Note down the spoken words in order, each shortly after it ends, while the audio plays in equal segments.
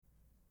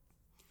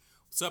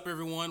What's up,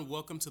 everyone?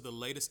 Welcome to the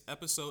latest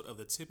episode of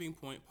the Tipping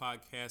Point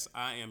Podcast.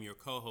 I am your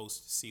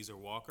co-host, Caesar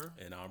Walker.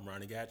 And I'm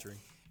Ronnie Gatrey.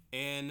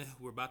 And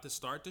we're about to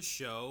start the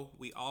show.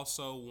 We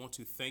also want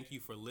to thank you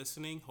for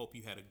listening. Hope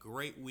you had a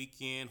great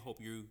weekend. Hope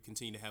you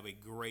continue to have a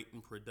great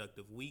and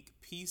productive week.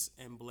 Peace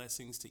and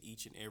blessings to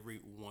each and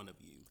every one of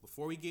you.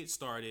 Before we get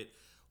started,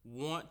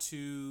 want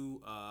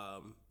to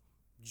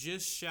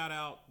just shout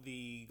out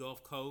the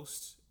Gulf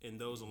Coast and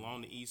those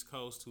along the East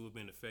Coast who have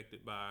been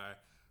affected by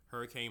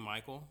Hurricane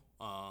Michael.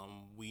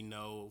 We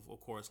know,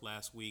 of course,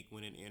 last week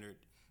when it entered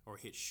or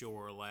hit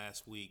shore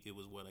last week, it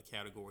was a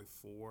Category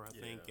 4, I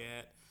think,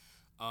 at.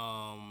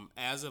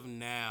 As of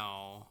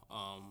now,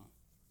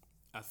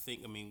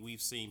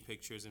 we've seen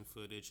pictures and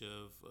footage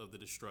of the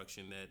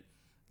destruction that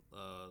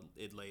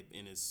it laid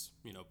in its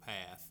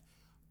path.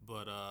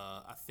 But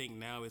I think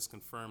now it's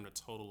confirmed a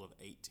total of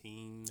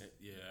 18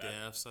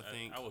 deaths. I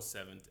think I was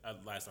 7.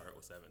 Last I heard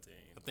was 17.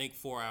 I think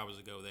 4 hours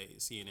ago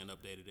CNN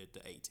updated it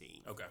to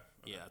 18. Okay.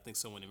 Yeah, I think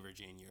someone in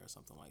Virginia or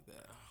something like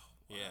that. Oh,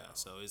 wow. Yeah,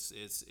 so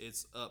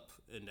it's up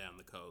and down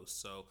the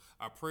coast. So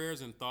our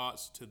prayers and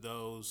thoughts to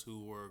those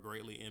who were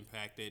greatly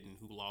impacted and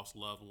who lost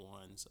loved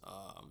ones.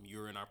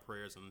 You're in our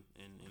prayers and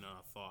in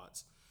our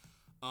thoughts.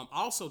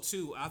 Also,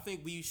 too, I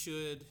think we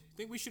should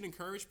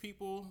encourage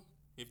people,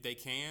 if they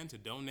can, to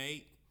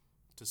donate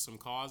to some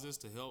causes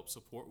to help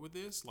support with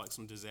this, like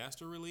some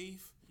disaster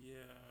relief. Yeah.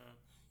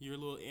 You're a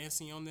little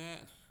antsy on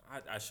that?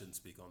 I shouldn't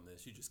speak on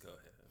this. You just go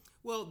ahead.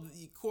 Well,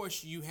 of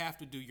course, you have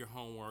to do your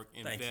homework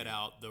and vet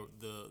out the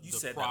You the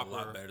said proper. that a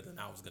lot better than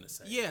I was going to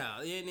say.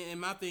 Yeah, and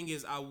my thing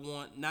is, I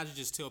want not to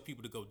just tell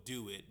people to go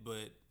do it,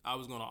 but I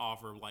was going to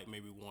offer like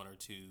maybe one or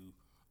two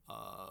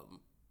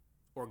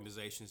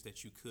organizations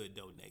that you could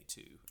donate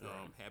to.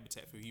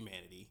 Habitat for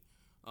Humanity,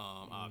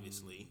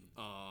 obviously.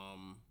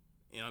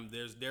 And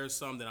there's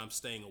some that I'm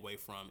staying away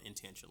from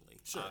intentionally,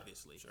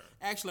 obviously. Sure.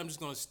 Actually, I'm just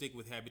going to stick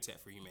with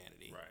Habitat for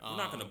Humanity. Right. We're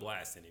not going to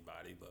blast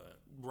anybody, but...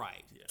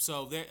 Right. Yeah.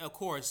 So, there, of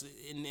course,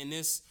 in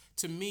this,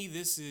 to me,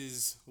 this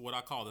is what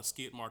I call the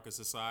skid market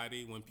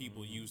society, when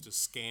people use to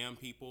scam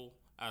people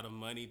out of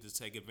money to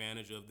take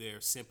advantage of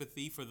their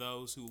sympathy for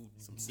those who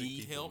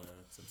need help. Man.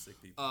 Some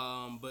sick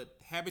people. But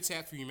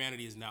Habitat for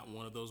Humanity is not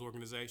one of those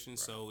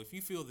organizations. Right. So, if you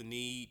feel the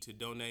need to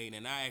donate,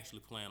 and I actually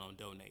plan on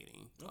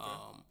donating,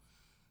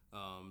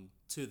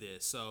 to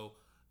this. So,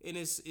 and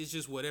it's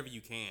just whatever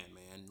you can,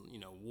 man.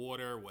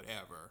 Water,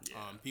 whatever. Yeah.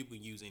 People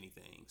can use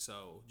anything.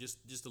 So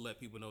just to let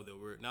people know that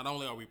we're not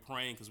only are we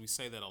praying, because we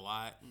say that a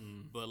lot,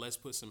 but let's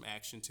put some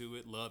action to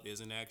it. Love is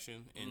an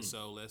action, and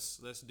so let's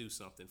do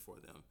something for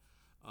them.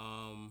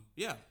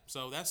 Yeah.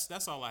 So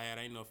that's all I had.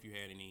 I didn't know if you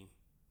had any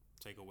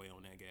takeaway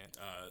on that, Gat.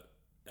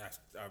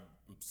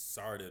 I'm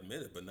sorry to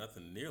admit it, but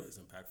nothing nearly as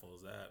impactful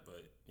as that.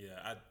 But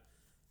yeah,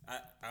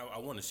 I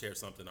want to share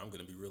something. I'm going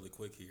to be really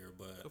quick here,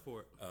 but Go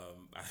for it.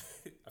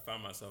 I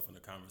found myself in a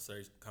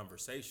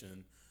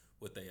conversation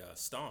with a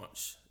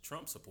staunch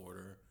Trump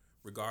supporter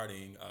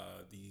regarding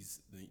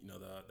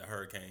the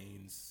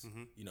hurricanes.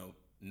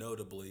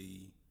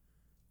 Notably,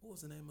 what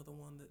was the name of the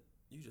one that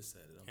you just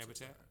said?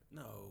 Habitat?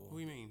 No. What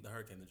do you mean? The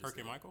hurricane that just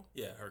Hurricane hit. Michael?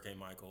 Yeah, Hurricane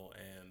Michael,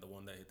 and the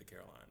one that hit the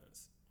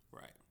Carolinas.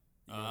 Right.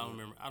 I don't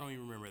remember. I don't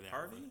even remember that.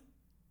 Harvey? One.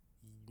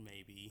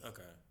 Maybe.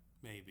 Okay.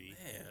 Maybe.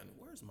 Man,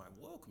 where's my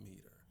woke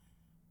meter?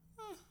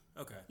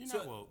 Okay, You're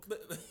not woke.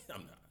 But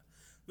I'm not.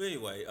 But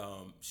anyway,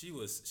 she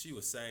was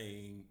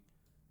saying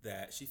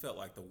that she felt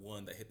like the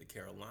one that hit the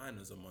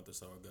Carolinas a month or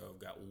so ago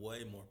got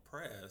way more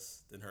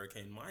press than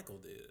Hurricane Michael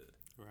did.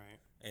 Right.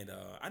 And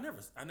I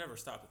never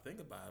stopped to think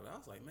about it. I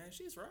was like, man,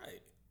 she's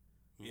right.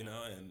 Yeah.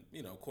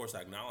 And of course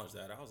I acknowledged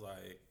that. I was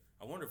like,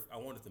 I wonder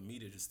if the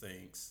media just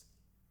thinks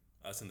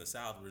us in the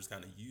South, we're just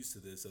kind of used to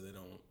this, so they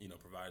don't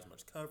provide as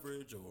much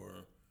coverage,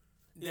 or.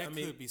 Yeah,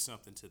 could be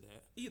something to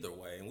that. Either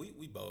way, and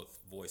we both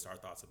voiced our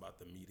thoughts about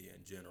the media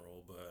in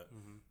general, but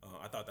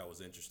I thought that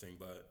was interesting.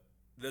 But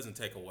it doesn't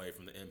take away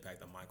from the impact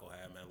that Michael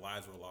had, man.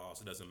 Lives were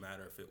lost. It doesn't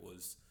matter if it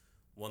was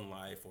one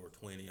life or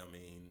 20. I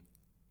mean,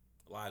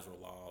 lives were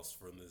lost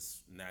from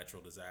this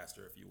natural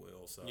disaster, if you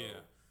will. So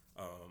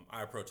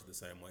I approach it the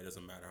same way. It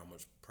doesn't matter how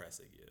much press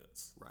it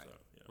gets. Right, so,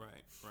 yeah.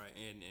 right.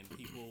 And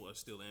people are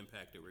still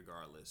impacted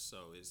regardless.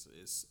 So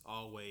it's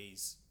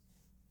always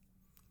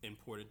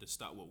important to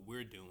stop what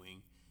we're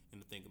doing and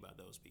to think about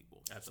those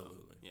people. Absolutely.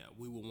 So, yeah,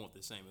 we would want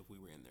the same if we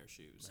were in their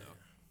shoes. So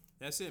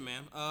that's it,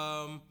 man.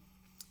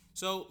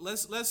 So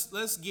let's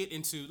get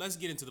into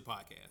the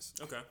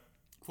podcast. Okay.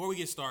 Before we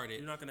get started,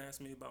 You're not gonna ask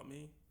me about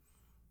me?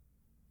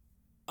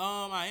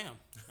 I am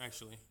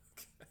actually.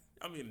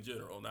 I mean, in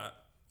general, not.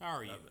 How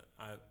are you?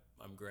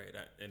 I'm great.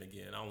 And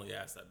again, I only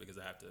ask that because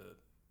I have to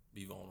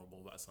be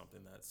vulnerable about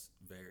something that's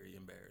very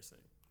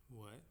embarrassing.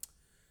 What?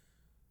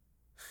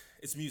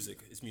 It's music.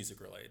 It's music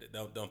related.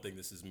 Don't think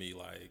this is me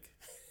like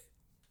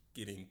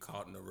getting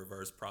caught in a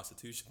reverse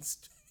prostitution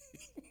sting.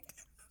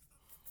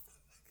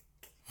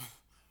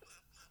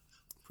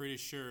 Pretty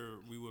sure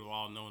we would have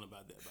all known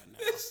about that by now.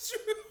 It's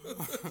true.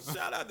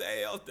 Shout out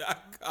to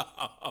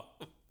AL.com.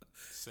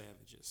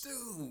 Savages.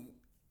 Dude,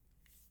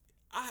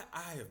 I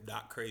am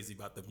not crazy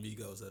about the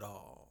Migos at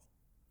all.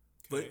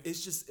 But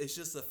it's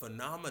just a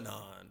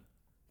phenomenon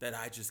that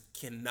I just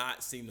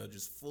cannot seem to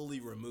just fully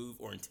remove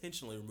or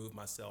intentionally remove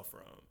myself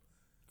from.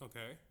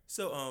 Okay.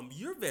 So,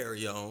 your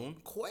very own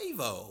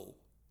Quavo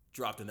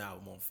dropped an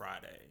album on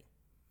Friday.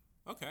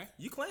 Okay.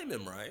 You claim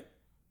him, right?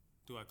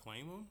 Do I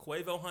claim him?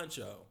 Quavo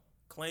Huncho.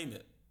 Claim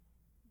it.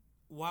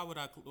 Why do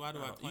I claim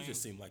him? You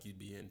just seem like you'd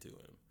be into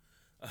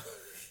him.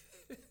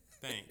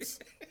 Thanks.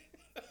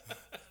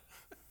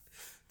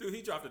 Dude,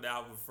 he dropped an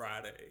album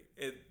Friday.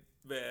 And,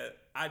 man,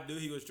 I knew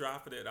he was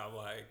dropping it. I'm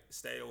like,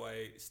 stay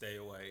away, stay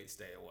away,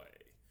 stay away.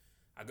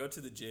 I go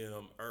to the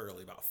gym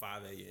early, about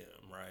 5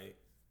 a.m., right?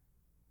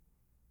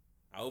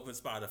 I open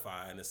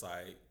Spotify, and it's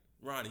like,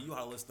 Ronnie, you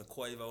ought to listen to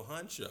Quavo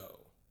Huncho.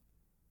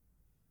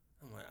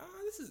 I'm like,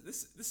 this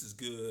is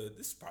good.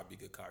 This is probably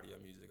good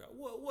cardio music.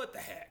 What the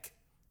heck?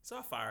 So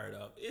I fire it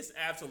up. It's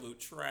absolute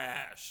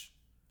trash.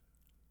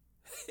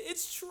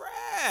 It's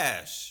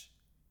trash.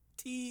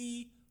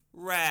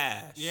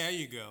 T-rash. Yeah, there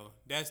you go.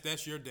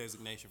 That's your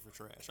designation for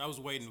trash. I was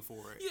waiting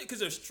for it. Yeah, because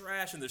there's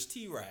trash and there's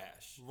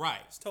T-rash.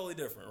 Right. It's totally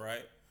different,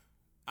 right?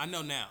 I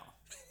know now.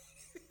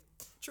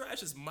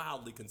 Trash is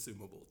mildly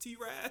consumable.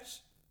 T-rash,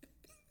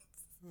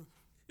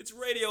 it's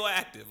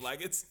radioactive. Like,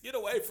 it's get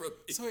away from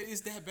me. So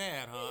it's that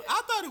bad, huh? Yeah.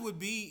 I thought it would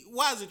be.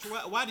 Why is it?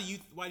 Why do you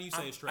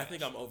say it's trash? I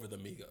think I'm over the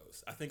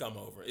Migos. I think I'm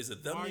over. Is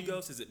it the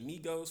Migos? Is it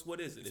Migos?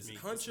 What is it? Is it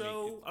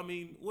Huncho? I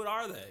mean, what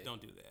are they?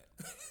 Don't do that.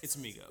 It's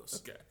Migos.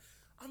 Okay,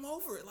 I'm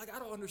over it. Like, I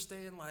don't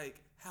understand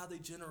like how they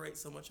generate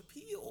so much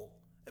appeal.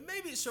 And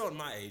maybe it's showing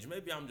my age.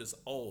 Maybe I'm just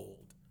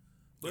old.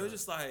 But it's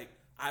just like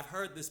I've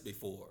heard this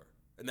before.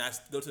 And that's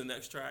go to the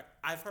next track.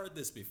 I've heard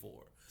this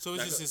before. So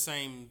it's just the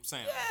same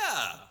sound.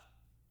 Yeah.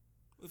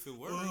 If it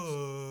works.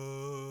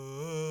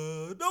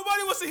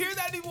 Nobody wants to hear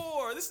that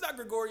anymore. This is not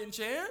Gregorian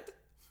chant.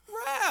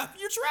 Rap.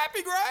 You're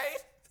trapping, right?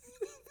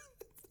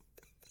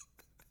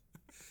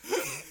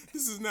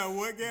 This is not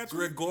what, Gatrey?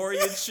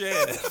 Gregorian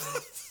chant.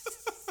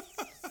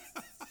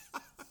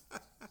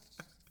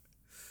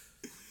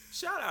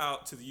 Shout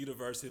out to the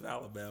University of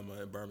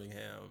Alabama in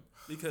Birmingham,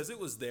 because it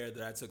was there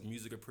that I took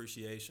music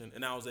appreciation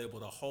and I was able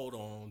to hold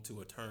on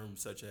to a term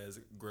such as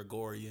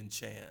Gregorian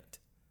chant.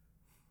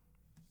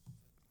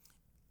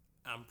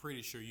 I'm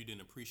pretty sure you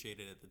didn't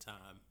appreciate it at the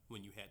time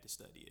when you had to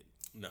study it.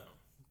 No.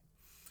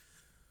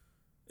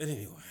 And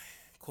anyway,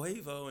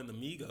 Quavo and the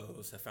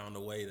Migos have found a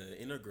way to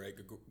integrate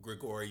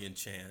Gregorian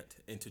chant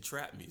into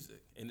trap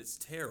music, and it's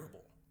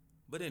terrible.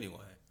 But anyway,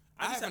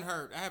 I haven't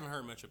heard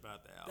much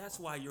about that album. That's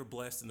why you're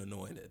blessed and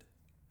anointed.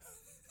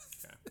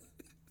 Okay.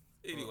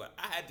 Anyway,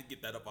 I had to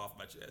get that up off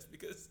my chest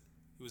because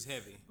it was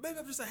heavy. Maybe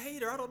I'm just a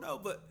hater. I don't know,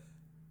 but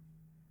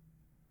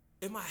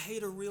am I a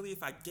hater really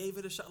if I gave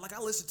it a shot? Like,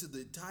 I listened to the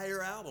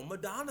entire album.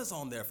 Madonna's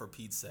on there, for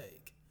Pete's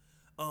sake.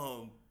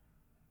 And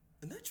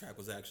that track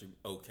was actually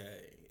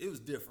okay. It was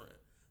different.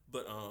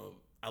 But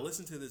I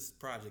listened to this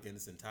project in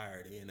its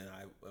entirety, and then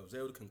I was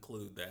able to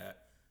conclude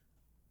that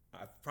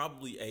I've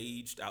probably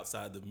aged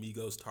outside the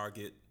Migos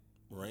target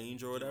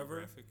range or whatever.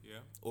 Graphic, yeah.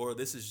 Or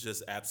this is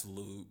just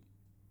absolute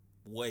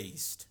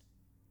waste.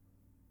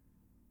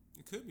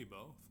 It could be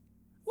both.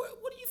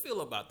 What do you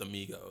feel about the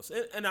Migos?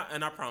 And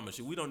I promise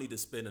you, we don't need to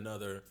spend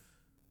another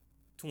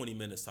 20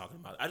 minutes talking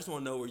about it. I just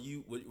want to know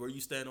where you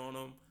stand on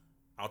them.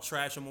 I'll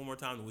trash them one more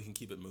time, and we can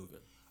keep it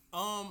moving.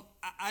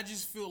 I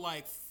just feel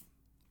like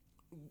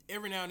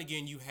every now and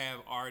again you have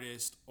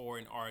artist or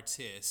an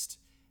artist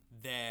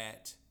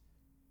that,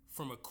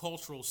 from a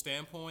cultural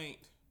standpoint,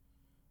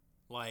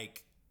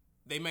 like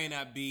they may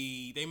not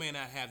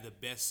have the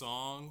best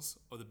songs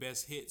or the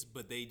best hits,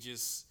 but they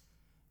just,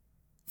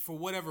 for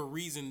whatever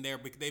reason,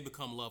 they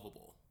become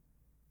lovable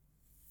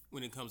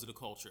when it comes to the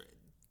culture.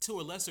 To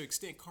a lesser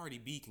extent, Cardi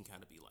B can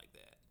kind of be like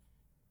that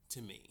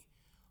to me.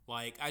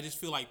 Like, I just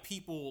feel like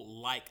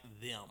people like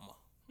them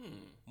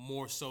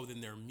more so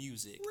than their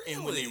music. Really?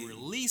 And when they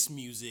release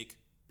music,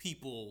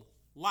 people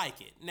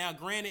like it. Now,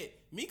 granted,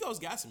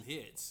 Migos got some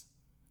hits.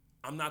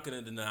 I'm not going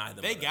to deny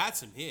them. They got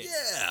some hits.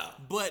 Yeah.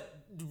 But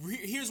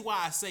here's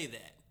why I say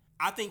that.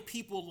 I think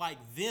people like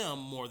them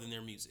more than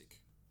their music.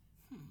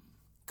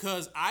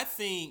 Because I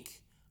think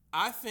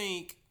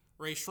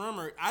Ray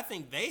Shremmer, I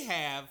think they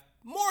have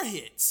more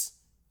hits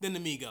than the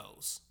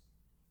Migos.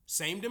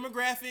 Same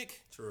demographic.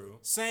 True.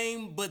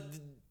 Same, but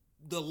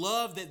the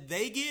love that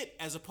they get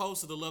as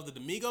opposed to the love that the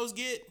Migos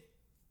get,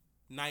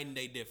 night and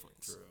day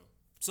difference. True.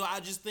 So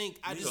I just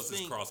think Migos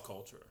is cross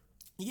culture.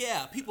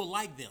 Yeah, people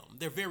like them.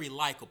 They're very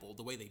likable.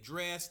 The way they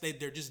dress,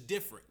 they're just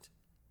different.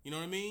 You know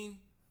what I mean?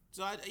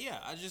 So I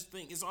just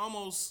think it's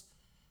almost,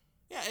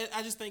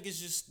 I just think it's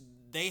just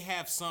they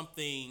have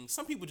something.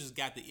 Some people just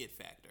got the it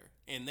factor,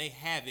 and they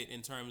have it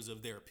in terms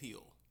of their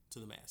appeal to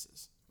the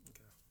masses.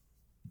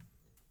 Okay.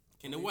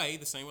 In a way,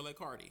 the same way like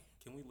Cardi.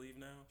 Can we leave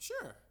now?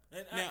 Sure.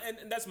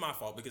 And that's my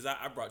fault because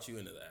I brought you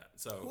into that.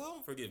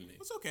 So forgive me.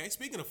 It's okay.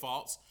 Speaking of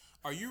faults,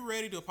 are you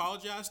ready to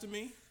apologize to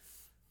me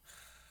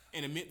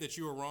and admit that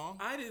you were wrong?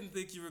 I didn't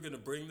think you were going to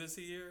bring this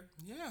here.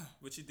 Yeah.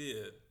 But you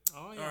did.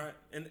 Oh, yeah. All right.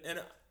 And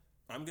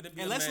I'm going to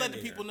be And let's let the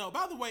here. people know.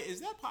 By the way, is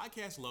that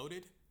podcast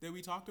loaded that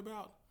we talked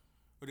about?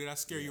 Or did I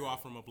scare you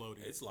off from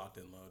uploading? It's locked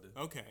and loaded.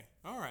 Okay.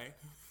 All right.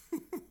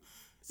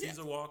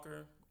 Caesar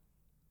Walker,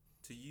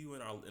 to you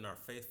and our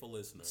faithful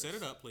listeners. Set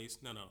it up, please.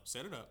 No.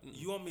 Set it up.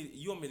 You want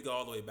me to go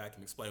all the way back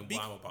and explain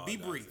why I'm apologizing?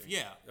 Be brief.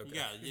 Yeah. Okay.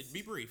 Yeah.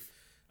 Be brief.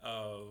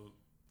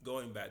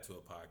 Going back to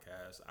a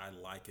podcast, I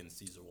liken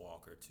Caesar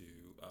Walker to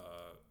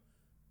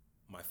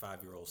my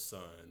 5-year-old son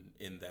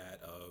in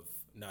that of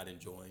not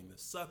enjoying the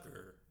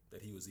sucker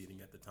that he was eating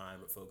at the time,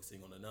 but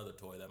focusing on another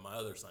toy that my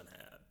other son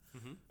had.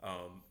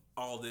 Mm-hmm.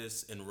 All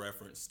this in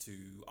reference to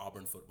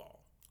Auburn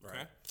football,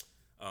 right?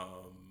 Okay.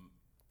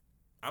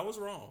 I was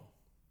wrong,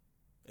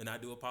 and I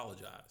do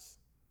apologize.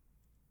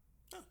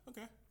 Oh,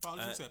 okay.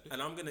 Apology accepted. And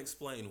I'm going to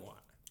explain why.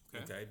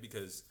 Okay?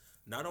 Because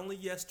not only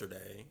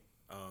yesterday,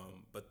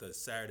 but the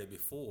Saturday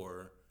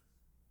before,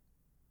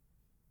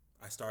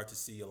 I started to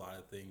see a lot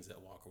of things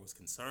that Walker was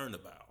concerned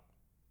about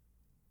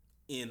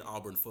in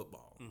Auburn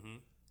football. Mm-hmm.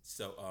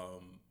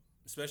 So,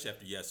 especially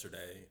after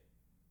yesterday,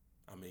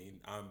 I mean,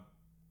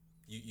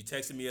 you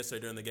texted me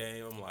yesterday during the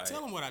game. I'm like,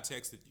 tell him what I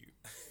texted you,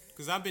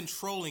 because I've been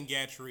trolling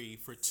Gatrey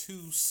for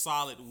 2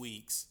 solid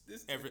weeks.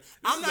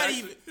 I'm not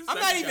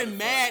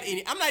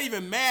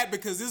even mad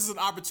because this is an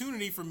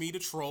opportunity for me to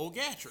troll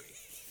Gatrey.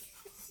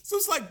 So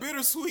it's like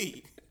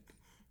bittersweet.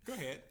 Go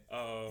ahead.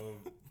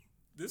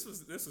 This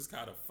was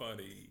kind of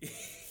funny.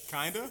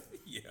 Kinda?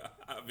 Yeah.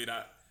 I mean,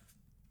 I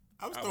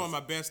was throwing my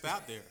best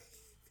out there.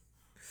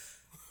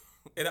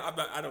 And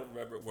I don't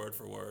remember it word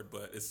for word,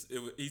 but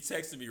he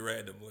texted me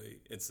randomly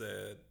and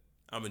said,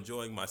 "I'm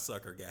enjoying my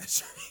sucker,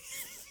 Gatrey."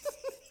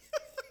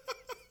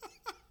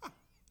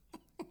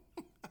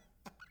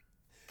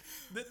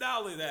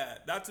 Not only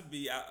that, not to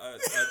be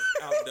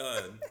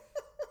outdone,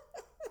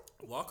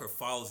 Walker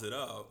follows it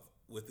up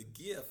with a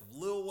gif of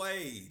Lil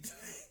Wayne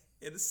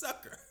and the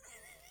sucker.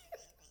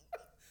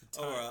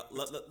 Or a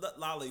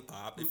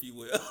lollipop, if you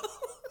will.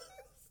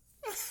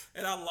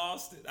 And I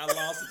lost it. I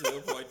lost it to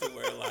the point to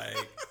where,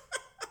 like,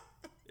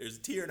 there's a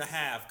tear and a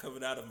half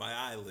coming out of my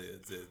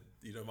eyelids. And,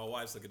 you know, my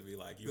wife's looking at me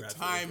like, you're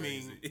absolutely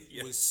crazy. The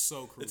timing was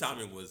so crucial. The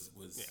timing was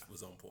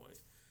on point.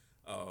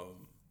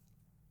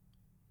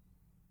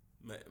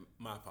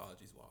 My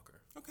apologies, Walker.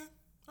 Okay.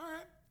 All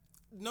right.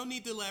 No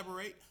need to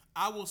elaborate.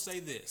 I will say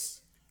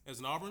this. As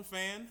an Auburn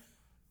fan,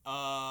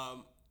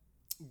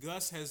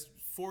 Gus has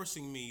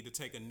forcing me to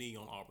take a knee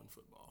on Auburn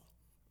football.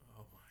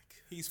 Oh, my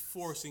God. He's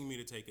forcing me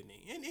to take a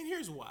knee. And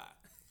here's why.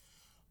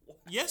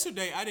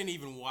 Yesterday, I didn't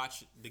even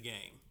watch the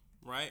game,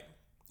 right?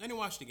 I didn't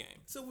watch the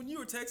game. So when you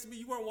were texting me,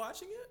 you weren't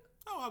watching it?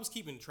 Oh, I was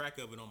keeping track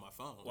of it on my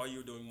phone. While you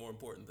were doing more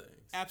important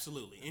things.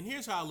 Absolutely. And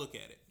here's how I look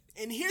at it.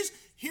 And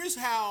here's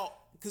how,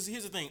 because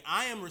here's the thing.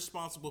 I am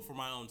responsible for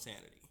my own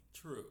sanity.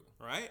 True.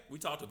 Right? We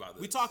talked about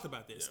this.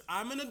 Yeah.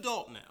 I'm an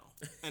adult now.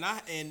 And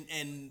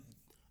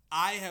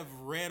I have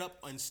read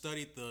up and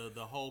studied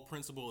the whole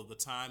principle of the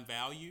time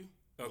value.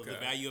 Okay. The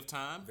value of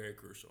time. Very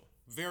crucial.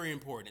 Very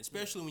important,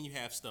 especially when you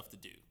have stuff to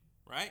do.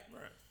 Right?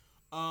 Right.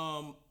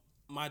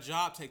 My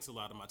job takes a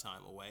lot of my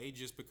time away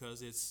just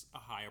because it's a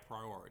higher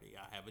priority.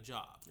 I have a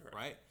job,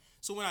 right?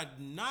 So when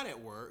I'm not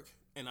at work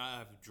and I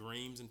have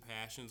dreams and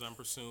passions I'm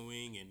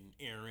pursuing and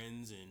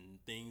errands and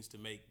things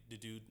I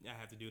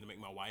have to do to make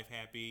my wife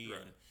happy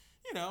and,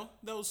 you know,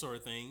 those sort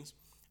of things,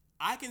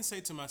 I can say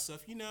to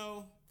myself, you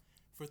know,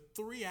 for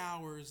 3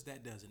 hours,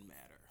 that doesn't matter.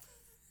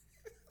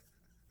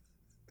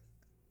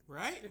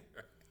 Right?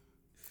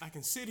 I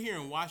can sit here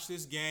and watch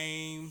this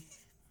game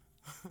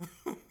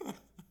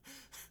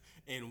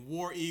and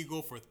War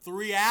Eagle for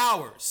 3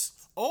 hours.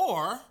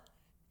 Or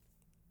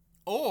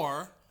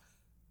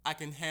I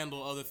can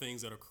handle other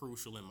things that are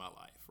crucial in my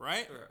life,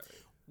 right?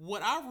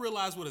 What I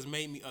realized what has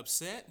made me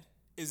upset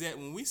is that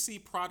when we see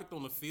product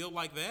on the field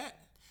like that,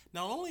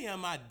 not only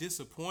am I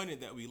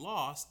disappointed that we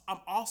lost, I'm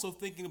also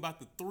thinking about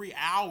the 3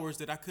 hours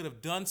that I could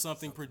have done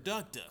something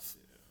productive.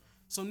 Yeah.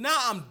 So now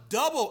I'm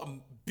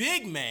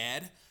big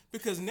mad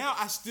because now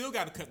I still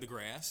got to cut the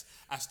grass.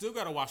 I still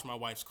got to wash my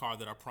wife's car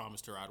that I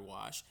promised her I'd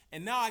wash.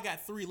 And now I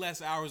got 3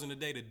 less hours in a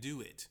day to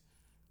do it.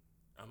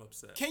 I'm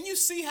upset. Can you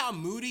see how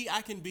moody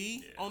I can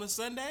be on a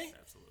Sunday?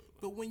 Absolutely.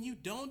 But when you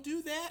don't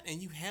do that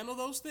and you handle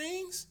those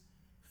things,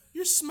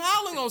 you're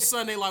smiling on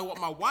Sunday like, what,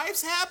 my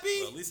wife's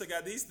happy? Well, at least I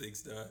got these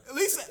things done. At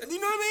least, you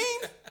know what I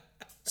mean?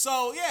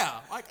 So, yeah,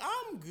 like,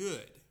 I'm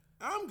good.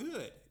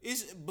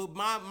 But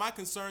my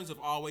concerns have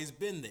always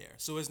been there.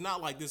 So it's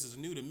not like this is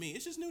new to me.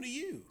 It's just new to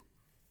you.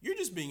 You're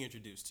just being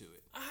introduced to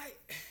it.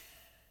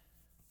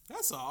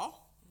 That's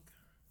all.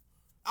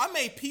 I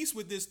made peace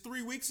with this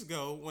 3 weeks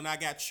ago when I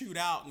got chewed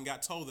out and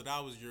got told that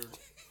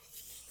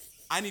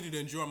I needed to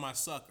enjoy my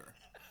sucker.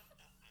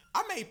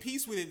 I made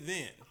peace with it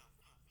then.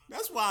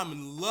 That's why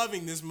I'm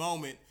loving this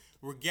moment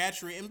where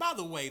Gatrey, and by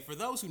the way, for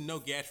those who know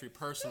Gatrey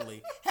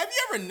personally, have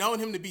you ever known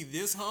him to be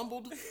this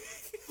humbled? What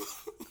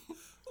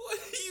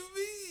do you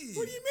mean?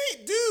 What do you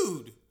mean,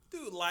 dude?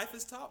 Dude, life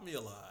has taught me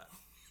a lot.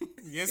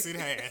 Yes, it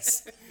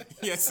has.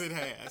 Yes, it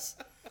has.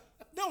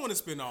 Don't want to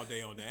spend all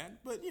day on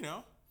that, but, you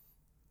know,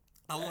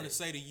 I want to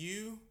say to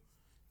you,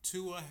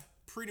 Tua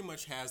pretty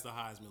much has the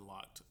Heisman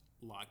locked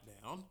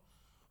down.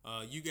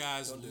 You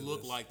guys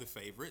look like the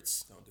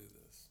favorites. Don't do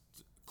this.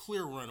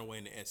 Clear runaway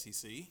in the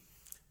SEC. You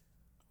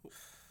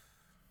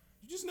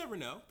just never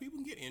know. People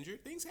can get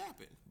injured. Things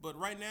happen. But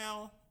right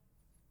now,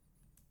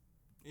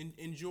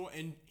 enjoy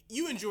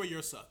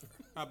your sucker.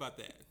 How about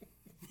that?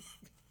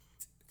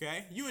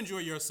 Okay? You enjoy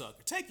your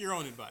sucker. Take your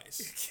own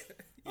advice.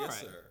 All right.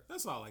 Sir.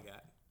 That's all I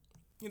got.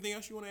 Anything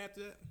else you want to add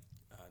to that?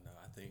 No,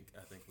 I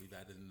think we've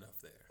added enough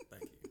there.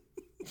 Thank you.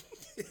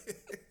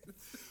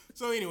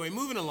 So anyway,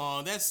 moving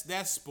along.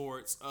 That's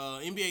sports.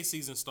 NBA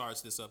season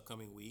starts this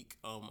upcoming week.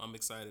 I'm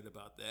excited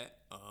about that.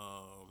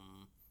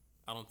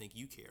 I don't think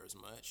you care as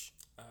much.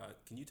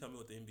 Can you tell me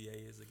what the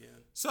NBA is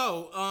again?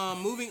 So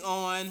moving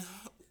on.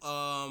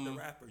 The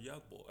rapper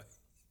Youngboy.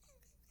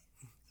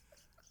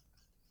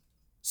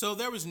 So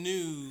there was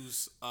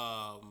news.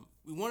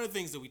 One of the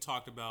things that we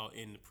talked about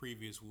in the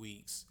previous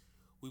weeks,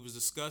 we was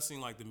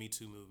discussing like the Me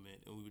Too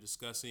movement, and we were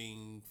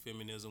discussing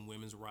feminism,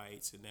 women's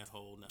rights, and that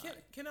whole nine.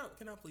 Can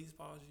I please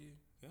pause you?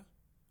 Yeah.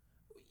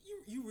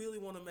 You really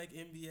want to make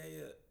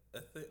NBA a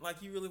thing?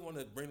 Like, you really want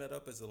to bring that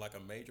up as a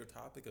major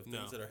topic of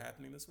things that are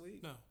happening this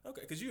week? No.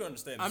 Okay, because you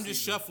understand. I'm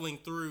just shuffling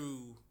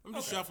through.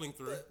 Shuffling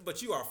through.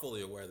 But you are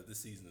fully aware that this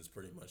season is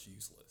pretty much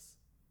useless.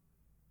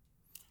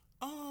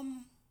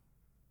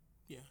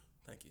 Yeah.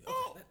 Thank you.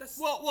 Oh, okay, that's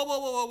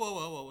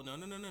whoa.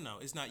 No.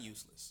 It's not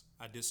useless.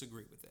 I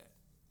disagree with that.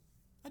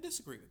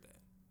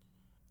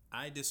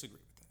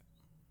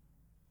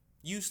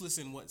 Useless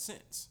in what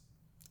sense?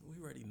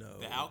 We already know.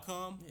 The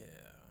outcome? Yeah.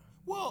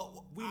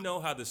 Well, we know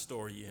how the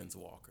story ends,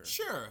 Walker.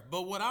 Sure,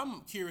 but what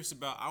I'm curious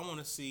about, I want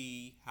to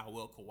see how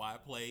well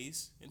Kawhi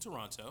plays in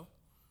Toronto.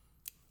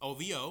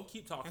 OVO.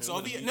 Keep talking. That's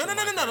OVO. No.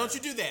 Don't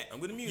you do that. I'm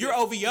going to mute You're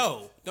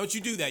OVO. Don't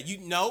you do that. You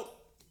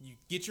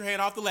get your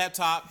hand off the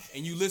laptop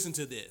and you listen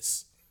to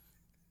this.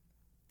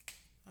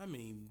 I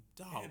mean,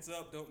 dog. Hands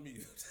up, don't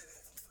mute.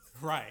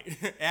 Right.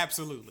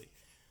 Absolutely.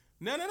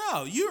 No.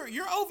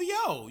 You're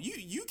OVO.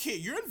 You can't.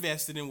 You're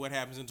invested in what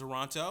happens in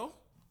Toronto,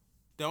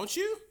 don't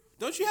you?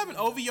 Don't you have an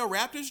OVO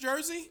Raptors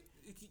jersey?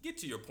 Get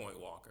to your point,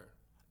 Walker.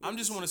 I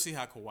just want to see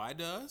how Kawhi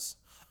does.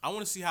 I want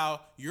to see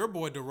how your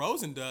boy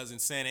DeRozan does in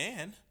San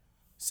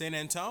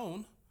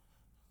Antone.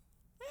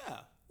 Yeah,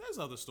 there's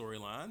other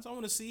storylines. I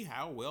want to see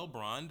how well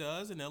Bron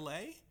does in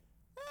LA.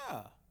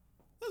 Yeah,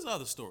 there's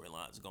other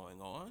storylines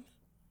going on.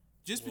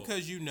 Just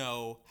because you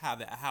know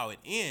how it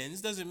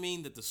ends doesn't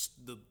mean that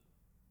the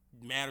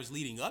matters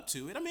leading up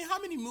to it. I mean, how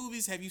many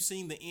movies have you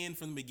seen the end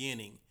from the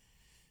beginning?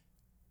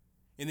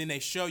 And then they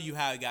show you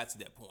how it got to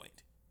that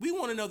point. We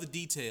want to know the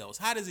details.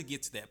 How does it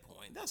get to that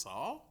point? That's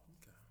all.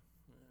 Okay.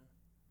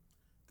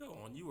 Yeah. Go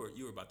on. You were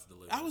about to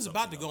deliver. I was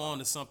about to go on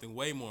to something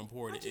way more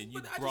important, and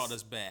you brought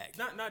us back.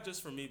 Not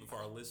just for me, but for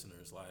our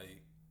listeners.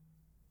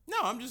 No,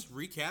 I'm just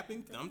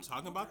recapping. I'm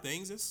talking about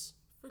things that's...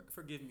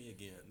 Forgive me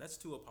again. That's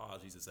 2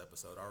 apologies this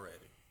episode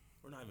already.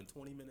 We're not even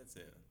 20 minutes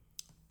in.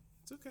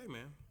 It's okay,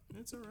 man.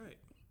 It's all right.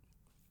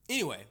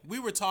 Anyway, we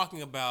were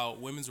talking about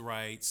women's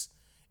rights,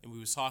 and we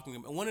was talking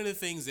about one of the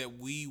things that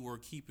we were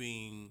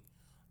keeping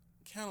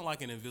kind of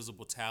like an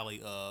invisible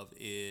tally of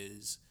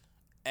is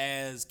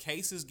as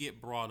cases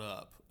get brought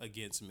up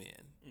against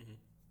men,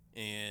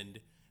 and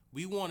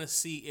we want to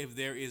see if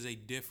there is a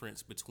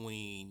difference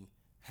between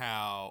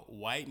how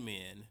white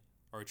men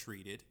are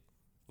treated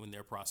when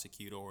they're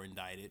prosecuted or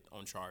indicted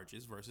on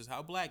charges versus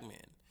how black men.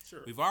 Sure.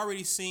 We've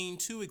already seen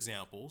 2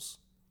 examples.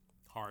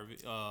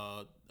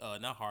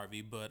 Not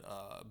Harvey, but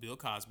Bill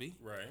Cosby.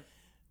 Right.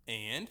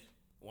 And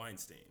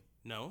Weinstein.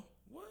 No.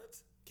 What?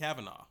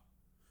 Kavanaugh.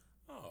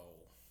 Oh,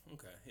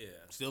 okay, yeah.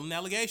 Still an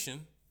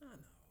allegation. I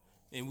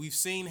know. And we've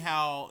seen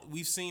how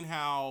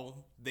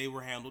they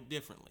were handled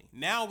differently.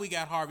 Now we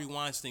got Harvey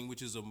Weinstein,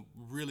 which is a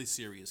really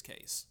serious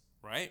case,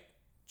 right?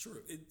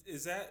 True.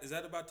 Is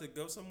that about to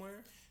go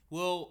somewhere?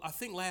 Well, I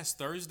think last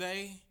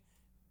Thursday,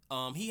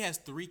 he has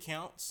 3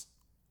 counts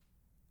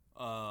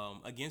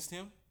against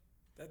him.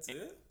 That's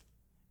it?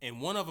 And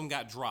one of them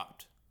got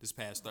dropped this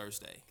past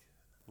Thursday.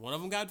 One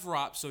of them got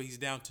dropped, so he's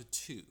down to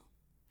 2.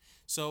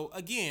 So,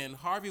 again,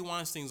 Harvey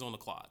Weinstein's on the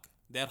clock.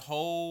 That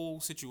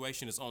whole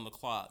situation is on the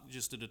clock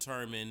just to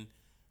determine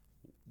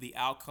the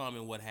outcome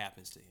and what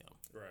happens to him.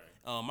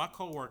 Right. My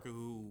coworker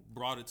who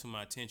brought it to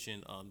my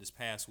attention this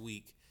past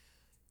week,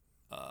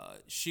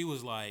 she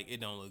was like, it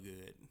don't look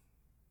good.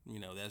 You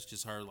know, that's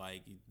just her,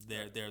 like,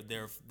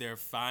 they're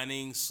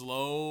finding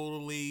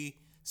slowly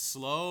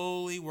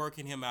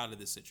working him out of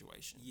this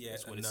situation. Yeah,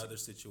 another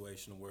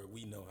situation where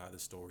we know how the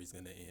story's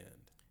going to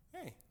end.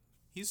 Hey,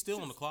 he's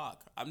still on the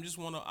clock. I'm just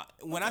want to,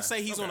 when I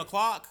say he's on the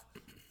clock,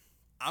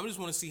 I just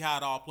want to see how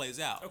it all plays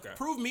out. Okay.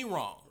 Prove me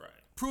wrong. Right.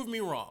 Prove me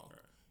wrong. Right.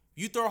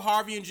 You throw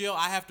Harvey in jail,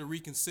 I have to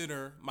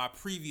reconsider my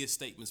previous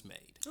statements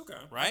made. Okay.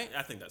 Right?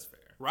 I think that's fair.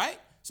 Right?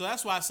 So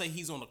that's why I say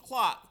he's on the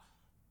clock,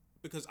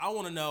 because I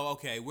want to know,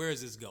 okay, where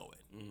is this going?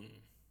 Mm-hmm.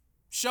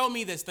 Show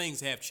me that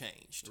things have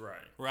changed. Right.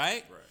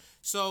 Right? Right.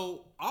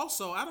 So,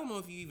 also, I don't know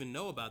if you even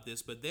know about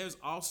this, but there's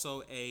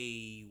also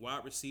a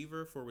wide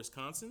receiver for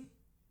Wisconsin,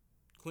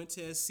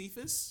 Quintez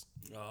Cephas.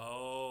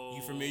 Oh.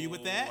 You familiar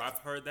with that? I've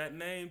heard that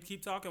name.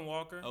 Keep talking,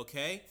 Walker.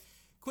 Okay.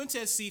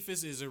 Quintez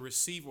Cephas is a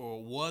receiver,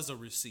 or was a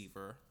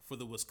receiver, for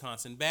the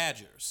Wisconsin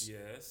Badgers.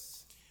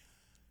 Yes.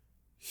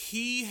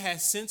 He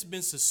has since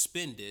been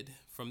suspended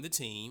from the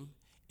team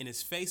and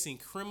is facing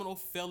criminal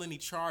felony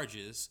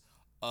charges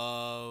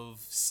of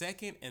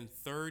second and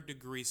third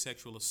degree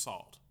sexual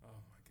assault. Oh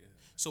my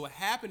goodness. So what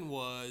happened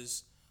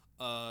was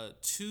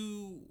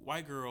 2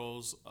 white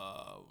girls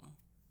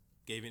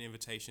gave an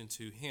invitation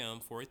to him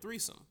for a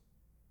threesome.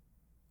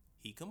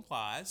 He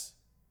complies.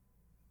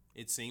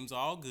 It seems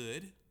all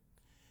good.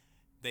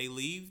 They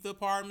leave the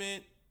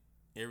apartment.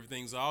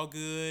 Everything's all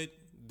good.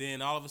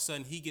 Then all of a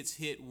sudden he gets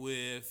hit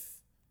with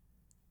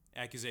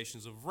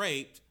accusations of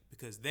rape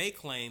because they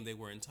claim they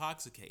were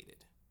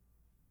intoxicated.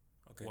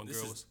 Okay,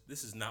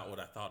 this is not what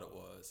I thought it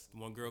was.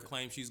 One girl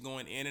claims she's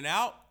going in and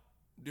out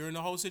during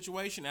the whole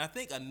situation. And I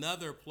think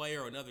another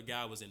player or another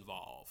guy was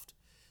involved.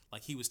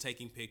 Like he was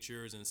taking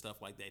pictures and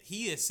stuff like that.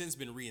 He has since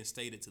been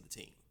reinstated to the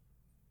team.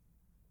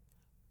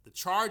 The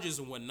charges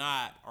and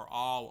whatnot are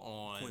all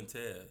on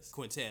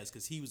Quintez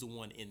because he was the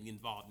one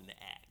involved in the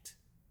act,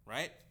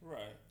 right?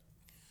 Right.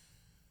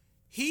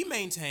 He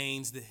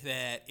maintains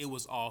that it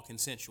was all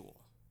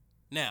consensual.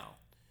 Now,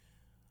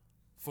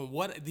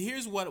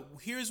 here's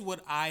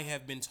what I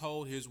have been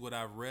told. Here's what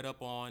I've read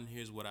up on.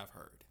 Here's what I've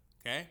heard.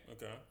 Okay.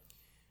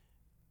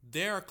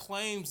 There are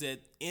claims that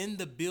in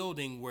the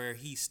building where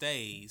he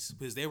stays,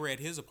 because they were at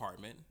his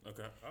apartment.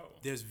 Okay. Oh.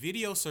 There's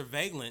video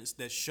surveillance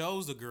that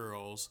shows the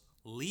girls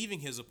leaving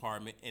his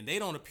apartment, and they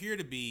don't appear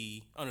to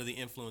be under the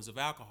influence of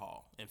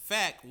alcohol. In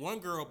fact, one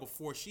girl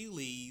before she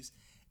leaves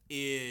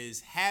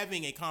is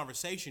having a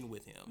conversation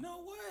with him. No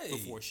way.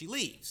 Before she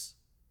leaves,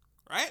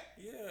 right?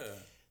 Yeah.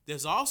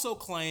 There's also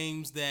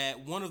claims that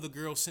one of the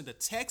girls sent a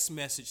text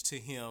message to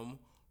him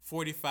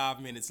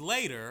 45 minutes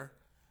later,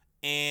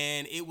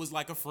 and it was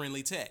like a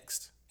friendly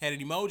text. Had an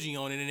emoji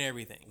on it and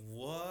everything.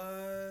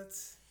 What?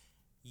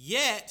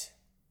 Yet,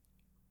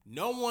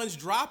 no one's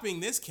dropping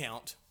this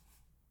count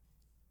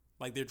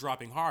like they're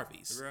dropping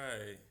Harvey's.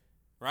 Right.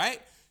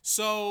 Right?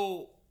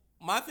 So,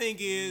 my thing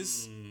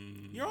is,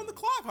 you're on the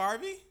clock,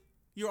 Harvey.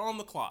 You're on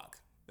the clock.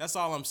 That's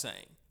all I'm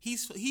saying.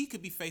 He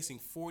could be facing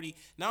 40.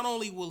 Not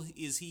only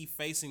is he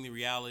facing the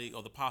reality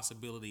or the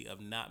possibility of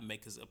not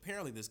making, because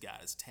apparently this guy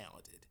is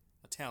talented,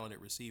 a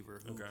talented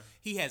receiver.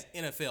 He has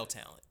NFL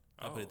talent.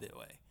 I'll put it that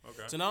way.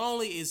 Okay. So not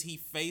only is he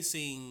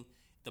facing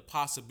the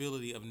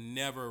possibility of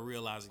never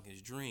realizing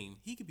his dream,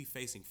 he could be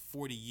facing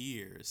 40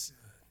 years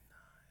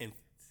in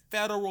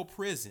federal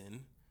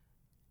prison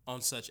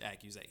on such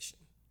accusation,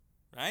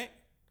 right?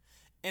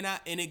 And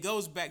it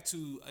goes back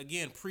to,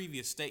 again,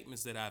 previous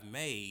statements that I've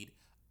made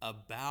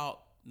about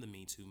the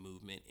Me Too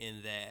movement,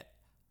 in that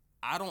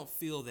I don't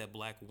feel that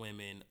black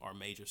women are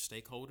major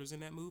stakeholders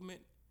in that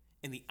movement.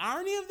 And the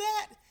irony of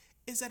that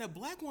is that a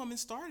black woman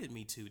started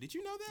Me Too. Did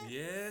you know that?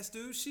 Yes,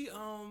 dude. She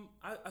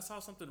I saw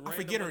something random. I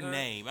forget her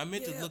name. I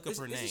meant to look up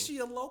her name. Isn't she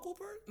a local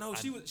person? No,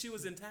 she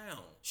was in town.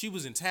 She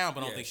was in town,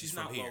 but I don't think she's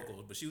not from here.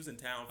 local, but she was in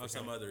town for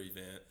some other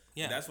event.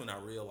 Yeah. And that's when I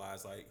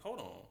realized, like, hold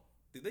on.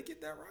 Did they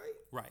get that right?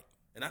 Right.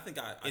 And I think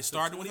I It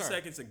started took 20 with her.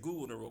 seconds and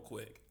Googled it real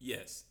quick.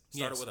 Yes.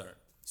 Started with her.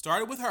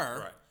 Started with her.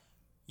 Right.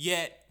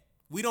 Yet,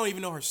 we don't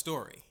even know her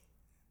story.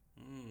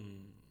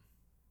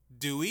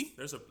 Do we?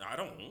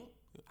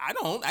 I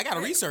don't. I got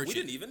to research We it.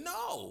 didn't even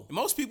know.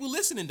 Most people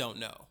listening don't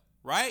know,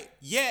 right?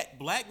 Yet,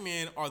 black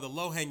men are the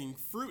low-hanging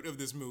fruit of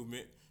this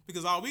movement,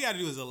 because all we got to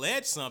do is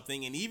allege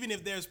something, and even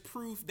if there's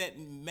proof that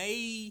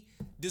may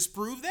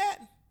disprove that,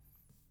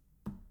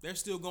 they're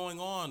still going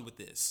on with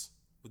this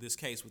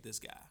case with this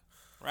guy,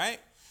 right?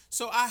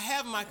 So I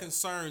have my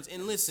concerns,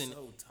 and listen,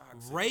 so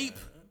toxic, rape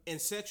man.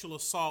 and sexual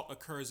assault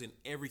occurs in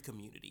every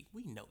community.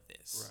 We know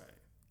this.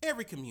 Right.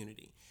 Every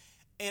community.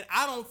 And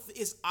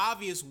it's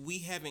obvious we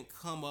haven't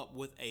come up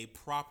with a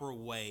proper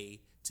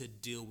way to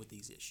deal with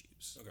these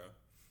issues. Okay.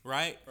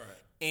 Right? Right.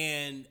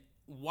 And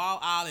while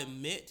I'll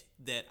admit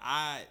that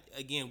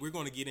we're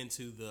going to get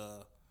into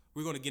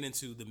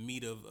the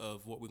meat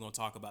of what we're going to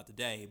talk about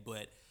today,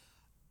 but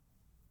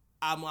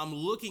I'm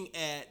looking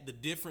at the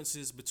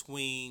differences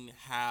between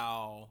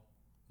how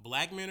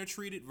black men are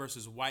treated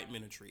versus white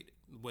men are treated,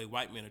 the way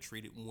white men are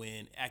treated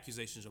when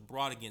accusations are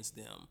brought against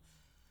them.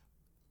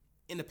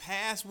 In the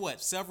past,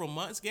 several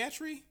months,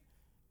 Gatrey,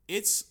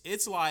 it's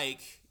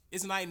like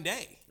it's night and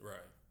day. Right.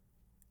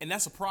 And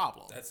that's a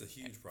problem. That's a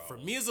huge problem.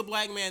 For me as a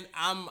black man,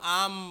 I'm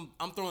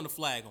throwing the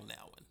flag on that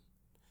one.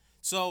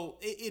 So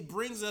it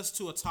brings us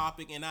to a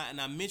topic, and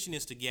I mentioned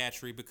this to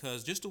Gatrey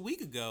because just a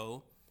week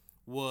ago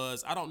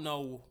I don't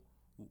know,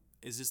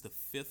 is this the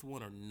fifth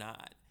one or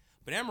not?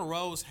 But Amber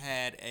Rose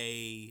had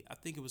I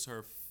think it was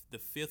the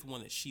fifth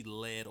one that she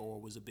led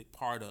or was a big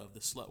part of, the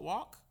Slut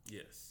Walk.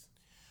 Yes.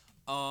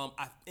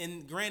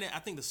 And granted, I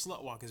think the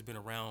Slut Walk has been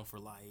around for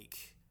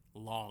like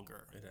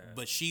longer, It has.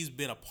 but she's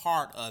been a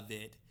part of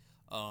it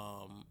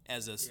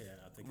as a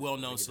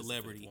well-known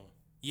celebrity.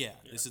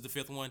 This is the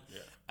fifth one.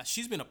 Yeah.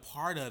 She's been a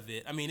part of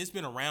it. I mean, it's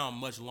been around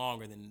much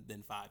longer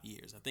than 5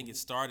 years. I think it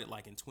started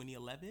like in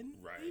 2011,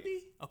 Right.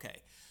 maybe?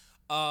 Okay.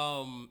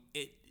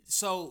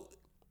 So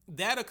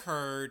that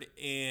occurred,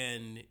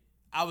 and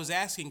I was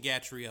asking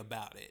Gatrey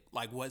about it,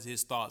 like what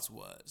his thoughts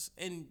was,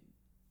 and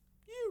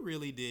you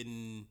really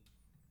didn't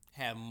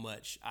have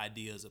much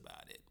ideas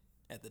about it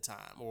at the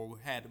time, or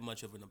had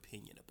much of an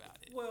opinion about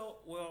it.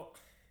 Well,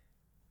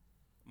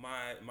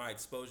 my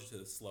exposure to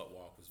the slut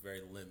walk was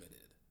very limited.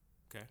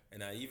 Okay.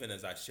 And even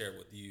as I shared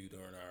with you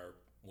during our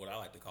what I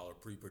like to call a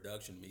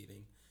pre-production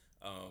meeting,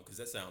 because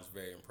that sounds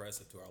very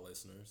impressive to our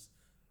listeners.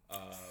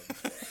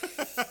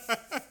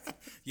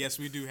 Yes,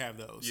 we do have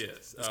those.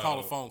 Yes. It's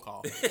called a phone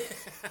call.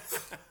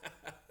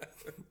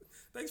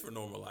 Thanks for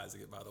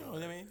normalizing it, by the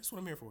way. I mean, that's what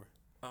I'm here for.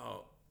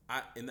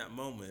 In that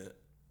moment,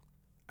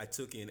 I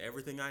took in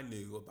everything I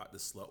knew about the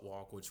slut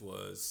walk, which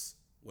was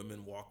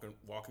women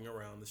walking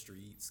around the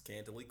streets,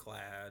 scantily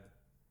clad,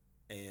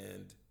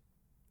 and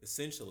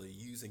essentially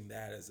using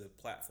that as a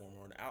platform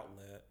or an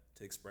outlet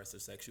to express their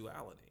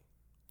sexuality,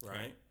 right?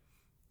 Okay.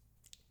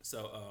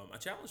 So I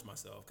challenged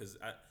myself because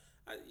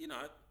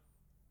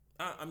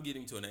I'm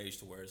getting to an age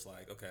to where it's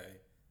like, okay,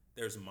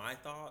 there's my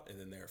thought and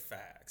then there are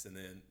facts, and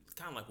then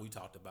kind of like we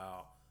talked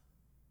about,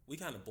 we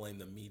kind of blame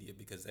the media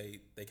because they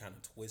kind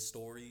of twist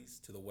stories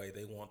to the way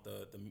they want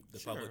the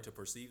Sure. public to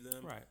perceive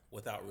them, Right.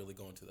 without really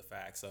going to the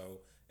facts.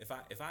 So if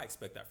I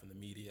expect that from the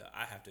media,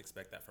 I have to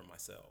expect that from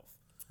myself.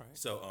 Right.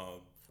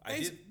 So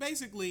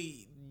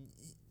Basically,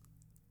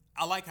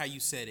 I like how you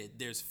said it.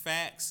 There's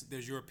facts,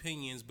 there's your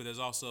opinions, but there's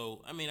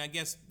also, I mean, I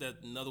guess that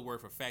another word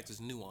for facts is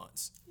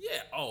nuance.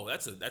 Yeah. Oh,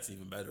 that's an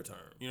even better term.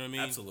 You know what I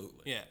mean?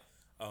 Absolutely. Yeah.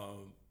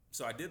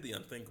 So I did the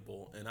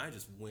unthinkable, and I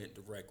just went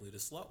directly to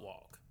slut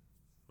walk.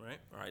 Right.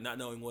 All right, not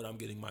knowing what I'm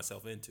getting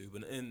myself into.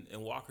 But in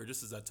Walker,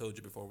 just as I told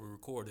you before we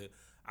recorded,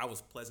 I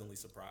was pleasantly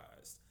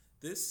surprised.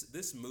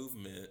 This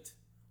movement,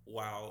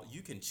 while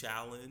you can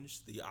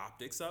challenge the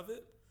optics of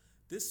it,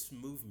 this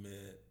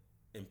movement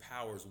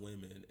empowers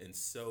women in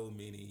so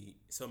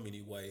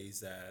many ways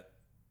that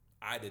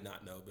I did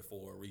not know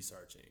before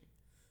researching.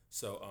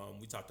 So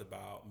we talked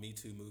about Me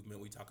Too movement.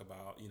 We talk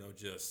about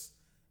just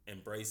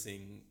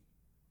embracing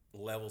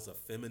levels of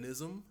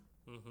feminism.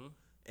 Mm-hmm.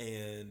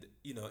 And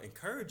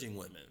encouraging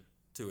women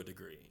to a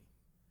degree.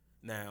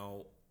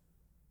 Now,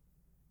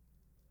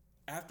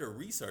 after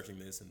researching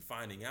this and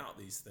finding out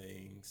these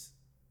things,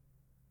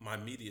 my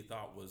immediate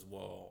thought was,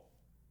 well,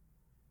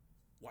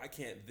 why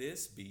can't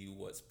this be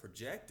what's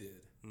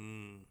projected?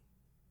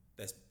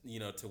 That's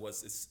to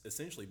what's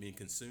essentially being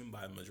consumed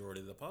by a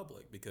majority of the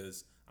public?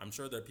 Because I'm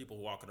sure there are people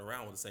walking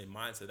around with the same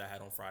mindset I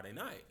had on Friday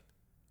night.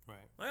 Right.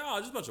 Like, oh,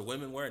 just a bunch of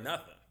women wearing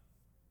nothing.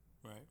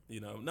 Right.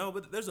 No,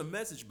 but there's a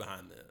message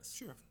behind this.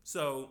 Sure.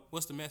 So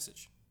what's the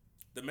message?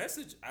 The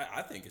message,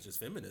 I think, is just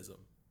feminism.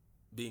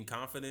 Being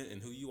confident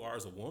in who you are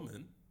as a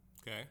woman.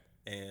 Okay.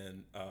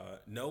 And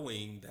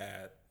knowing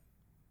that,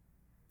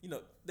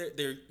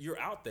 you're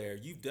out there.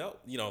 You've dealt,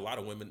 a lot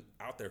of women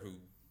out there who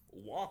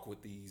walk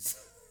with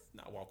these,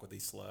 not walk with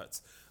these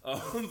sluts,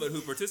 but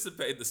who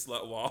participate in the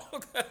slut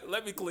walk.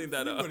 Let me clean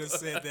that up. You would have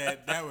said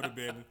that. That would have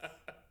been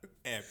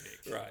epic.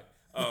 Right.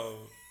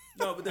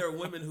 No, but there are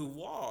women who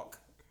walk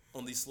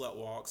on these slut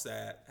walks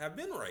that have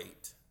been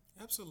raped.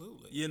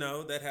 Absolutely.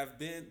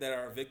 That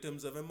are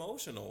victims of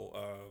emotional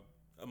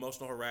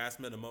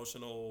harassment,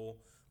 emotional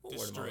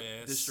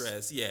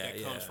distress. Yeah,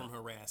 that comes from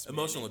harassment.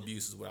 Emotional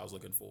abuse is what I was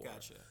looking for.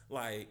 Gotcha.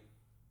 Like,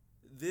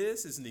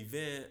 this is an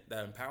event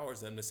that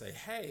empowers them to say,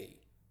 hey,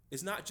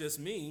 it's not just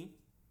me,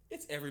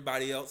 it's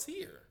everybody else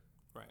here.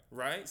 Right.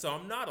 Right? So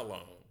I'm not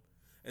alone.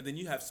 And then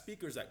you have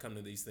speakers that come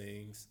to these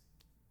things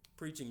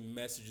preaching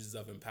messages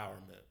of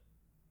empowerment.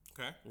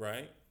 Okay.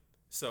 Right?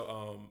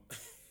 So,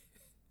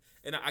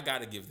 and I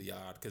got to give the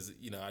odd because,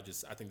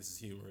 I think this is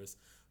humorous.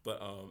 But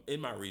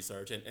in my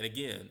research, and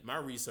again, my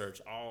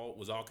research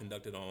was all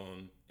conducted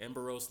on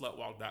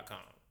emberoslutwalk.com,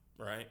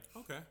 right?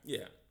 Okay.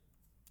 Yeah.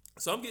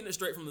 So I'm getting it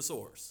straight from the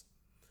source.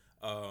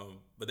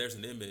 But there's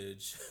an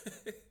image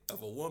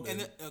of a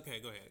woman. Okay,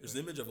 go ahead. There's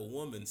an image of a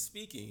woman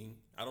speaking.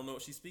 I don't know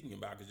what she's speaking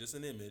about. It's just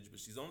an image, but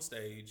she's on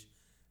stage,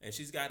 and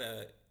she's got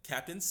a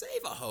Captain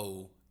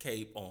Save-A-Ho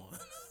cape on.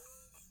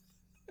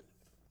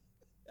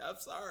 I'm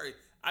sorry.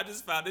 I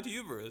just found it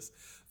humorous,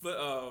 but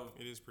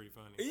it is pretty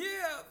funny.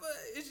 Yeah, but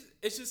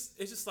it's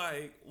just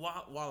like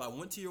while I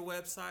went to your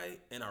website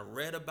and I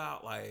read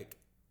about like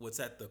what's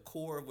at the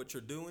core of what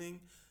you're doing,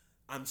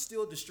 I'm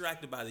still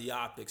distracted by the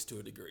optics to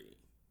a degree.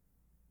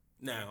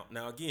 Now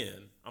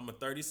again, I'm a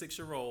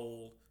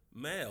 36-year-old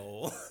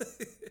male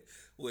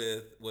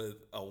with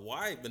a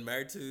wife I've been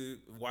married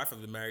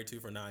to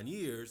for 9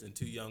 years and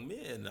 2 young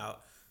men. Now,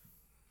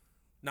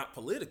 not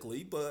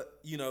politically, but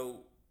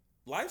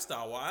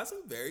lifestyle-wise,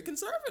 I'm very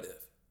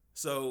conservative.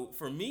 So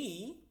for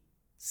me,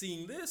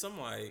 seeing this, I'm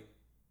like,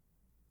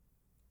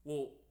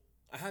 well,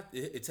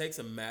 it takes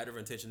a matter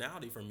of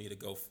intentionality for me to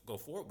go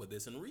forward with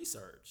this and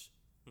research.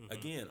 Mm-hmm.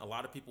 Again, a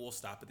lot of people will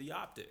stop at the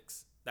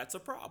optics. That's a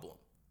problem.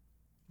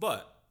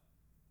 But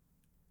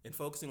in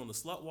focusing on the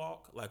slut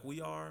walk like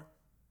we are,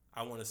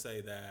 I want to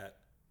say that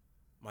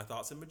my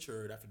thoughts have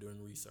matured after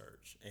doing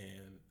research.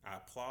 And I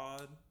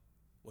applaud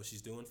what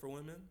she's doing for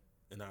women,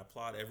 and I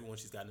applaud everyone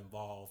she's gotten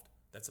involved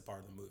that's a part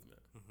of the movement.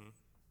 Mm-hmm.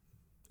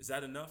 Is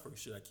that enough, or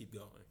should I keep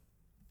going?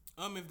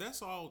 If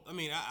that's all, I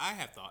mean, I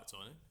have thoughts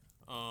on it.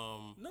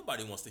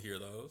 Nobody wants to hear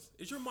those.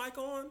 Is your mic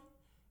on?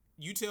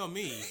 You tell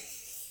me.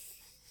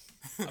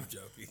 I'm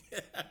joking.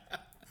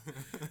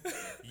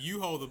 You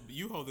hold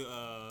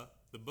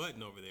the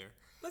button over there.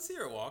 Let's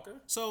hear it,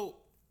 Walker. So,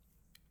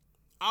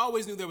 I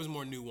always knew there was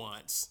more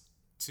nuance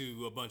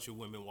to a bunch of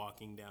women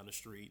walking down the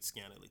street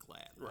scantily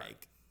clad. Right.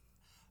 Like,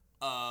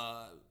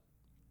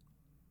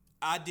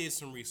 I did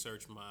some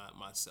research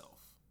myself.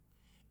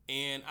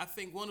 And I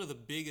think one of the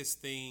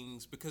biggest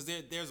things, because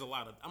there's a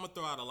lot of, I'm going to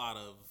throw out a lot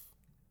of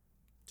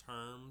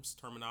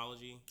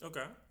terminology.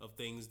 Okay. Of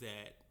things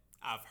that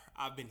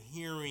I've been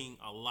hearing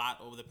a lot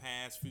over the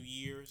past few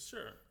years.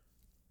 Sure.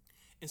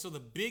 And so the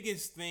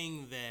biggest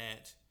thing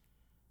that,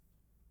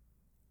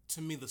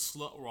 to me, the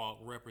slut walk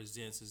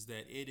represents is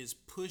that it is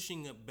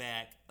pushing it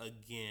back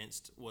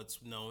against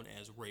what's known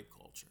as rape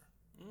culture.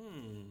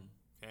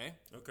 Okay?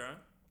 Okay.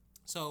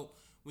 So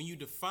when you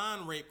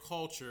define rape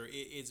culture,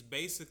 it's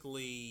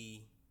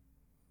basically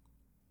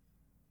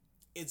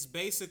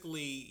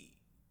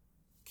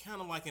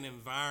kind of like an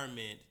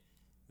environment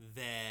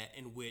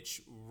in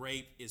which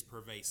rape is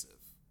pervasive,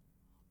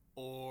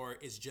 or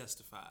is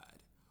justified,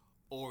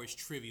 or is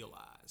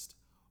trivialized,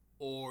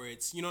 or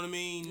it's, you know what I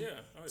mean? Yeah.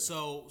 Oh, yeah.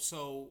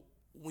 So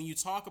when you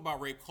talk about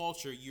rape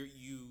culture,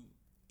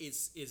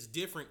 it's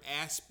different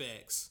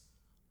aspects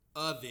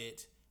of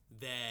it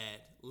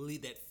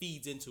that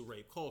feeds into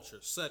rape culture,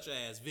 such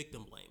as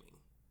victim blaming,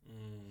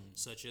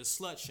 such as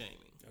slut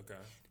shaming. Okay.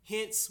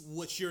 Hence,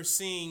 what you're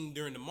seeing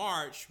during the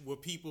march, where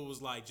people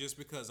was like, just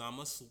because I'm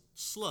a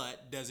slut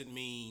doesn't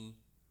mean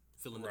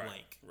fill in the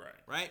blank.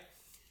 Right?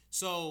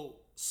 So,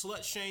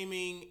 slut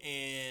shaming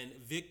and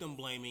victim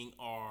blaming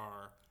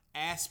are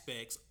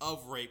aspects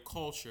of rape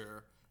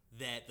culture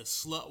that the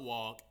slut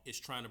walk is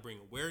trying to bring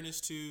awareness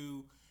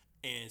to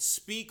and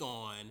speak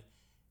on,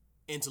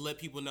 and to let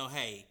people know,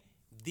 hey,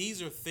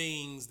 these are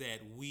things that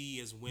we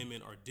as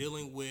women are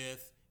dealing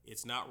with.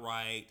 It's not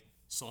right,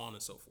 so on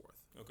and so forth.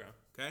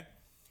 Okay?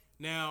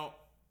 Now,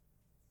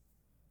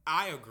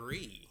 I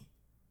agree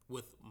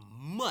with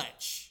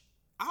much,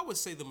 I would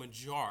say the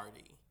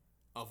majority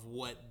of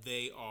what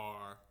they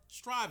are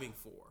striving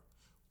for.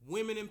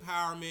 Women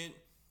empowerment,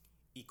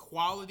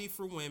 equality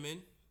for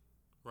women,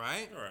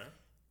 right? All right.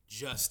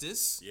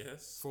 Justice.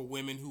 Yes. For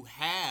women who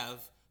have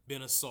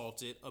been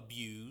assaulted,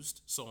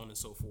 abused, so on and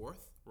so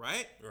forth,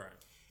 right? Right.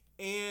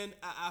 And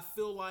I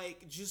feel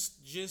like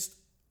just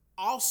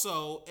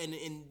also,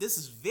 and this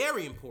is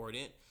very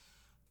important,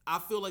 I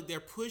feel like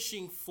they're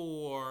pushing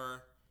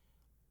for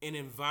an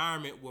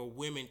environment where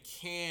women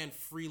can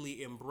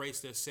freely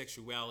embrace their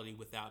sexuality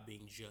without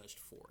being judged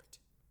for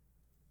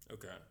it.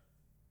 Okay.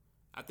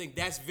 I think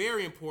that's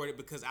very important,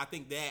 because I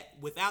think that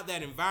without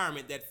that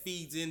environment, that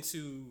feeds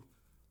into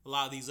a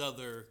lot of these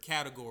other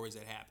categories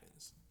that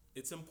happens.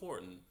 It's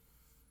important,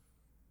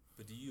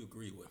 but do you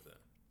agree with it?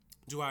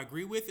 Do I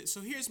agree with it?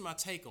 So here's my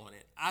take on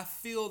it. I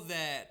feel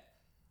that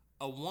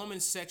a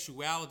woman's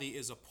sexuality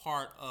is a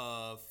part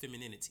of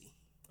femininity.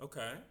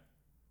 Okay.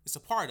 It's a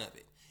part of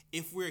it.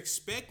 If we're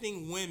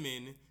expecting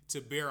women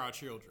to bear our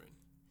children,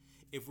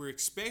 if we're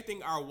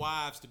expecting our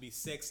wives to be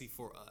sexy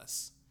for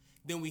us,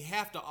 then we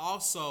have to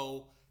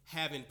also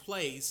have in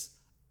place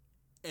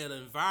an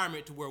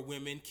environment to where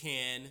women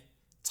can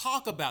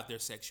talk about their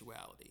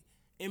sexuality,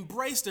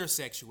 embrace their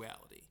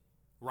sexuality,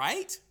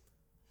 right?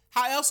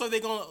 How else are they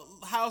gonna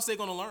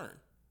learn?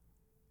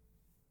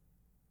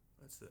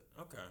 That's it.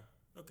 Okay.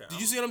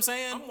 Did you see what I'm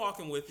saying? I'm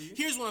walking with you.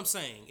 Here's what I'm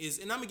saying is,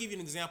 and I'm gonna give you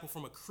an example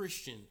from a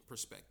Christian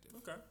perspective.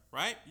 Okay.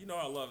 Right? You know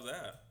I love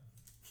that.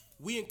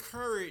 We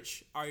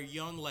encourage our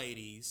young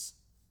ladies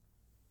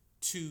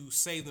to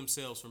save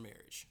themselves for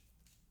marriage.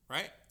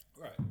 Right?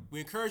 Right. We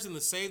encourage them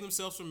to save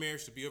themselves for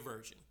marriage, to be a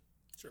virgin.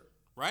 Sure.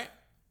 Right?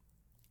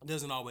 It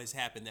doesn't always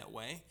happen that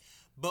way.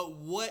 But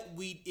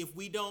if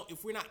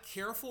we're not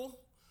careful,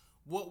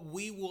 what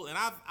we will, and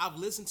I've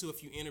listened to a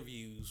few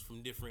interviews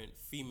from different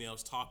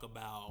females talk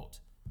about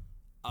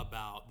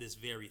this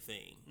very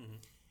thing. Mm-hmm.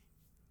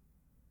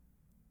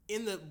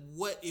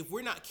 If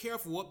we're not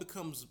careful, what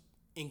becomes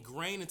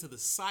ingrained into the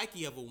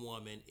psyche of a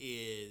woman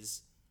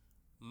is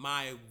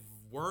my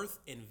worth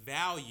and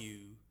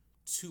value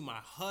to my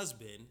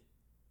husband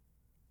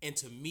and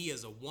to me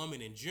as a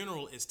woman in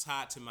general is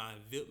tied to my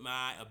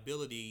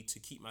ability to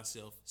keep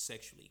myself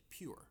sexually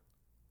pure.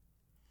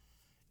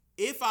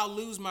 If I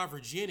lose my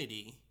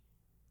virginity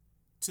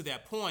to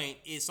that point,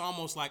 it's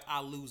almost like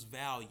I lose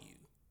value.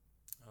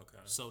 Okay.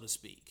 So to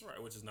speak.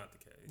 Right, which is not the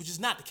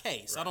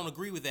case. Right. I don't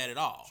agree with that at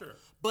all. Sure.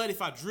 But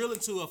if I drill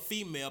into a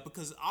female,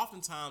 because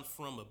oftentimes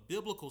from a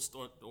biblical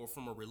or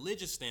from a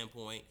religious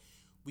standpoint,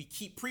 we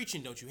keep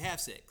preaching, don't you have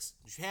sex?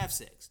 Don't you have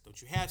sex?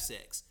 Don't you have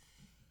sex?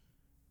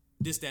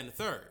 This, that, and the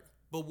third.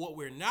 But what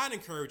we're not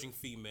encouraging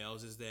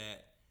females is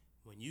that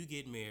when you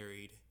get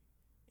married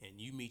and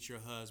you meet your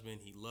husband,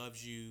 he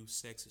loves you,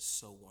 sex is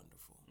so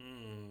wonderful.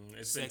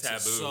 It's been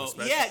Sex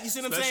taboo. is you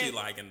see what I'm saying? Especially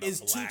like in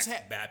the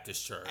Black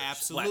Baptist church.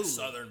 Absolutely. Black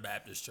Southern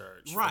Baptist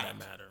church, right, for that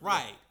matter.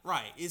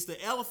 Right. It's the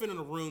elephant in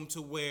the room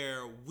to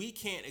where we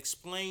can't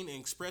explain and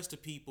express to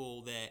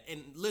people that,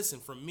 and listen,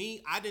 for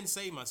me, I didn't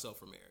save myself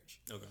for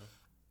marriage. Okay.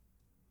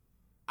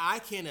 I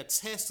can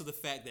attest to the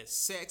fact that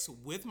sex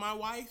with my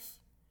wife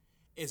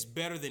is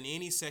better than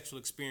any sexual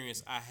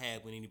experience I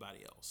had with anybody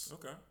else.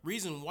 Okay.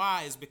 Reason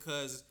why is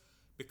because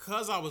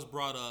I was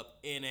brought up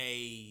in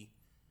a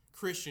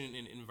Christian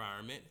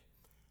environment,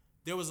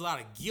 there was a lot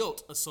of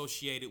guilt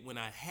associated when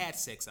I had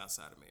sex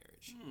outside of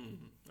marriage.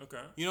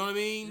 Okay. You know what I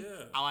mean?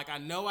 Yeah. I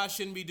know I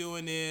shouldn't be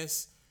doing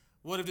this.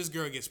 What if this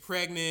girl gets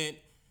pregnant?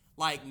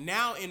 Like,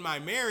 now in my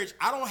marriage,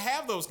 I don't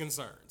have those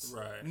concerns.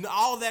 Right.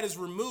 All of that is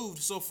removed.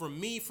 So for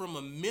me, from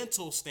a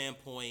mental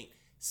standpoint,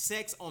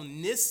 sex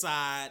on this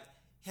side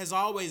has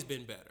always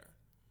been better.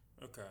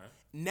 Okay.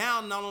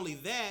 Now, not only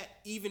that,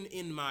 even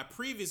in my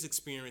previous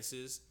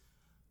experiences,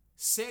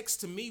 sex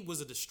to me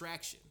was a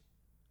distraction.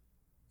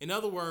 In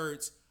other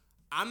worys,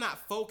 I'm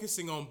not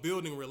focusing on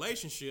building a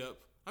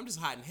relationship. I'm just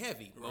hot and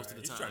heavy most of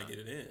the time. You're trying to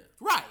get it in.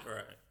 Right.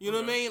 Right. You know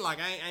what I mean? Like,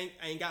 I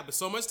ain't got but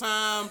so much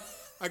time.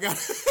 I got...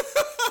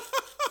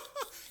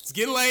 It's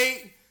getting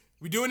late.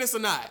 We doing this or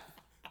not?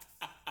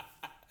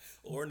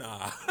 Or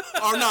nah.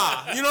 Or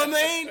nah. You know what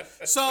I mean?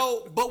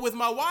 So, but with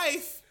my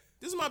wife,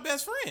 this is my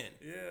best friend.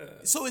 Yeah.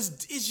 So it's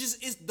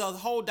the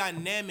whole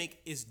dynamic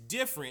is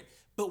different,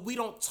 but we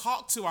don't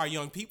talk to our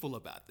young people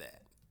about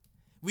that.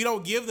 We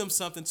don't give them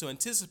something to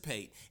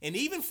anticipate. And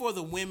even for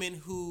the women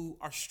who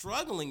are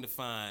struggling to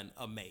find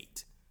a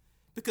mate,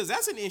 because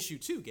that's an issue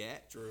too,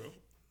 Gat. True.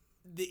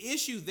 The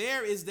issue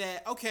there is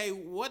that, okay,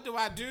 what do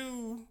I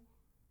do?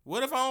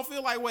 What if I don't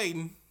feel like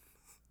waiting?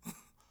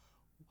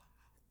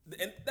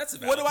 And that's a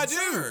what do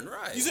concern, I do?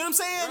 Right. You see what I'm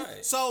saying?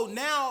 Right. So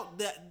now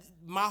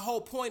my whole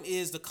point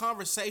is the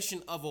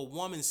conversation of a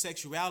woman's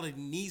sexuality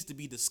needs to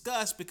be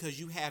discussed because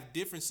you have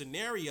different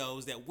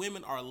scenarios that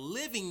women are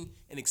living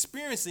and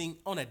experiencing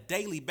on a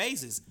daily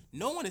basis.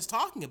 No one is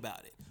talking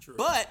about it. True.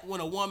 But when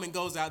a woman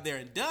goes out there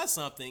and does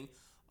something,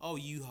 oh,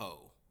 you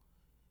hoe.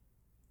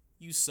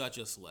 You such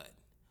a slut.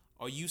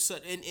 Or you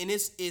such, and it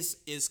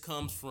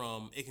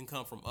can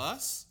come from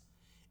us.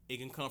 It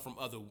can come from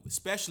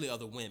especially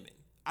other women.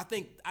 I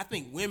think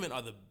women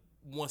are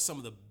some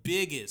of the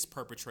biggest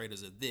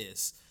perpetrators of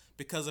this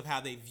because of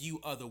how they view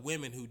other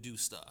women who do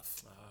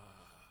stuff.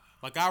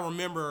 Like, I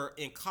remember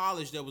in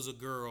college there was a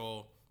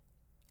girl,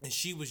 and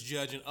she was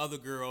judging other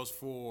girls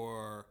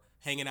for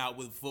hanging out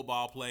with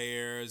football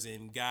players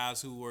and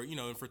guys who were,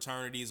 in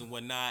fraternities and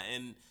whatnot.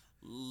 And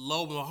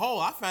lo and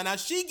behold, I found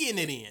out she getting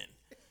it in.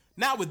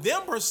 Not with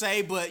them per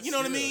se, but you know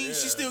what I mean? Yeah.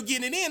 She's still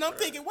getting it in. I'm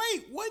thinking,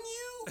 wait, wasn't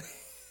you?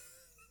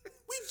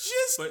 We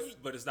just...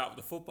 But it's not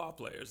with the football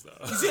players, though.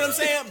 You see what I'm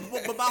saying?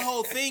 But my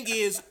whole thing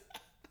is,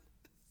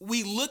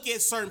 we look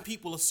at certain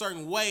people a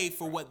certain way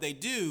for what they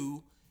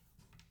do,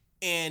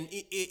 and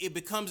it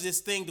becomes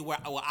this thing to where,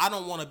 well, I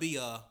don't want to be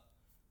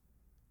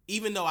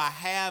even though I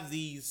have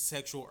these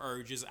sexual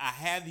urges, I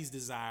have these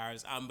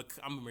desires, I'm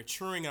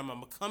maturing,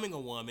 I'm becoming a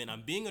woman,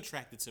 I'm being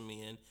attracted to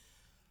men.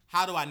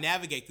 How do I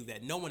navigate through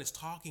that? No one is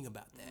talking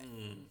about that.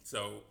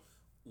 So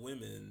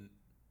women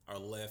are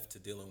left to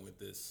dealing with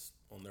this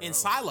on their own. In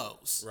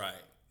silos. Right.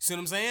 See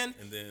what I'm saying?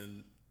 And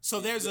then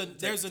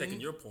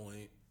taking your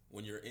point,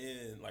 when you're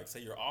in, like,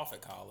 say you're off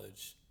at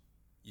college,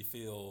 you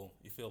feel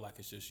like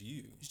it's just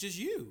you. It's just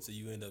you. So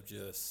you end up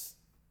just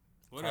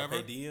whatever.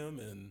 Carpe diem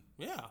and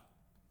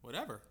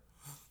whatever.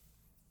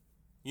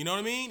 You know what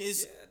I mean?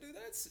 Dude,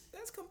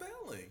 that's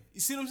compelling. You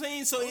see what I'm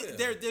saying? So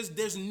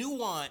there's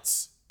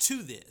nuance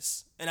to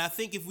this, and I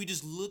think if we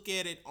just look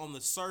at it on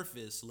the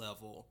surface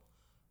level,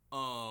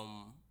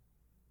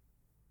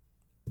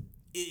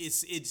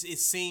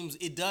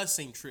 it does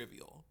seem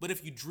trivial. But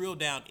if you drill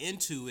down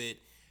into it,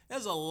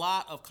 there's a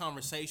lot of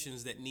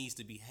conversations that needs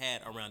to be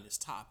had around this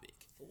topic.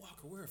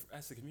 Walker,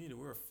 as a community,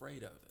 we're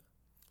afraid of it.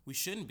 We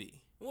shouldn't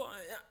be. Well,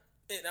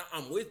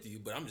 I'm with you,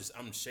 but I'm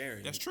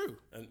sharing. That's true.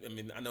 I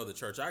mean, I know the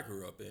church I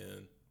grew up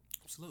in.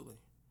 Absolutely.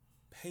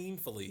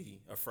 Painfully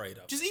afraid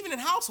of just it. even in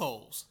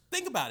households.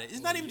 Think about it. It's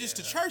not even just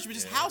the church, but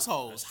just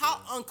households.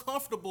 How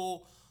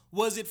uncomfortable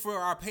was it for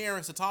our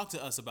parents to talk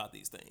to us about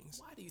these things?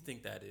 Why do you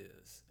think that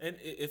is? And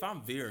if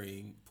I'm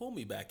veering, pull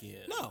me back in.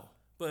 No.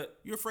 But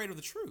you're afraid of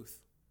the truth.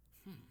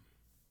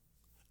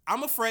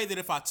 I'm afraid that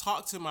if I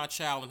talk to my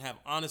child and have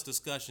honest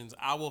discussions,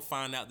 I will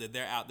find out that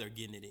they're out there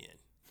getting it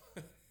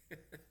in.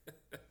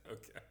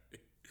 Okay.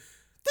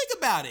 Think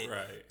about it.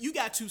 Right. You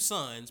got 2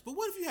 sons, but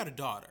what if you had a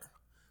daughter?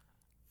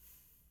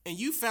 And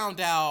you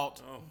found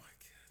out... Oh, my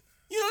God.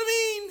 You know what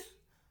I mean?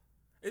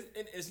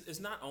 It's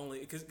not only...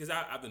 Because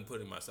I've been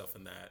putting myself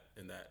in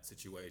that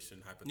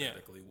situation,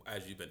 hypothetically,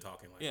 as you've been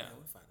talking. Like, man,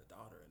 what if I had a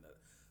daughter?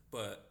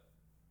 But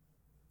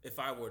if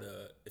I were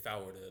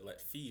to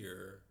let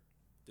fear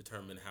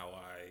determine how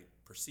I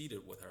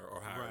proceeded with her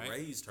or how I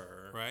raised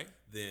her,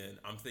 then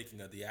I'm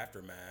thinking of the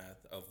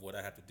aftermath of what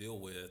I have to deal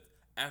with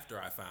after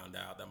I found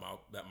out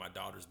that my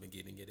daughter's been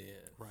getting it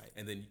in. Right.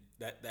 And then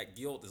that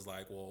guilt is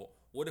like, well,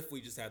 what if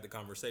we just had the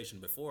conversation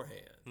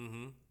beforehand?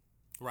 Mm-hmm.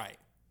 Right.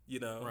 You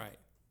know? Right.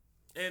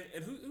 And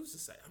who's to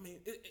say? I mean,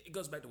 it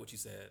goes back to what you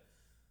said.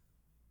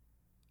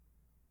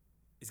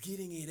 Is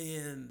getting it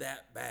in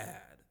that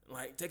bad?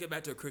 Like, take it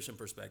back to a Christian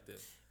perspective.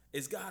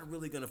 Is God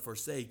really going to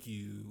forsake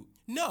you?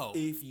 No.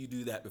 If you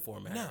do that before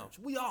marriage? No.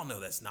 We all know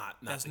that's not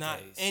the case.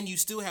 And you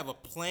still have a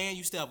plan.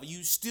 You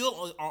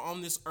still are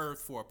on this earth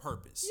for a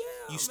purpose.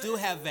 Yeah, you still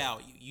have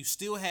value. You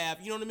still have,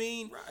 you know what I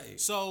mean? Right.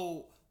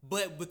 So,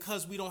 but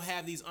because we don't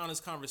have these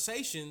honest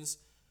conversations,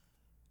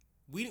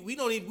 we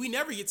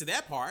never get to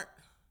that part.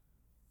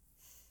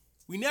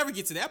 We never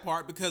get to that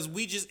part because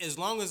we just, as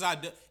long as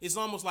it's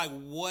almost like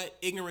what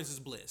ignorance is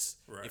bliss.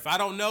 Right. If I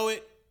don't know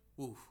it,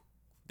 ooh,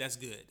 that's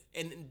good.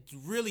 And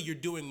really, you're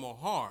doing more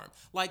harm.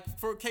 Like,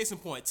 for case in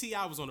point,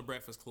 T.I. was on the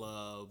Breakfast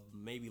Club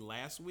maybe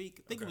last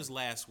week. I think it was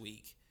last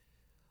week.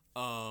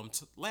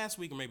 Last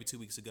week or maybe 2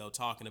 weeks ago,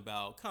 talking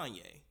about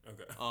Kanye.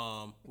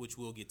 Okay. Which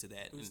we'll get to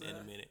that in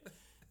a minute.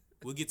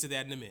 We'll get to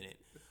that in a minute.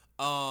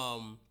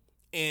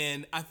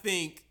 And I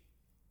think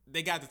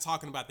they got to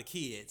talking about the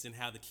kids and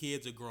how the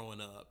kids are growing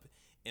up.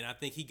 And I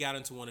think he got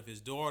into one of his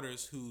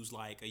daughters who's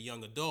like a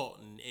young adult.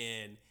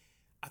 And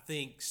I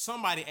think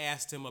somebody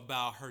asked him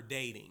about her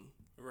dating.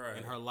 Right.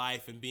 And her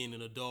life and being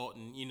an adult.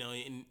 And, you know,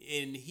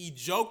 and he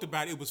joked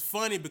about it. It was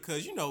funny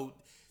because, you know,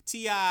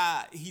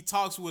 T.I., he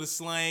talks with a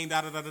slang,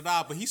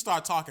 but he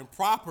started talking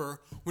proper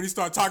when he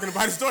started talking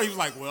about his story. He was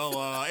like,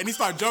 well, and he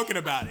started joking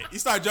about it.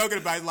 He's like,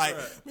 right.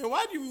 Man,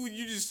 why do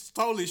you just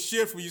totally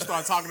shift when you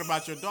start talking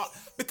about your dog?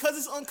 Because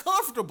it's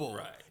uncomfortable.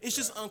 Right. It's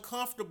just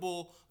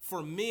uncomfortable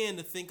for men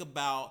to think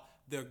about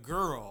their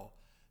girl,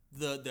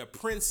 their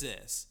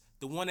princess,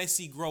 the one they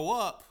see grow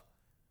up,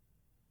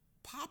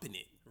 popping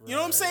it. Right. You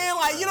know what I'm saying?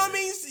 Like, you know what I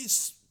mean?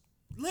 It's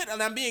lit,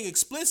 and I'm being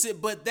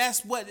explicit, but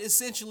that's what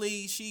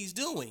essentially she's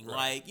doing. Right.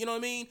 Like, you know what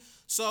I mean?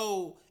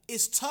 So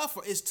it's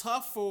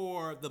tough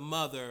for the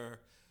mother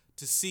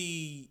to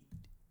see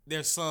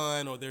their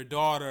son or their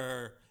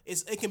daughter.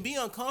 It can be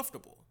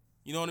uncomfortable.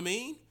 You know what I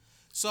mean?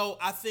 So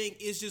I think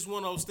it's just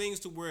one of those things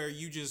to where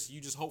you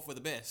just hope for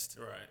the best.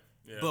 Right.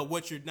 Yeah. But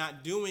what you're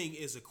not doing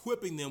is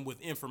equipping them with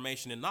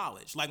information and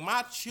knowledge. Like,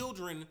 my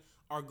children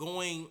are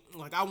going,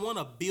 like, I want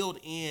to build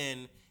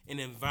in an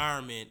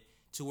environment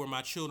to where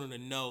my children to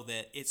know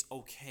that it's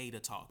okay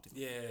to talk to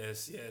me.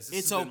 Yes.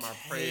 This has been my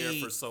prayer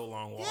for so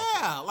long. Walker.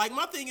 Yeah, like,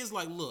 my thing is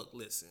like, look,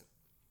 listen.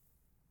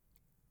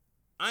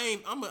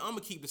 I'm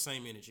gonna keep the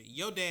same energy.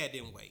 Your dad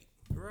didn't wait.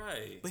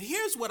 Right. But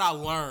here's what I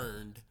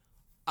learned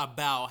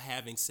about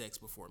having sex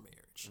before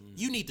marriage.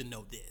 You need to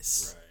know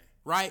this.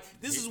 Right?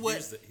 This is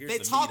what they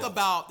talk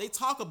about. They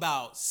talk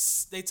about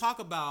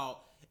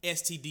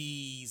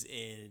STDs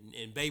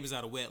and babies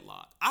out of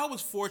wedlock. I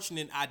was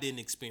fortunate I didn't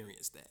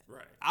experience that.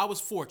 Right. I was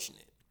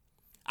fortunate.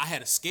 I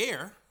had a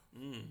scare.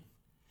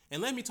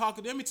 And let me tell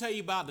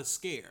you about the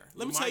scare.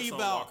 Let me tell you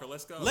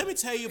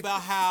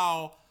about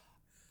how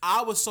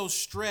I was so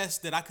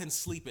stressed that I couldn't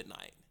sleep at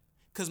night.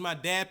 Because my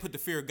dad put the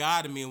fear of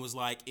God in me and was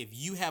like, if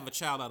you have a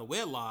child out of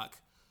wedlock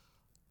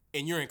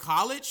and you're in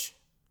college,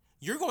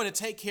 you're going to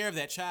take care of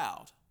that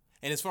child.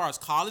 And as far as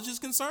college is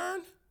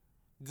concerned,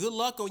 good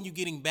luck on you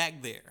getting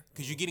back there,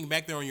 because you're getting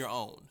back there on your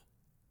own.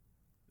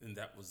 And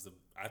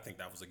I think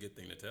that was a good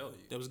thing to tell you.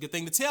 That was a good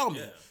thing to tell me.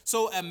 Yeah.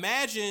 So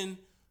imagine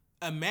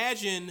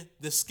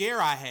the scare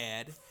I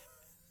had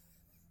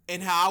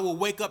and how I will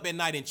wake up at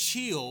night in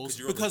chills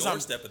because I'm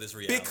doorstep of this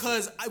reality.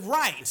 Because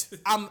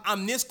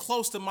I'm this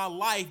close to my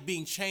life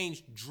being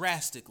changed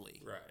drastically.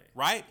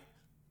 Right?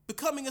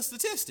 Becoming a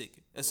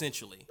statistic,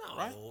 essentially. No.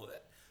 Right?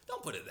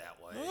 Don't put it that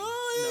way.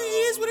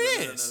 It is what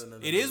it is.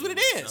 It is what it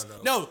is.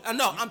 No.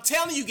 I'm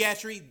telling you,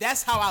 Gatrey,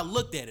 that's how I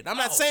looked at it. I'm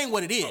not saying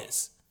what it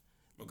is.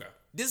 Okay.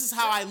 This is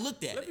how I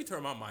looked at it. Let me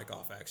turn my mic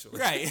off, actually.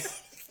 Right.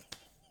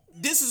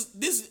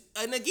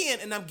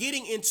 And I'm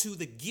getting into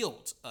the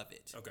guilt of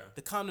it. Okay.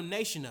 The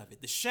condemnation of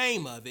it, the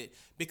shame of it,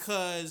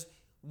 because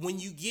when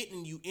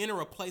you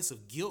enter a place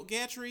of guilt,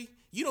 Gatrey,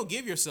 you don't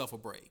give yourself a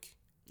break.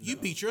 You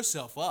beat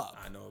yourself up.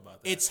 I know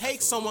about that. It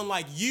takes someone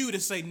like you to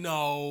say,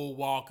 no,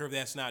 Walker,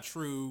 that's not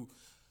true.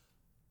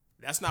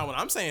 That's not what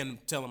I'm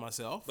telling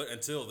myself. But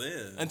until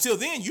then,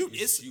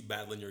 it's you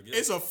battling your guilt.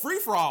 It's a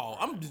free-for-all.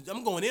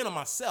 I'm going in on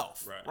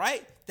myself.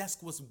 Right?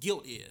 That's what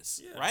guilt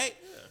is. Yeah, right?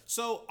 Yeah.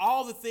 So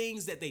all the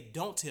things that they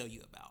don't tell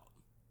you about,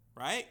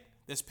 right?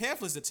 There's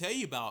pamphlets that tell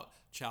you about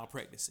child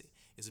pregnancy.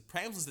 There's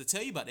pamphlets that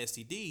tell you about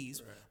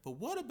STDs. Right. But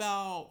what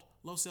about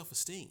low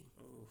self-esteem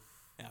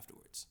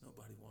afterwards?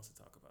 Nobody wants to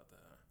talk about that.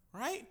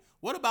 Right?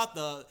 What about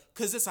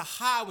because it's a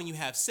high when you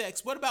have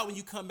sex. What about when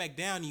you come back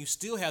down and you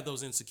still have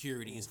those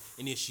insecurities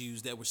and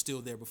issues that were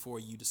still there before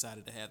you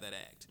decided to have that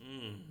act?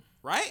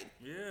 Right?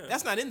 Yeah.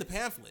 That's not in the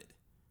pamphlet.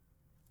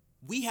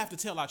 We have to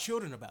tell our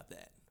children about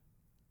that.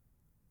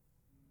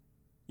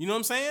 You know what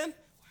I'm saying?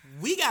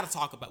 We got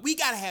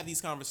to have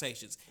these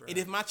conversations. Right. And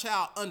if my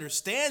child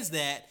understands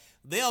that,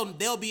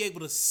 they'll be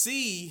able to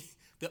see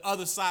the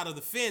other side of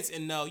the fence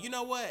and know, you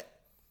know what?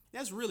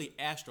 That's really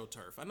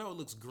astroturf. I know it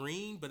looks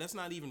green, but that's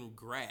not even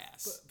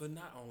grass. But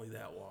not only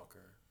that,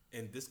 Walker,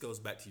 and this goes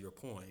back to your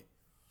point,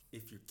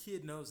 if your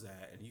kid knows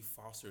that and you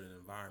foster an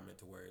environment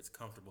to where it's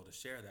comfortable to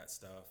share that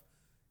stuff,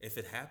 if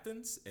it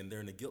happens and they're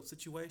in a guilt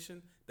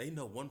situation, they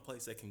know one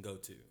place they can go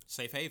to.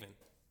 Safe haven.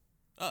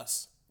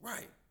 Us.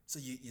 Right. So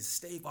you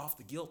stave off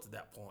the guilt at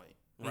that point,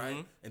 right?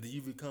 Mm-hmm. And then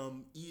you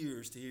become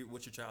ears to hear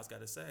what your child's got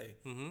to say.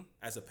 Mm-hmm.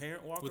 As a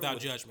parent, Walker. Without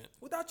judgment.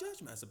 Without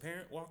judgment. As a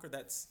parent, Walker,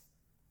 that's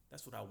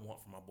what I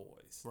want for my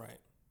boys.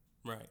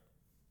 Right.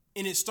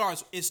 And it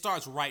starts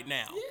right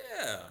now.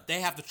 Yeah.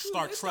 They have to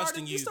start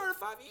trusting you. It started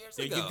 5 years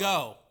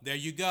ago. There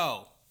you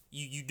go.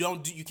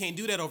 You can't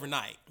do that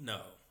overnight.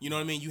 No. You know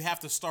what I mean? You have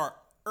to start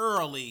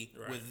early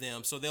with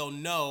them so they'll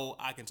know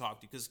I can talk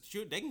to you, because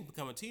they can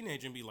become a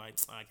teenager and be like,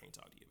 I can't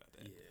talk to you about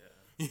that.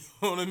 Yeah. You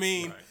know what I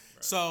mean? Right.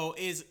 So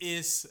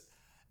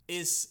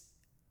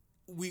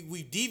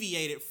we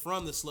deviated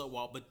from the slut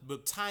walk,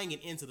 but tying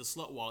it into the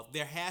slut walk,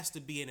 there has to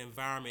be an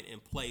environment in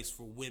place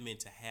for women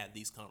to have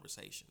these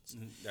conversations.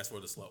 That's where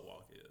the slut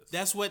walk is.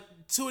 That's what,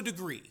 to a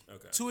degree.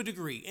 Okay. To a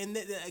degree. And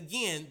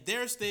again,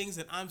 there's things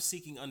that I'm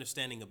seeking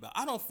understanding about.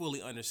 I don't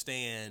fully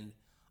understand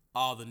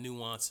all the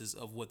nuances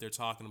of what they're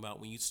talking about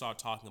when you start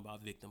talking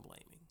about victim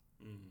blaming.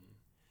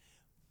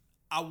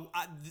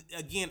 Mm-hmm.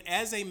 Again,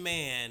 as a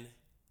man,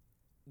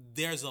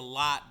 there's a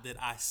lot that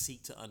I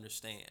seek to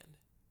understand.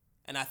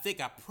 And I think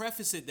I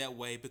preface it that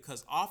way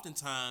because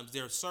oftentimes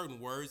there are certain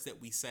words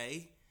that we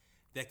say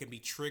that can be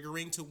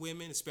triggering to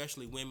women,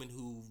 especially women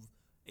who've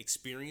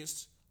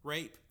experienced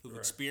rape, who've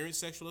experienced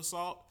sexual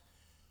assault.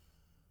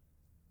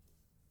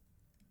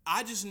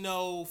 I just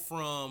know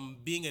from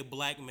being a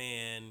black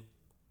man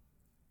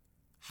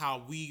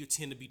how we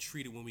tend to be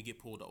treated when we get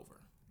pulled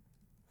over.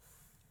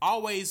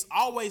 Always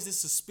this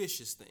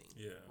suspicious thing.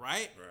 Yeah.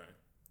 Right? Right.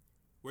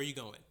 Where are you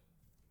going?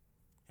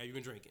 Have you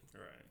been drinking?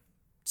 Right.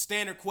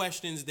 Standard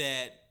questions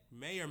that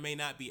may or may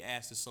not be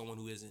asked to someone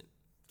who isn't.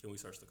 Can we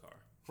search the car?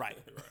 Right.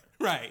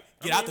 Right.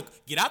 Get out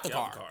the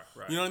car.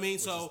 Right. You know what I mean?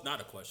 Which is not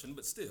a question,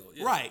 but still.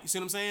 Yeah. Right. You see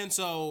what I'm saying?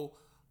 So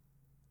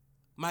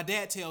my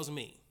dad tells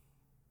me,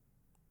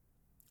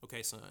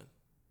 okay, son,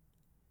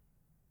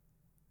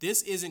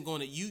 this isn't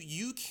going to,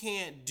 you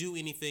can't do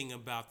anything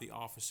about the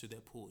officer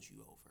that pulls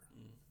you over.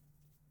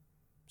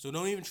 So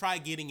don't even try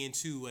getting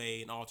into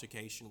an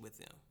altercation with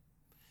them.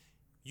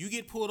 You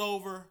get pulled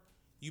over,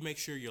 you make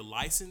sure your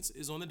license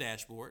is on the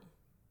dashboard,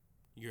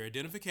 your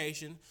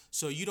identification,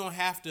 so you don't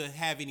have to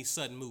have any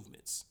sudden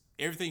movements.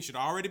 Everything should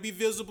already be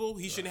visible.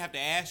 He shouldn't have to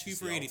ask you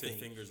for anything.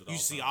 You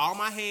see all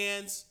my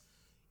hands,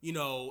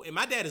 and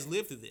my dad has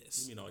lived through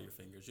this. You mean all your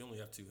fingers. You only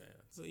have 2 hands.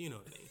 So you know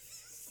what I mean.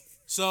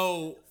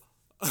 So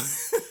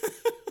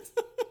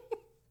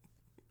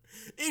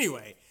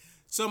anyway,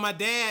 so my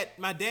dad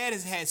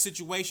has had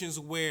situations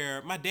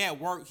where my dad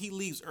he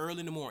leaves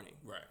early in the morning.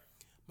 Right.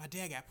 My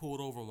dad got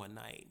pulled over one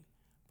night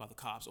by the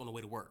cops on the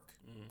way to work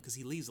because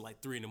he leaves at like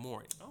 3 a.m. Oh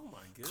my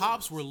goodness.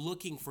 Cops were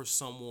looking for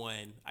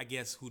someone, I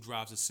guess, who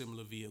drives a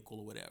similar vehicle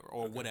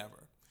or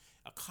whatever.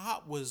 A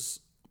cop was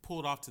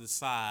pulled off to the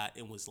side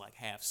and was like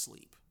half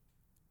asleep.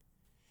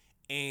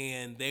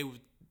 And they were,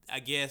 I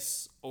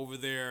guess, over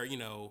there,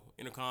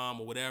 intercom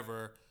or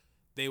whatever,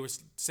 they were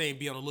saying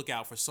be on the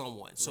lookout for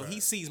someone. So he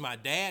sees my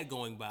dad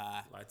going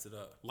by. Lights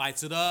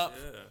it up.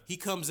 Yeah. He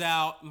comes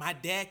out. My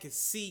dad could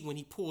see when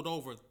he pulled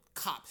over,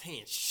 cop's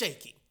hand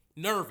shaking,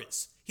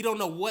 nervous. He don't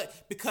know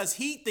what, because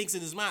he thinks in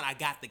his mind, I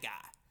got the guy.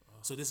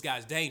 So this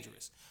guy's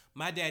dangerous.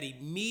 My dad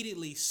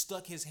immediately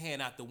stuck his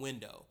hand out the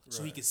window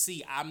so he could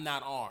see I'm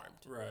not armed.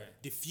 Right.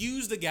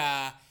 Diffused the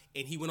guy,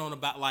 and he went on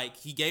about,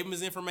 he gave him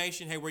his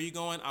information. Hey, where you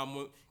going?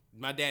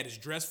 My dad is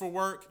dressed for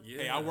work.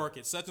 Yeah. Hey, I work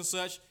at such and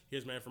such.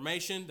 Here's my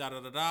information.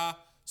 Da-da-da-da.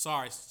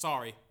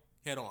 Sorry.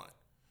 Head on.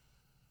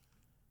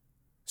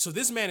 So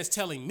this man is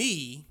telling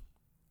me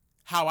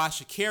how I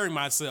should carry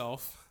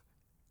myself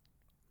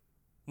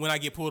when I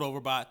get pulled over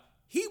by.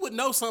 He would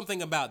know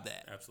something about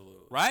that.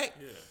 Absolutely. Right?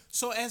 Yeah.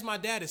 So as my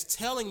dad is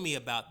telling me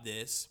about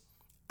this,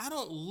 I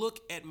don't look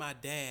at my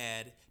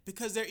dad,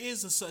 because there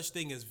is a such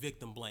thing as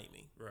victim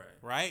blaming.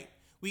 Right?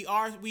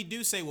 We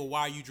do say, well,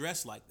 why are you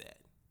dressed like that?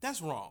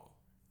 That's wrong.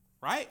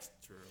 Right?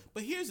 True.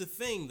 But here's the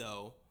thing,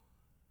 though.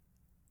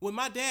 When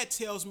my dad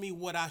tells me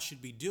what I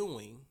should be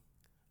doing,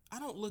 I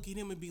don't look at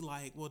him and be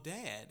like, well,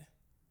 Dad,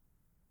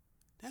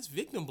 that's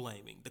victim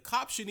blaming. The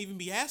cops shouldn't even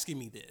be asking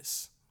me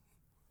this,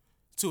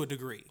 to a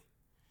degree.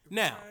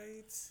 Now,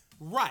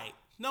 right.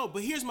 No,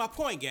 but here's my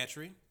point,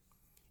 Gatrey.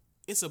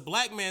 It's a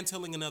black man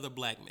telling another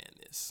black man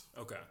this.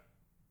 Okay.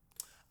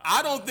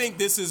 I don't think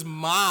this is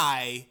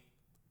my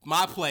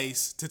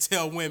place to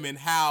tell women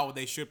how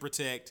they should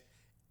protect,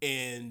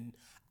 and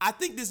I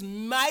think this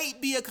might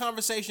be a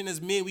conversation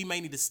as men we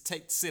may need to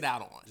sit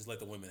out on. Just let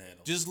the women handle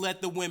it. Just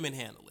let the women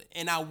handle it.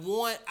 And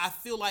I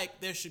feel like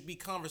there should be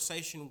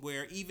conversation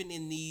where even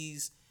in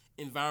these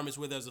environments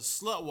where there's a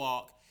slut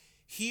walk,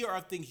 here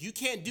are things you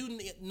can't do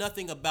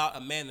nothing about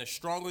a man that's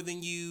stronger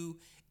than you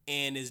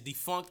and is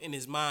defunct in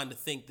his mind to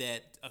think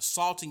that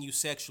assaulting you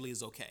sexually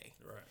is okay.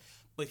 Right.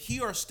 But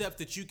here are steps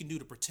that you can do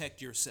to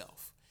protect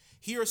yourself.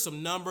 Here are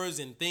some numbers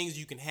and things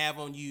you can have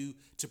on you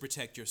to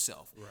protect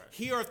yourself. Right.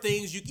 Here are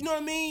things you know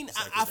what I mean?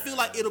 I feel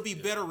like it'll be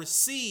better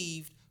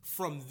received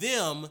from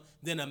them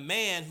than a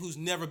man who's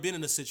never been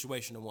in a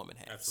situation a woman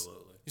has.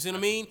 Absolutely. You see what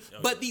I mean? Oh,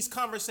 but these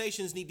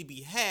conversations need to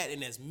be had,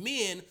 and as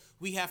men,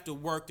 we have to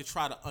work to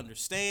try to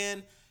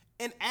understand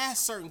and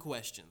ask certain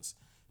questions.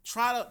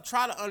 Try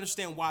to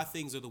understand why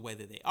things are the way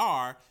that they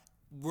are,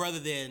 rather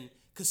than,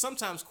 because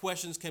sometimes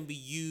questions can be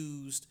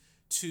used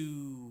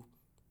to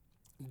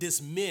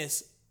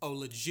dismiss a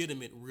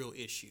legitimate real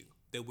issue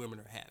that women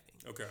are having.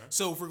 Okay.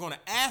 So if we're going to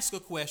ask a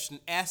question,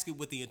 ask it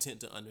with the intent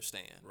to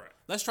understand. Right.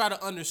 Let's try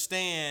to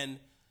understand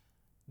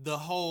the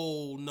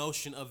whole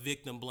notion of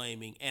victim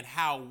blaming and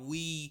how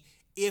we,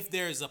 if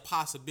there's a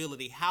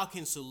possibility, how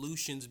can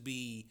solutions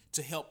be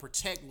to help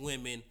protect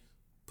women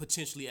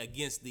potentially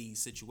against these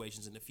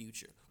situations in the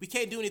future? We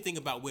can't do anything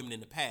about women in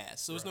the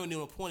past. So there's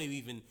no point of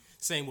even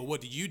saying, well,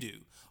 what did you do?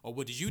 Or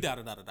what did you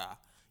da-da-da-da-da?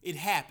 It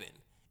happened.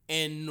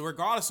 And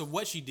regardless of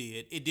what she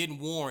did, it didn't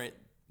warrant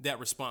that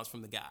response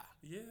from the guy.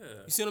 Yeah.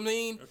 You see what I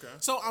mean? Okay.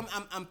 So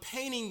I'm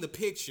painting the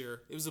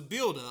picture. It was a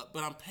build up,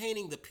 but I'm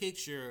painting the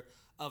picture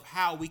of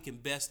how we can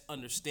best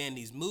understand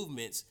these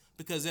movements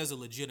because there's a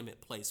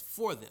legitimate place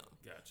for them.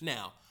 Gotcha.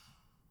 Now,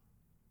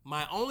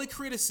 my only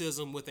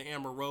criticism with the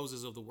Amber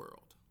Roses of the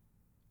world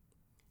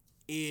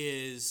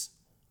is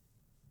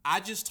I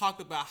just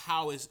talked about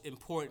how it's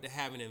important to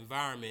have an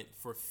environment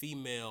for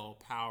female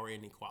power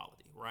and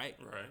equality, right?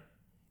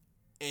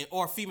 Right.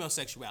 Or female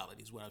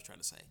sexuality is what I was trying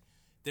to say.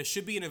 There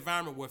should be an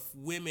environment where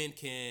women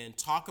can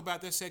talk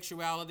about their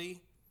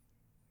sexuality,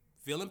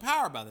 feel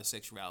empowered by their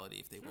sexuality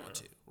if they want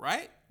to,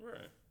 right?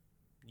 Right.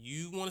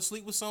 You want to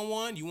sleep with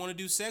someone, you want to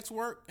do sex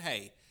work,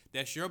 hey,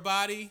 that's your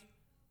body,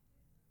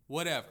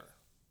 whatever.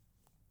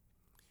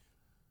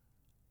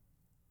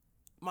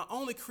 My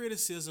only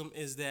criticism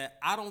is that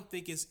I don't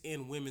think it's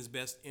in women's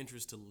best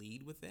interest to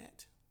lead with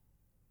that.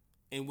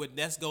 And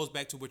that goes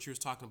back to what you were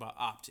talking about,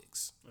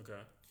 optics.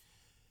 Okay.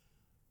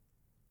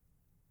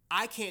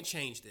 I can't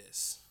change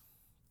this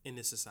in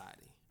this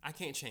society. I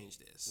can't change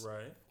this.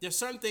 Right. There's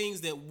certain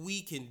things that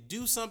we can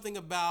do something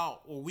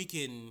about, or we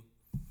can,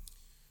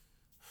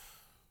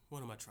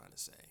 what am I trying to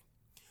say?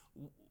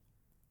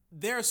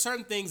 There are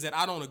certain things that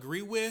I don't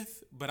agree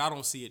with, but I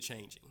don't see it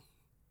changing.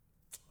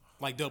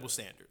 Like double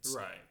standards.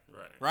 Right.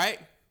 Right?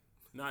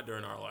 Not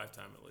during our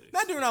lifetime, at least.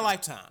 Not during our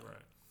lifetime. Right.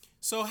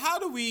 So how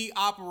do we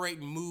operate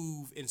and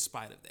move in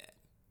spite of that?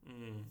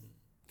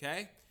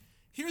 Okay?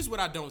 Here's what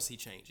I don't see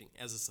changing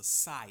as a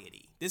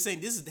society. This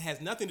has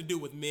nothing to do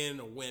with men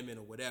or women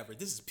or whatever.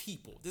 This is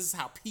people. This is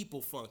how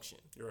people function,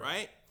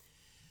 right?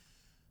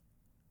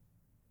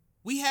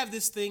 We have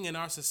this thing in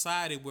our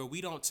society where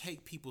we don't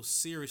take people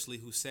seriously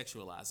who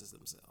sexualizes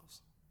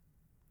themselves.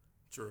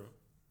 True.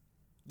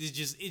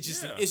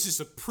 It's just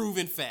a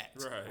proven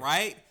fact,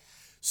 right?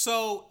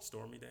 So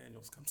Stormy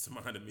Daniels comes to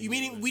mind immediately. You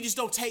mean we just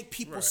don't take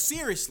people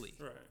seriously?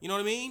 Right. You know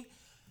what I mean?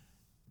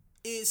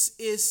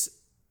 It's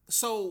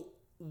so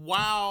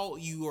while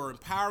you are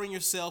empowering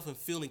yourself and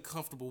feeling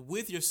comfortable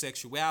with your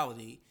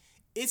sexuality,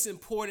 it's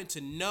important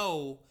to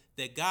know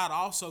that God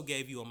also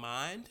gave you a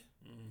mind.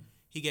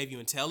 He gave you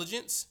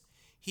intelligence.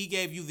 He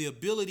gave you the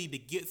ability to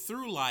get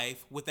through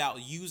life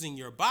without using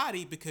your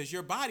body because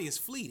your body is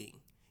fleeting.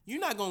 You're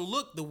not going to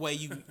look the way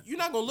you're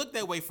not going to look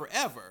that way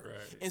forever.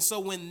 Right. And so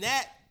when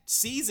that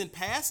season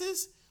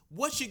passes,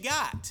 what you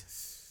got?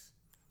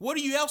 What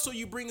else are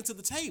you bringing to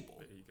the table?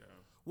 There you go.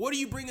 What are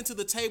you bringing to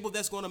the table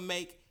that's going to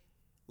make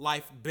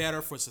life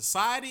better for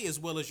society as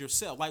well as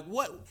yourself? Like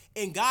what?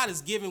 And God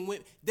has given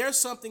women. There's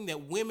something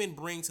that women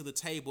bring to the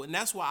table, and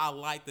that's why I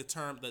like the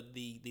term,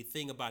 the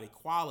thing about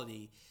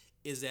equality,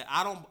 is that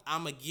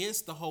I'm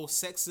against the whole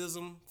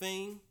sexism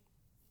thing,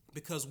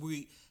 because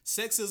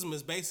sexism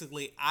is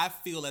basically, I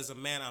feel as a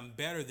man I'm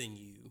better than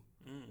you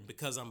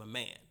because I'm a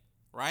man,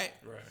 right?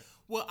 Right.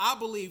 Well, I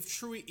believe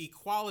true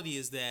equality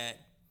is that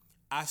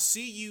I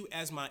see you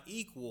as my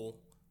equal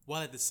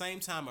while at the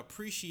same time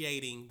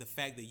appreciating the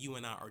fact that you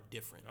and I are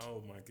different.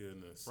 Oh my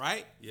goodness.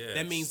 Right? Yes.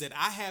 That means that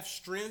I have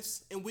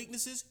strengths and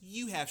weaknesses,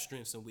 you have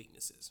strengths and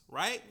weaknesses,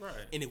 right? Right.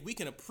 And if we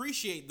can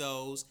appreciate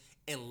those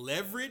and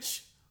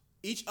leverage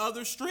each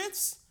other's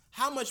strengths,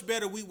 how much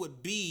better we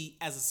would be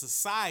as a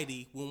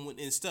society when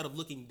instead of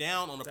looking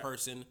down on a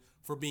person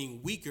for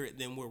being weaker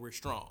than where we're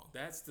strong.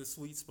 That's the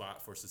sweet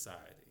spot for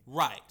society.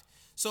 Right.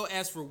 So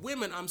as for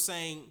women, I'm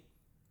saying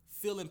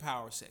feel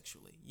empowered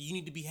sexually. You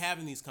need to be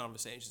having these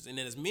conversations. And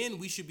then as men,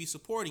 we should be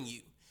supporting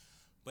you.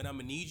 But I'm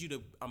gonna need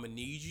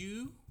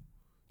you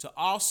to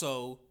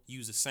also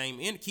use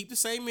keep the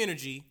same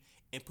energy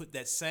and put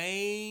that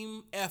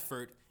same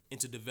effort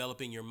into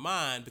developing your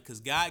mind, because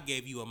God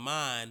gave you a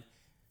mind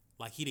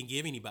like he didn't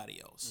give anybody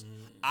else.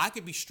 I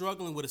could be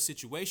struggling with a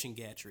situation,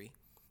 Gatrey,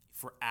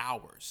 for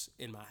hours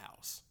in my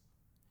house.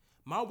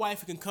 My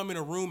wife can come in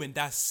a room and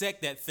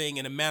dissect that thing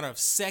in a matter of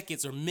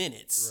seconds or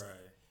minutes. Right.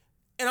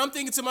 And I'm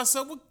thinking to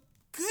myself, well,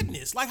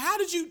 goodness, like how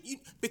did you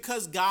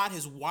because God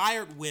has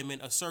wired women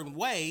a certain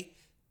way,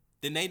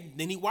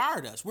 then he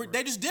wired us.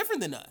 They're just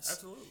different than us.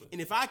 Absolutely.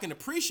 And if I can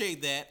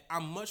appreciate that,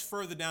 I'm much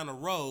further down the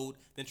road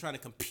than trying to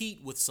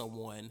compete with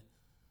someone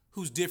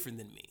who's different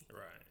than me.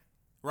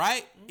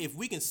 Right? Mm-hmm. If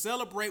we can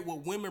celebrate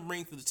what women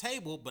bring to the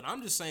table, but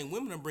I'm just saying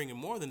women are bringing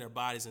more than their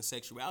bodies and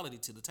sexuality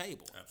to the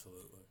table.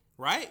 Absolutely.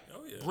 Right?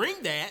 Oh, yeah.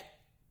 Bring that.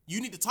 You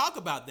need to talk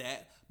about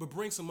that, but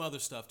bring some other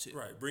stuff too.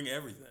 Right. Bring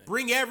everything.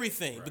 Bring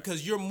everything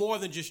because you're more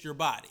than just your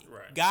body.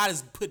 Right. God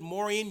has put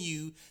more in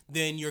you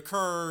than your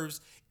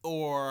curves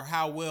or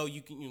how well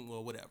you can,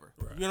 well, whatever.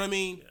 Right. You know what I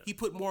mean? Yeah. He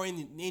put more in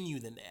you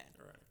than that.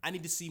 Right. I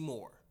need to see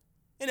more.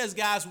 And as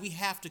guys, we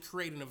have to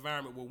create an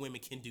environment where women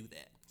can do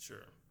that.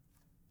 Sure.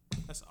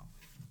 That's all.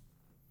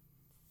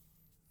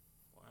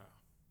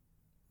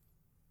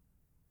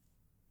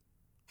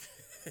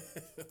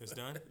 That's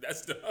done?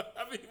 That's done.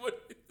 I mean,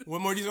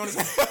 what more do you want to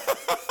say?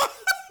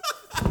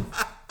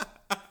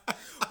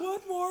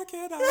 What more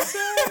can I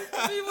say?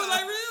 I mean, well,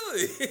 like,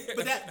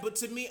 really? But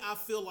to me, I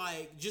feel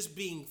like just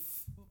being,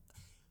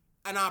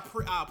 and I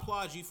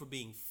applaud you for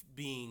being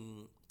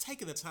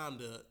taking the time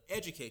to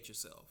educate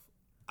yourself.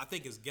 I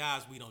think as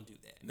guys, we don't do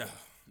that. No.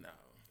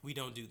 We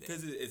don't do that.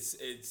 Because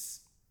it's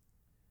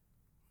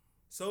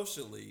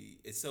socially,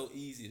 it's so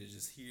easy to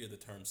just hear the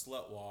term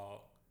slut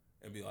walk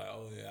and be like,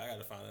 oh yeah, I got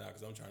to find it out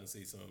because I'm trying to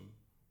see some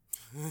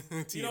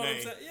TNA. You know what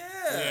I'm saying?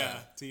 Yeah,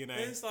 TNA. And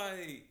it's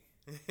like,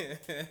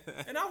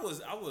 and I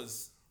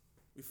was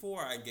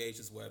before I engaged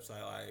this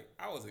website, like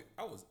I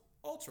was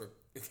ultra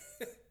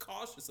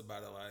cautious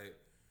about it. Like,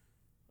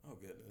 oh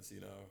goodness,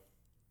 you know,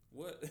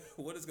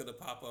 what is gonna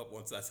pop up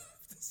once I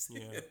have to see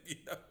it, you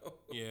know?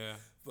 Yeah.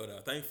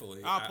 But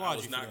thankfully, I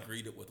was not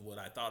greeted with what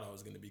I thought I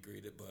was going to be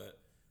greeted. But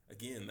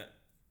again,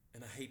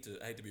 and I hate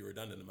to be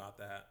redundant about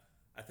that.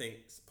 I think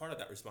part of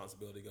that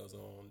responsibility goes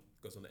on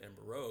to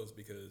Amber Rose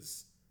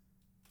because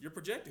you're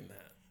projecting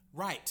that.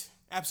 Right.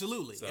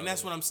 Absolutely. So, and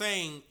that's what I'm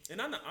saying.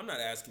 And I'm not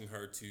asking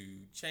her to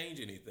change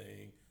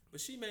anything, but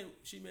she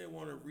may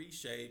want to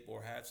reshape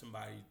or have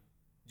somebody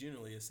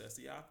generally assess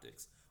the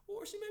optics.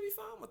 Or she may be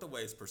fine with the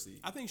way it's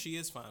perceived. I think she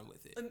is fine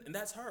with it. And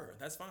that's her.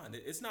 That's fine.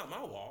 It's not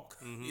my walk,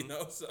 you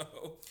know,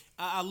 so.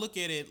 I look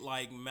at it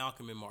like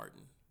Malcolm and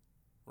Martin,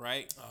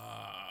 right?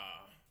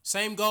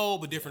 Same goal,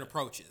 but different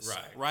approaches.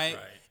 Right.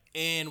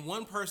 And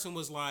one person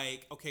was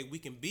like, okay, we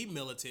can be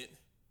militant,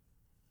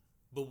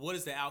 but what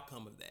is the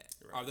outcome of that?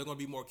 Right. Are there going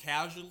to be more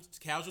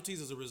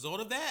casualties as a result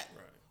of that?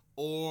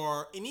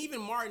 Right. And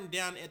even Martin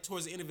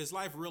towards the end of his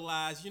life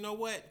realized, you know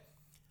what?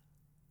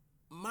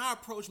 My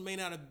approach may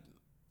not have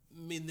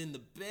been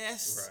the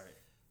best. Right.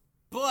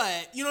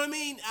 But, you know what I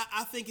mean?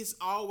 I think it's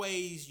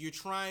always you're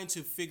trying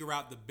to figure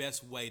out the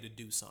best way to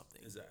do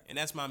something. Exactly. And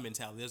that's my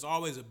mentality. There's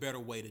always a better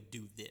way to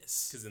do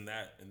this. Because in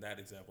that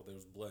example, there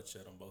was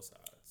bloodshed on both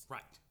sides.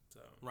 Right. So.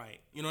 Right.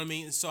 You know what I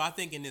mean? So I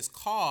think in this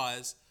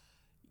cause,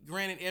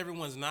 granted,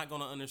 everyone's not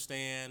going to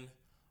understand,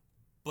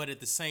 but at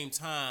the same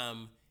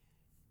time,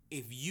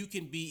 if you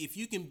can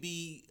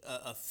be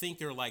a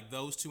thinker like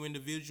those two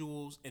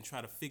individuals and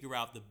try to figure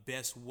out the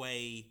best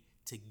way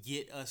to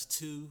get us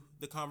to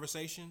the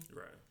conversation,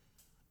 right,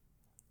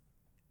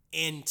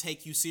 and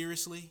take you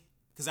seriously,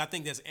 because I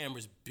think that's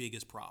Amber's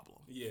biggest problem.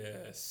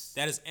 Yes,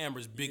 that is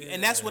Amber's biggest,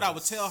 and that's what I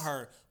would tell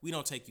her. We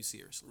don't take you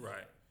seriously,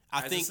 right?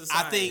 I think,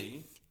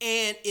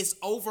 and it's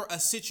over a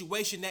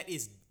situation that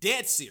is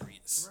dead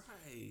serious,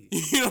 right?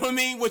 You know what I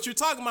mean? What you're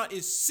talking about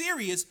is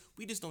serious.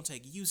 We just don't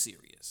take you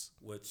serious,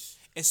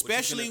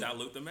 especially which is gonna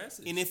dilute the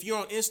message. And if you're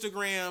on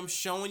Instagram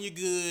showing your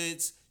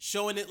goods,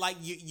 showing it like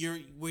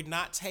we're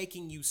not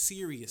taking you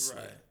seriously.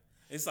 Right.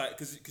 It's like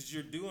because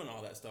you're doing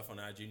all that stuff on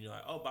IG and you're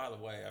like, oh, by the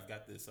way, I've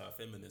got this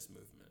feminist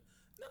movement.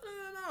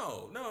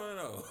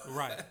 No.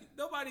 Right.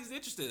 Nobody's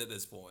interested at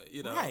this point,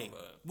 you know. Right.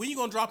 But, when you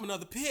gonna drop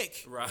another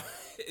pic? Right.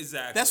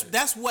 Exactly.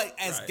 That's what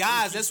as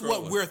guys. That's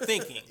what we're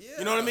thinking. Yeah.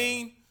 You know what I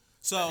mean?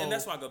 So and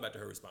that's why I go back to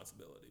her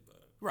responsibility.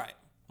 But right.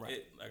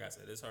 Like I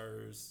said, it's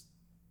hers.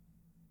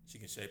 She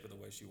can shape it the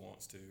way she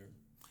wants to.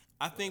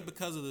 I think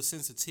because of the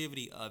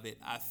sensitivity of it,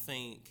 I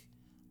think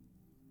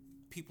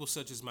people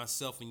such as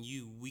myself and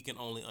you, we can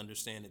only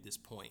understand at this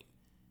point.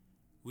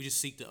 We just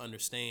seek to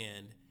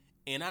understand.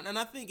 And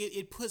I think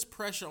it puts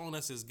pressure on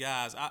us as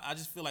guys. I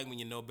just feel like when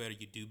you know better,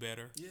 you do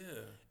better. Yeah.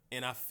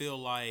 And I feel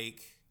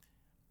like,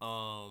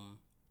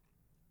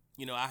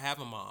 you know, I have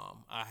a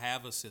mom, I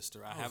have a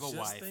sister, I have a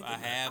wife, I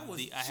have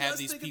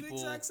these people.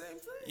 The exact same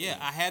thing. Yeah,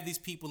 I have these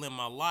people in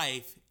my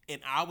life,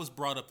 and I was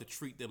brought up to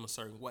treat them a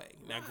certain way.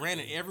 Now,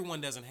 granted,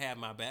 everyone doesn't have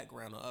my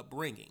background or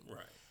upbringing.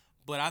 Right.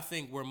 But I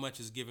think where much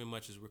is given,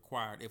 much is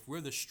required. If we're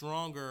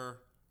the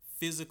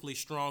physically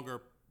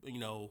stronger, you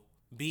know,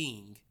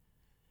 being,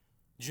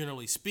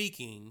 generally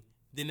speaking,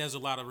 then there's a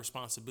lot of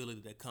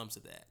responsibility that comes to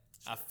that.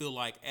 Sure. I feel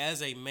like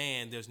as a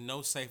man, there's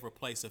no safer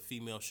place a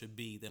female should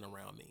be than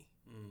around me.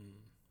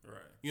 Right.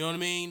 You know what I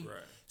mean?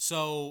 Right.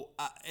 So,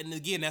 and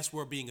again, that's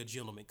where being a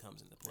gentleman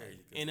comes into play.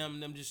 And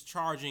I'm just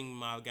charging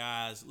my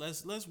guys,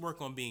 let's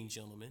work on being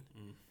gentlemen.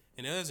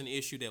 And if there's an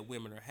issue that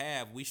women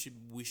have, we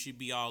should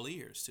be all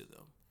ears to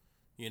them.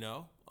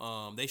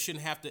 They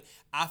shouldn't have to.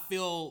 I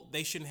feel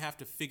they shouldn't have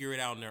to figure it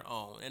out on their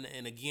own.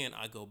 And again,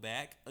 I go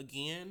back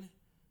again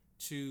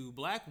to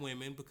black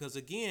women because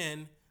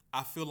again,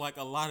 I feel like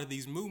a lot of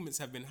these movements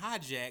have been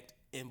hijacked,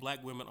 and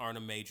black women aren't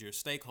a major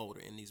stakeholder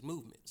in these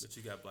movements. But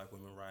you got black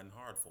women riding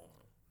hard for them.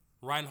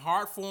 Riding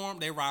hard for them.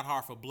 They ride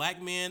hard for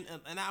black men.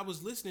 And I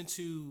was listening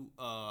to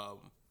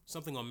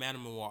something on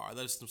Madame Noir.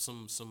 There's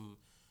some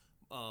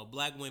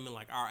black women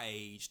like our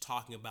age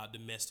talking about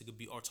domestic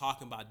abuse or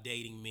talking about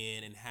dating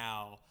men and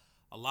how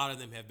a lot of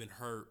them have been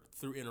hurt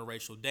through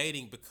interracial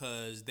dating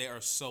because they are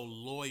so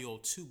loyal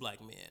to black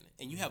men.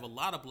 And you have a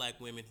lot of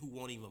black women who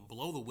won't even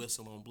blow the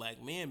whistle on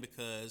black men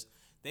because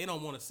they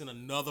don't want to send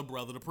another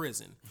brother to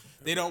prison.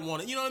 They don't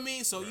want to, you know what I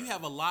mean? So you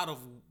have a lot of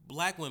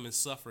black women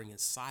suffering in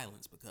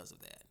silence because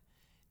of that.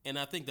 And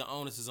I think the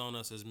onus is on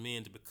us as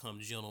men to become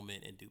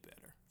gentlemen and do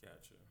better.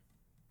 Gotcha.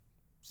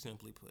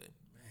 Simply put.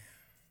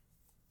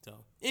 So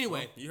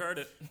anyway, well, you heard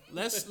it.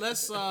 let's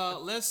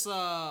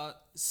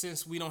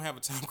since we don't have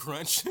a time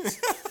crunch,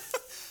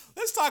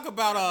 let's talk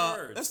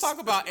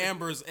about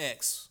Amber's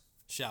ex,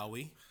 shall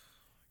we?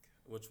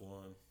 Which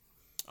one?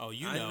 Oh,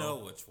 I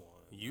know which one.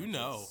 You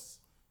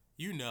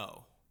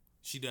know,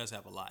 she does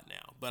have a lot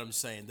now. But I'm just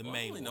saying the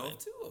main one. I only know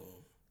two of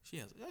them.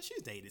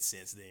 She's dated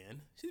since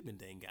then. She's been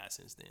dating guys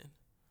since then.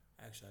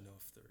 Actually, I know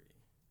of three.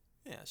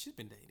 Yeah, she's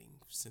been dating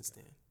since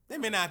then. They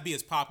may not be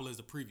as popular as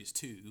the previous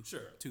two.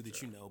 Two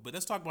that you know. But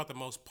let's talk about the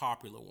most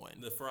popular one.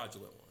 The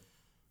fraudulent one.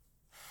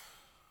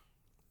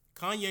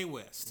 Kanye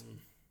West.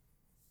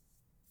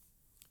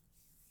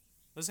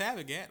 Let's have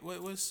it, Gat.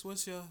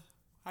 What's your...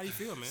 How do you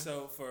feel, man?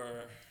 So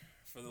for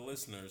the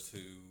listeners who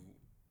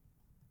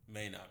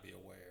may not be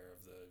aware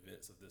of the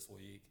events of this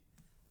week,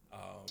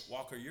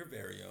 Walker, your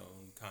very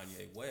own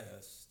Kanye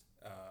West,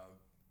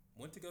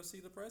 went to go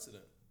see the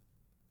president.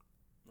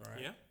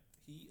 Right? Yeah.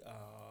 He...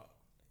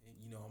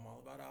 I'm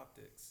all about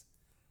optics.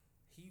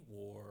 He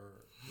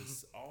wore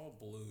this all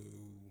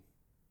blue,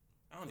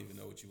 I don't even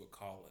know what you would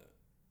call it.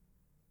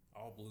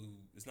 All blue,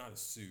 it's not a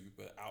suit,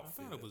 but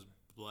outfit. I thought it was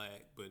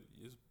black, but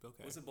it's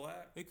okay. Was it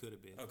black? It could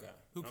have been. Okay.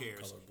 Who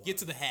cares? Get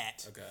to the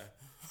hat. Okay.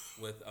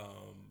 With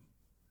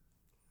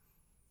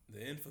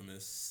the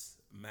infamous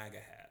MAGA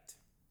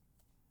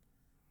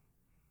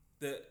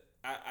hat.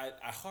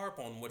 I harp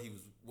on what he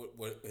was,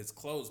 what his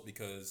clothes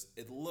because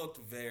it looked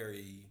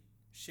very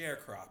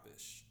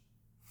sharecroppish.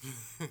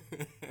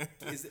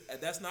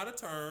 That's not a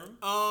term.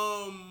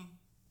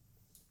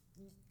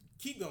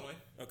 Keep going.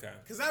 Okay.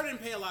 Because I didn't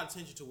pay a lot of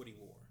attention to what he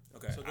wore.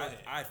 Okay. So go ahead.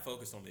 I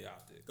focused on the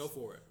optics. Go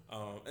for it.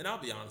 And I'll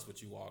be honest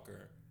with you,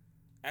 Walker.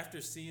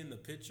 After seeing the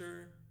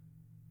picture,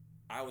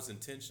 I was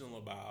intentional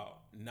about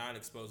not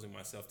exposing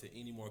myself to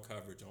any more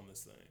coverage on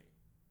this thing.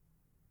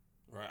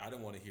 Right? I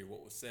didn't want to hear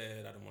what was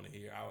said. I didn't want to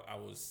hear. I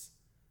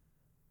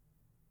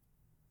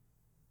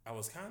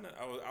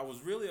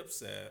was really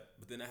upset,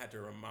 but then I had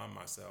to remind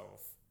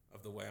myself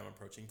of the way I'm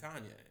approaching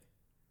Kanye.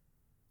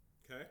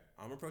 Okay.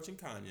 I'm approaching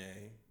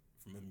Kanye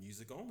from a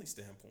music-only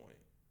standpoint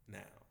now.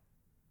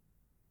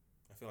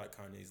 I feel like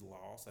Kanye's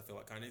lost. I feel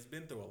like Kanye's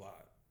been through a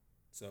lot.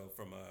 So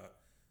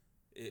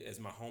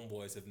as my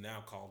homeboys have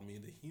now called me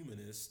the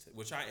humanist,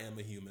 which I am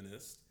a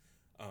humanist,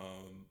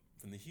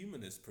 from the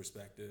humanist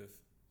perspective,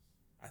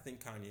 I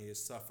think Kanye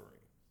is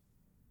suffering,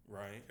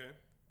 right? Okay.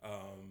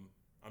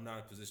 I'm not in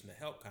a position to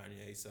help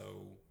Kanye,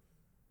 so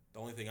the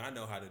only thing I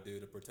know how to do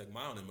to protect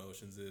my own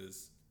emotions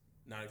is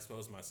not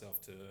expose myself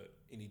to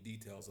any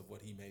details of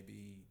what he may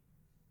be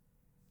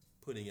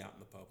putting out in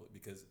the public,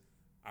 because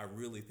I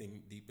really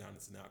think deep down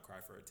it's an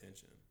outcry for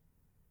attention.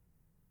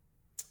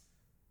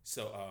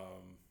 So,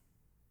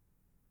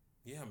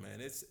 yeah,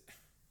 man, it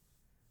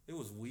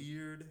was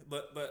weird,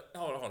 but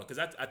hold on, because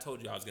I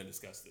told you I was going to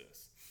discuss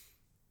this.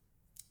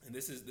 And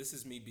this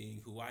is me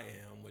being who I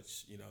am,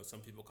 which, some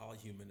people call a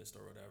humanist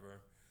or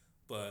whatever.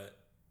 But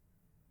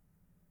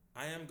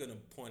I am going to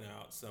point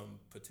out some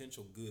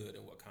potential good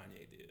in what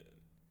Kanye did.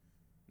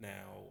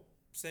 Now,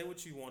 say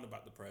what you want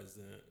about the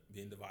president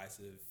being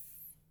divisive,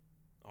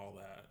 all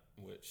that,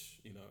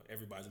 which,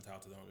 everybody's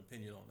entitled to their own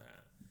opinion on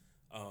that.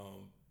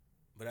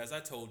 But as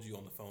I told you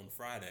on the phone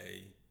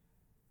Friday,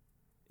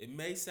 it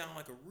may sound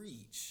like a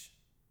reach,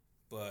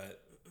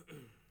 but...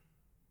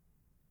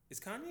 Is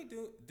Kanye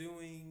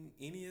doing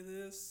any of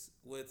this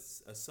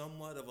with a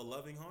somewhat of a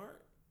loving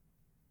heart?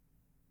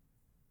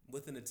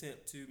 With an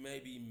attempt to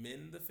maybe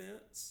mend the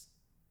fence?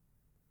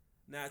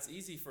 Now, it's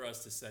easy for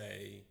us to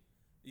say,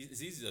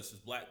 it's easy just as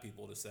black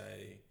people to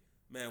say,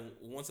 man,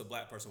 once a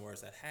black person wears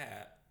that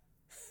hat,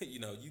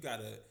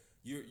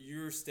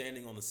 you're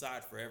standing on the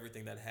side for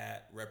everything that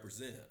hat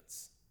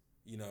represents.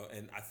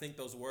 And I think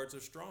those words are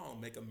strong,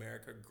 make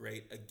America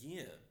great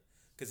again.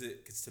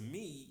 Because to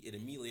me, it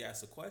immediately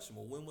asks the question,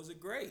 well, when was it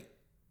great?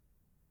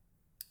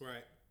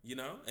 Right.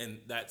 And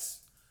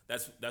that's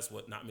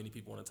what not many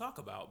people want to talk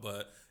about.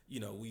 But,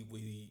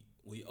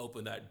 we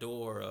open that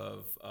door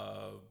of,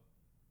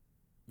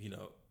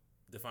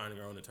 defining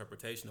our own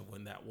interpretation of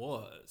when that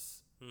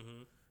was.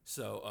 Mm-hmm.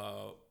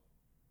 So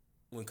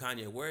when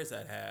Kanye wears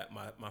that hat,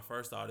 my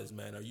first thought is,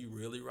 man, are you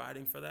really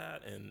riding for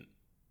that? And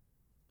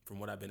from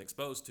what I've been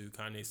exposed to,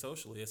 Kanye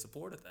socially has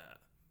supported that.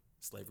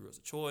 Slavery was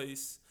a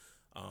choice.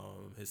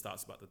 His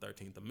thoughts about the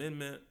 13th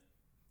Amendment.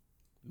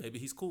 Maybe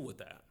he's cool with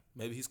that.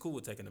 Maybe he's cool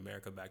with taking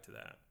America back to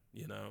that.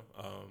 You know,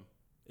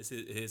 it's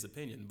his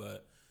opinion.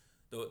 But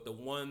the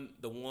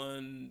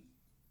one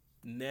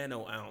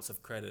nano ounce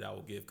of credit I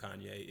will give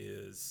Kanye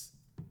is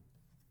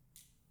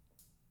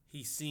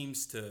he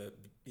seems to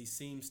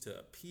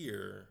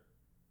appear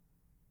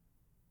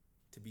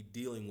to be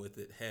dealing with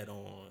it head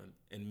on,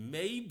 and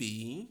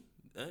maybe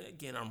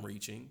again I'm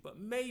reaching, but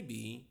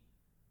maybe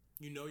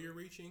you're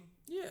reaching.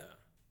 Yeah,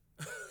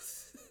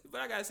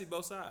 but I gotta see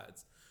both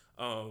sides.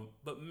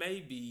 But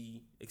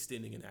maybe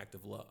extending an act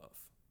of love.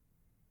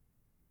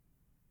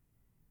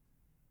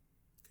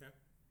 Okay.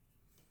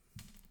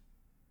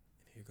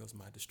 And here goes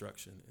my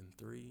destruction in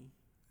 3,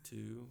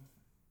 2.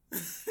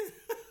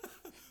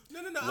 No.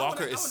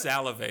 Walker is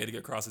salivating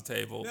across the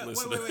table,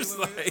 listeners.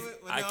 Wait,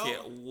 I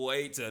can't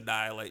wait to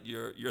annihilate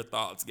your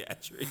thoughts,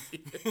 Gatrey.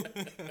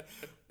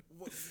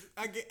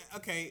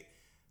 Okay.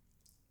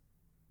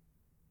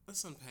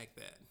 Let's unpack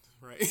that,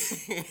 right?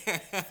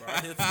 For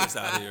our hipsters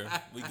out here,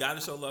 we got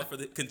to show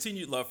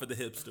continued love for the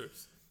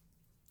hipsters.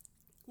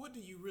 What do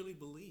you really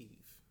believe?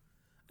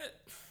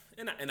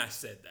 And I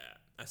said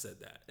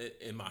that.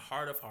 In my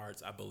heart of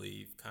hearts, I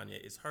believe Kanye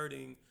is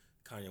hurting.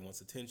 Kanye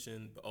wants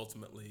attention, but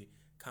ultimately,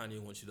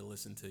 Kanye wants you to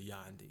listen to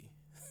Yandi.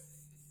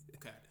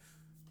 Okay.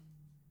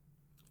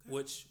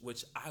 Which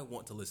I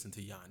want to listen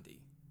to Yandi.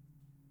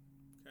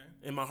 Okay.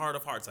 In my heart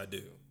of hearts, I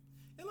do.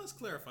 And let's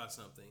clarify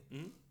something.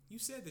 Mm-hmm. You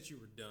said that you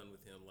were done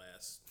with him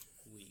last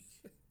week,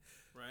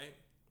 right?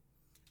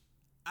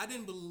 I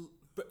didn't believe.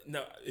 But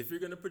no, if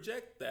you're going to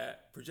project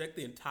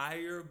the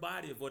entire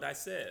body of what I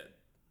said.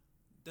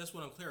 That's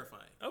what I'm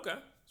clarifying. Okay.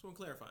 That's what I'm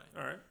clarifying.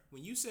 All right.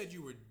 When you said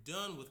you were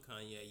done with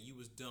Kanye, you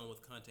was done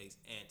with Kanye's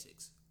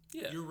antics.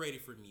 Yeah. You're ready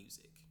for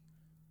music.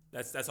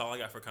 That's all I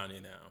got for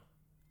Kanye now.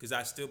 Because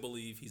I still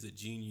believe he's a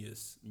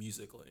genius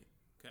musically.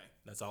 Okay.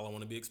 That's all I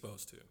want to be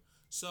exposed to.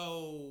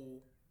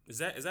 So Is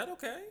that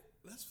okay?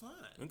 That's fine.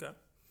 Okay.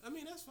 I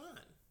mean, that's fine.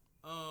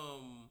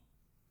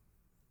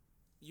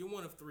 You're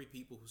one of 3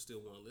 people who still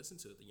want to listen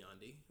to the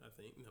Yandi, I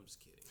think. No, I'm just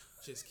kidding.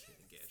 Just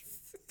kidding,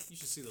 Gatrey. You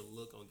should see the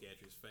look on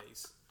Gatrey's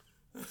face.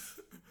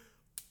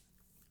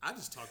 I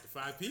just talked to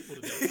 5 people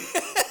today.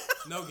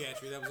 No,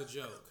 Gatrey, that was a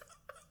joke.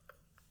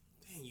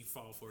 Dang, you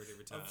fall for it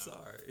every time. I'm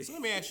sorry. So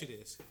let me ask you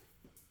this.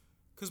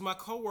 Because my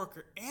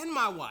coworker and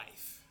my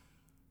wife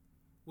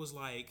was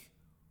like,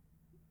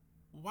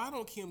 why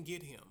don't Kim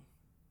get him?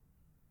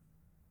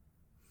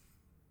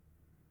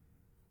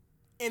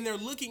 And they're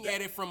looking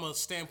at it from a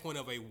standpoint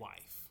of a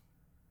wife.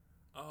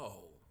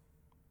 Oh.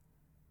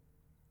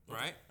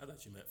 Right? I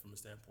thought you meant from a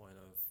standpoint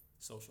of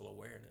social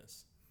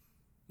awareness.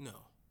 No.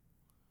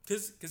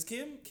 Because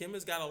Kim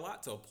has got a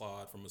lot to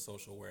applaud from a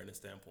social awareness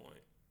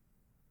standpoint.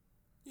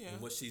 Yeah.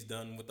 And what she's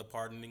done with the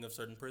pardoning of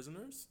certain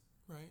prisoners.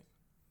 Right.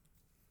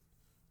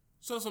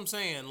 So that's what I'm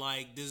saying.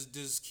 Like,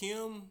 does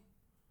Kim...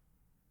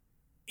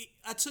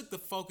 I took the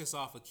focus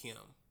off of Kim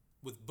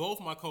with both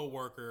my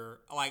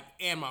coworker,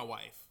 and my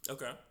wife.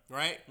 Okay.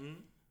 Right?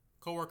 Mm-hmm.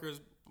 Coworker's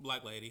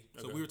black lady.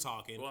 So we were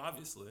talking. Well,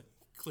 obviously.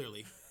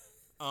 Clearly.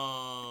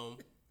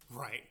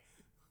 Right.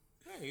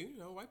 Hey,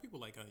 white people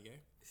like Kanye.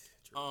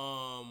 True.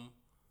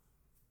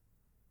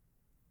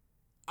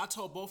 I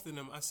told both of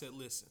them, I said,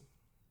 listen,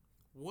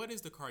 what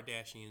is the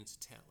Kardashians'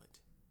 talent?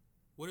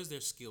 What is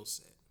their skill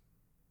set?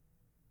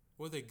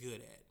 What are they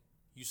good at?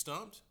 You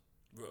stumped?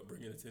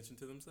 Bringing attention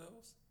to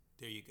themselves?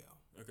 There you go.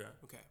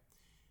 Okay.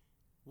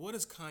 What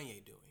is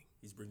Kanye doing?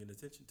 He's bringing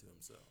attention to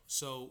himself.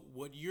 So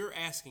what you're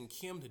asking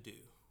Kim to do?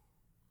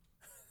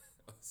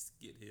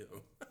 Get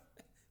him.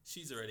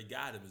 She's already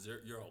got him. Is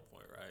your whole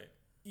point, right?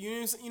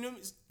 You know.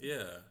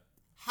 Yeah.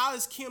 How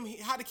did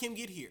Kim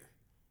get here?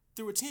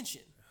 Through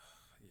attention.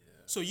 Yeah.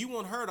 So you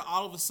want her to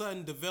all of a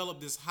sudden develop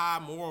this high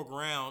moral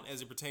ground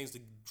as it pertains to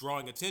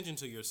drawing attention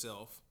to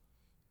yourself.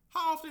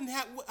 How often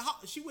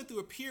she went through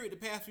a period the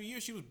past few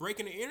years, she was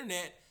breaking the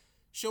internet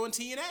showing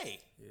TNA.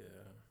 Yeah.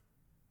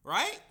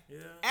 Right? Yeah.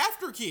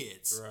 After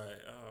kids. Right.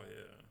 Oh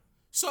yeah.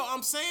 So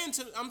I'm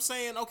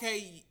saying,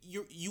 okay,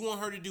 you want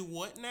her to do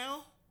what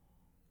now?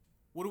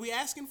 What are we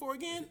asking for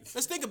again?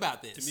 Let's think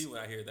about this. To me,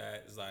 when I hear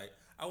that, it's like,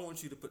 I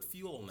want you to put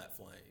fuel on that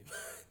flame.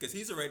 Because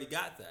he's already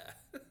got that.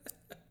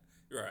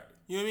 Right.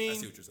 You know what I mean? I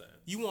see what you're saying.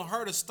 You want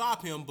her to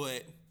stop him,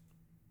 but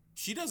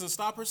she doesn't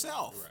stop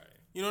herself. Right.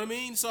 You know what I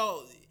mean?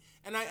 So,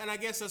 and I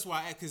guess that's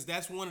why, because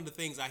that's one of the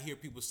things I hear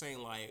people saying,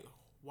 like,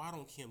 why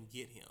don't Kim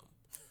get him?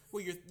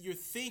 Well, you're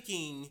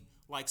thinking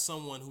like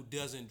someone who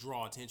doesn't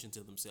draw attention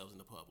to themselves in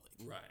the public.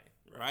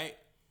 Right?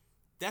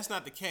 That's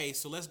not the case,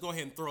 so let's go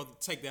ahead and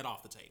take that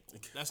off the table.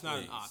 That's not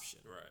an option.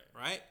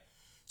 Right?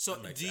 So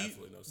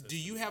do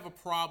you have a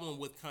problem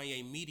with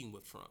Kanye meeting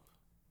with Trump?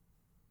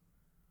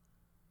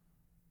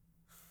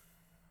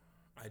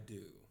 I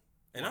do.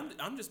 And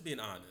I'm just being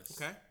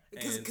honest. Okay.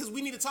 Because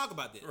we need to talk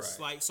about this.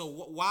 Right. Like, so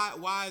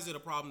why is it a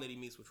problem that he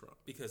meets with Trump?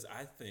 Because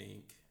I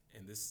think,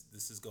 and this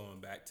is going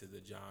back to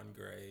the John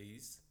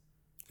Grays,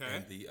 okay,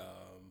 and the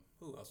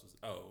who else was?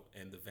 Oh,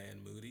 and the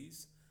Van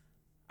Moody's.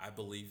 I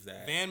believe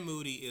that Van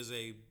Moody is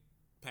a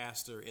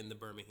pastor in the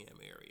Birmingham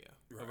area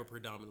of a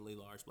predominantly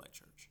large black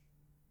church.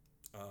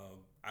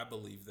 I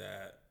believe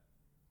that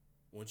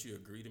once you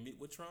agree to meet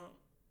with Trump,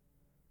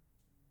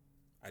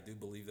 I do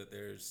believe that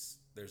there's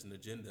an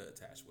agenda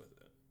attached with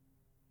it.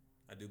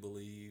 I do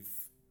believe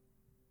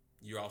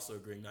you're also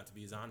agreeing not to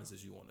be as honest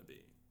as you want to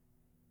be.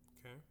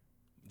 Okay.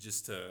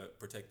 Just to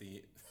protect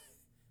the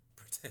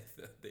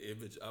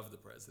image of the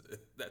president.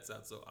 That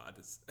sounds so odd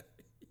to say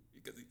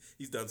because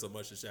he's done so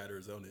much to shatter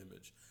his own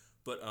image.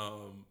 But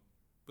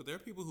there are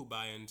people who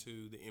buy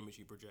into the image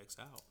he projects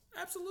out.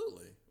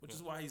 Absolutely, which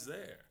is why he's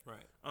there.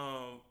 Right.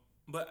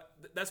 But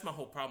that's my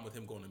whole problem with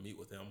him going to meet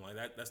with him. Like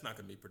that's not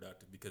going to be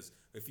productive because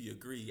if you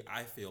agree,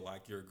 I feel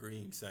like you're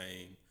agreeing,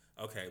 saying,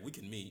 okay, we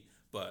can meet,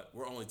 but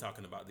we're only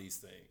talking about these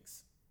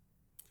things.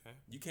 Okay.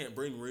 You can't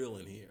bring real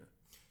in here.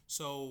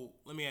 So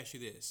let me ask you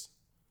this: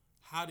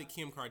 how did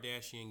Kim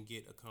Kardashian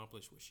get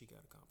accomplished what she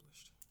got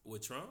accomplished?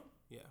 With Trump?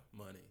 Yeah.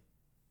 Money.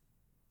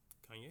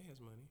 Kanye has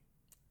money.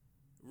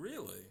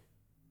 Really?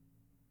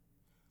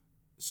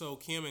 So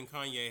Kim and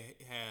Kanye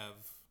have.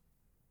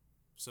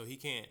 So he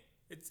can't.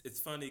 It's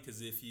funny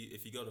because if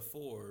you go to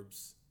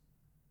Forbes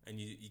and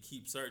you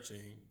keep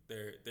searching,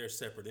 they're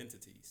separate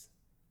entities.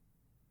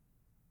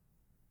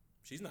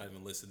 She's not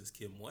even listed as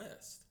Kim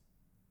West.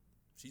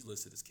 She's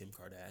listed as Kim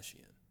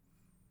Kardashian.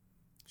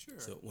 Sure.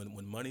 So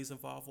when money's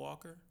involved,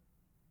 Walker,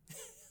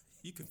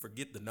 you can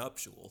forget the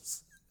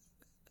nuptials.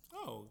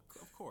 Oh,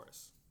 of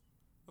course.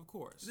 Of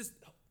course.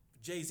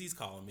 Jay-Z's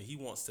calling me. He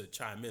wants to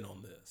chime in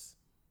on this.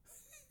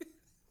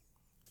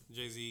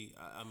 Jay-Z,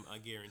 I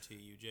guarantee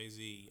you,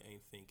 Jay-Z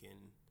ain't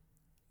thinking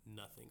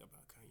nothing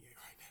about Kanye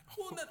right now.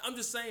 Well, I'm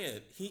just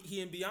saying,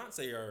 he and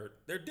Beyonce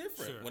they're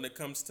different when it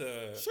comes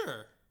to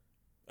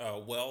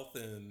wealth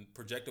and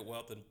projected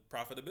wealth and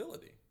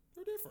profitability.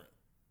 They're different.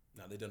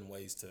 Now, they've done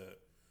ways to,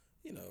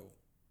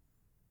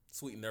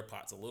 sweeten their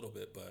pots a little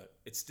bit, but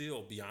it's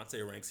still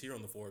Beyonce ranks here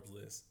on the Forbes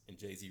list and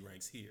Jay-Z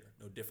ranks here.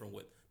 No different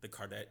with the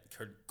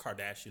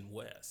Kardashian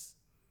West.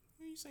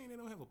 Are you saying they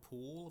don't have a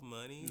pool of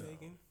money? No.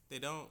 They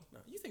don't? No.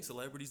 You think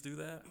celebrities do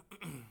that?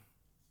 You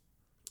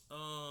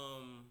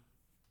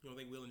don't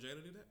think Will and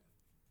Jada do that?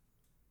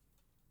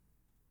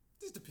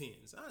 This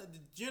depends. I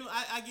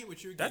get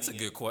what you're getting. That's a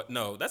good question.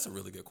 No, that's a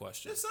really good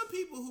question. There's some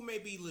people who may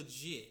be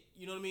legit.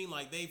 You know what I mean?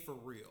 Like they for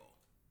real.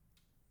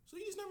 So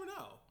you just never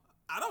know.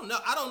 I don't know.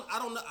 I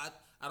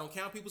don't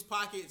count people's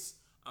pockets.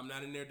 I'm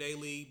not in their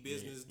daily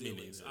business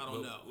dealings. I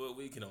don't know. Well,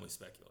 we can only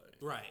speculate.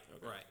 Right.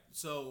 Okay. Right.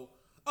 So,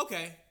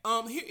 okay.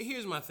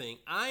 Here's my thing.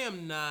 I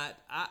am not.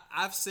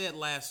 I've said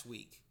last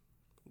week.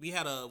 We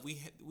talked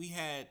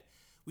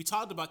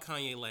about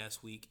Kanye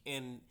last week,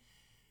 and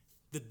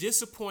the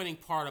disappointing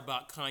part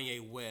about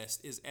Kanye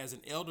West is, as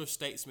an elder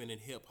statesman in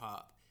hip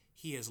hop,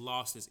 he has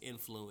lost his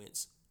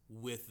influence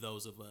with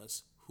those of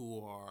us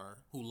who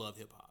love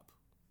hip hop.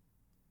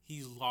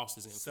 He's lost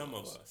his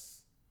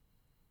influence.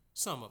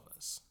 Some of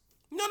us.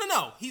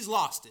 No. He's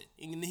lost it.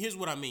 And here's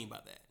what I mean by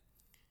that.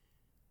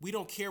 We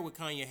don't care what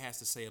Kanye has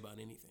to say about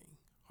anything,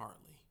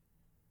 hardly.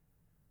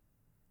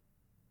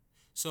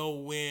 So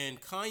when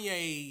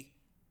Kanye...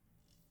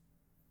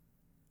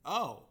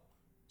 Oh,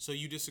 so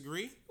you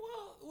disagree?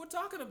 Well, we're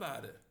talking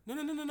about it.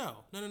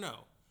 No.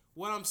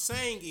 What I'm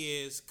saying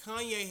is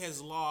Kanye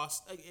has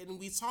lost, and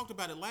we talked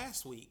about it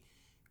last week.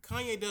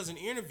 Kanye does an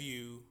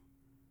interview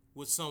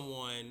with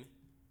someone...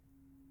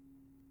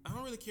 I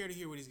don't really care to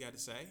hear what he's got to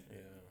say. Yeah,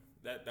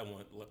 that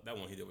one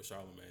he did with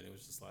Charlamagne, it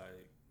was just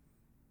like,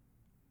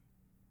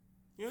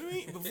 you know what I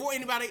mean? Before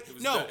anybody, it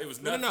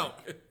was nothing. No.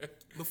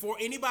 Before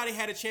anybody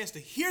had a chance to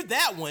hear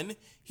that one,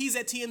 he's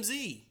at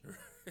TMZ,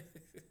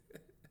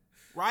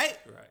 right?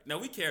 Right. Now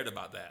we cared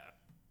about that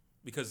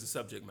because of the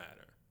subject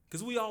matter,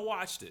 because we all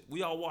watched it.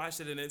 We all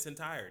watched it in its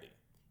entirety.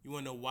 You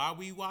want to know why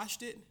we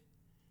watched it?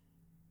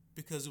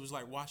 Because it was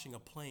like watching a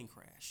plane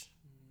crash.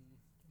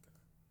 Okay.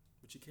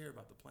 But you care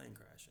about the plane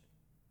crashing.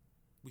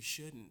 We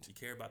shouldn't. You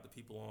care about the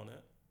people on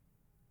it?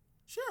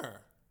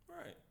 Sure.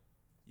 Right.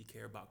 You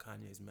care about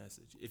Kanye's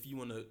message. If you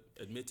want to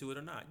admit to it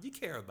or not, you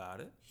care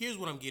about it. Here's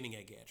what I'm getting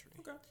at, Gatrey.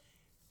 Okay.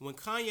 When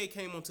Kanye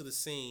came onto the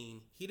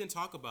scene, he didn't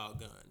talk about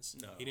guns.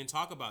 No. He didn't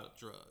talk about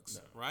drugs.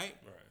 No. Right?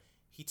 Right.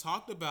 He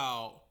talked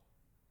about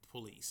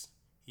police.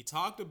 He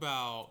talked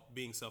about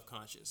being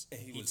self-conscious. And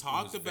he was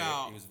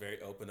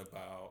very open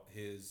about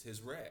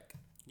his wreck.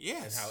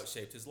 Yes. And how it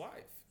shaped his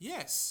life.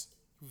 Yes.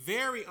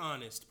 Very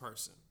honest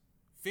person.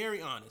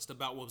 Very honest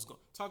about what was going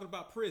on. Talking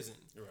about prison.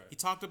 Right. He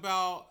talked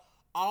about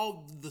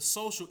all the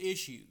social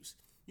issues.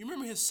 You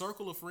remember his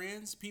circle of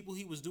friends, people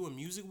he was doing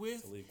music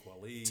with?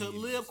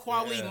 Talib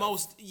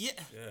Kweli. Yeah.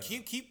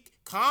 Keep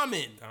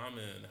Common.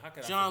 How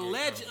could John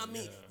Legend. Common? I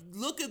mean,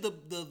 look at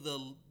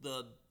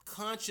the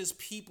conscious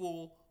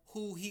people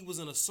who he was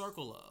in a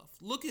circle of.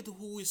 Look at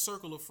who his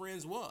circle of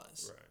friends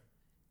was. Right.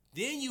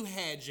 Then you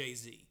had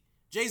Jay-Z.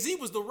 Jay-Z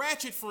was the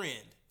ratchet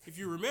friend, if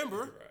you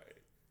remember.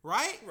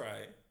 Right.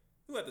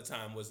 Who at the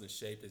time wasn't as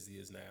shaped as he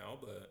is now,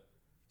 but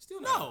still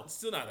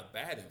not a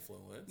bad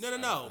influence.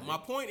 No. My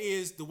point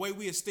is, the way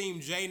we esteem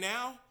Jay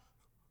now,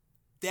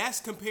 That's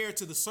compared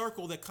to the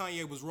circle that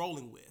Kanye was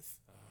rolling with.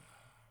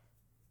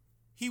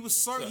 He was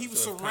surrounded.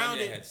 If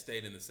Kanye had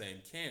stayed in the same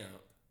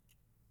camp,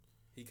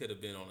 he could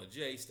have been on a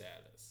J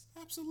status.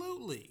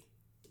 Absolutely.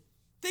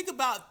 Think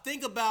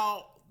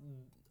about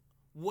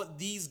what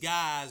these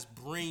guys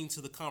bring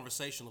to the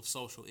conversation of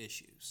social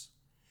issues.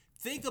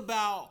 Think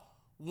about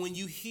when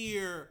you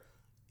hear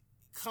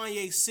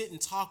Kanye sit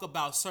and talk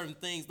about certain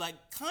things. Like,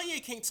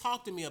 Kanye can't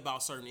talk to me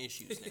about certain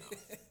issues now.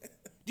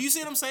 Do you see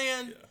what I'm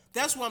saying? Yeah.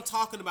 That's what I'm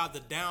talking about.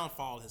 The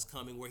downfall is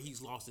coming where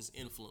he's lost his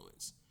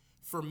influence.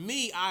 For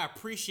me, I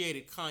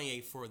appreciated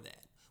Kanye for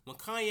that. When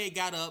Kanye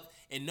got up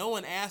and no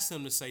one asked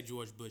him to say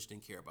George Bush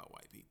didn't care about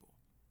white people,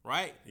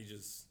 right?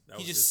 That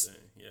was his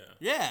thing, yeah.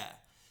 Yeah.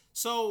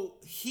 So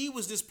he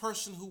was this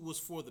person who was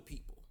for the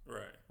people.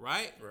 Right.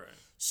 Right? Right.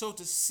 So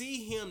to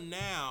see him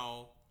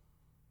now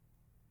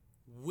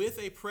with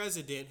a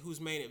president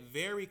who's made it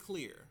very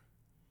clear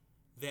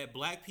that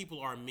black people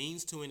are a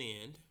means to an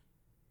end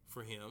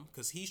for him,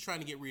 because he's trying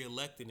to get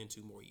reelected in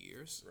 2 more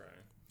years.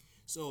 Right.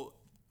 So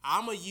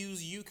I'm going to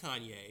use you,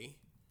 Kanye,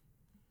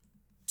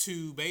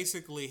 to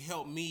basically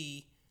help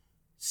me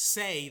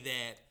say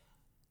that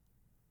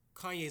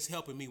Kanye's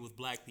helping me with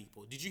black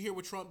people. Did you hear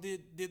what Trump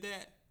did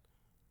that?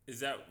 Was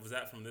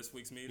that from this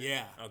week's meeting?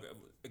 Yeah. Okay.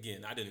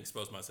 Again, I didn't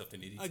expose myself to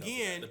any details.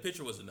 Again, the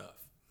picture was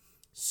enough.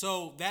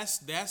 So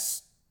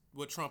that's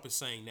what Trump is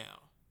saying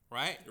now,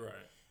 right? Right.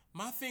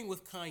 My thing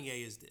with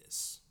Kanye is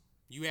this.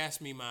 You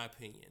asked me my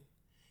opinion.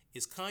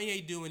 Is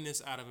Kanye doing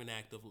this out of an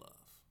act of love?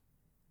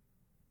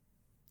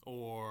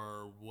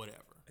 Or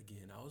whatever?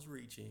 Again, I was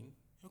reaching.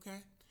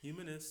 Okay.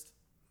 Humanist.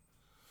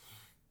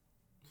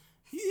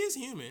 He is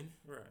human.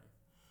 Right.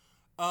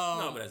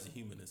 No, but as a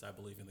humanist, I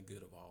believe in the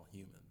good of all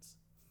humans.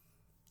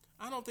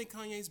 I don't think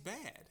Kanye's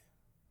bad.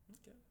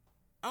 Okay.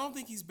 I don't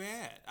think he's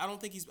bad.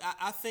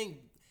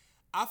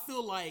 I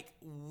feel like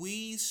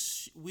we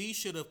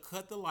should have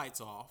cut the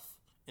lights off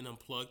and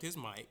unplugged his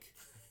mic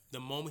the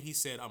moment he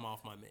said, "I'm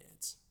off my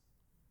meds."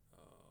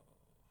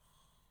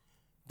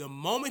 The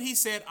moment he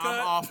said,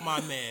 "I'm off my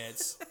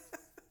meds,"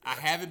 I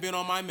haven't been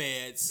on my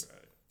meds.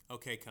 Right.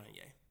 Okay,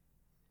 Kanye,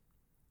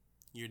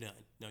 you're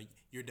done. No,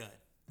 you're done.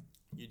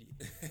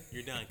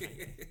 You're done,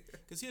 Kanye.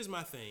 Because here's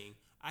my thing: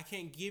 I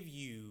can't give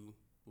you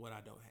what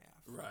I don't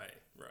have.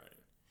 Right.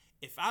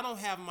 If I don't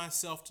have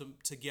myself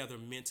together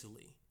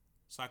mentally,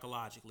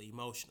 psychologically,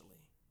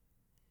 emotionally,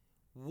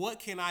 what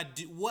can I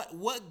do?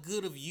 What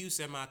good of use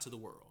am I to the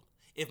world?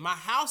 If my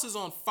house is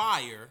on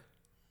fire,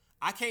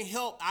 I can't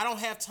help. I don't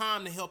have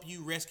time to help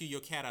you rescue your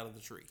cat out of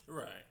the tree.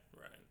 Right.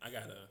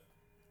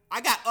 I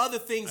got other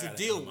things to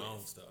deal with. My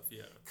own stuff.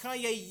 Yeah.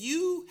 Kanye,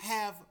 you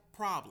have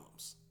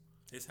problems.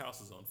 His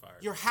house is on fire.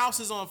 Your house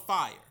is on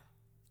fire.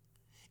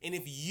 And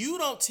if you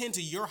don't tend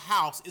to your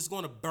house, it's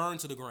going to burn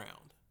to the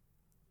ground.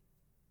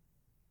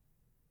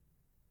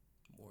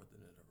 More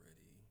than it already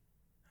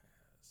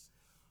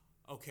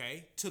has.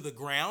 Okay, to the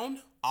ground?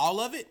 All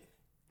of it?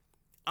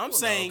 I'm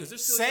saying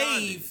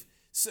save.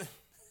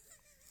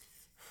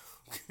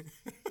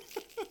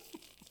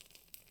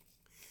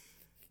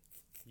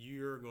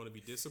 You're going to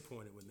be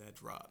disappointed when that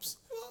drops.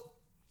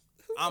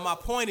 My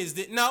point is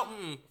that,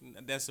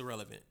 that's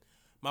irrelevant.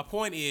 My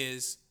point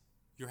is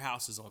your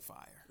house is on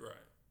fire. Right.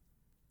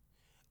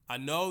 I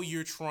know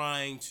you're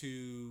trying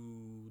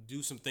to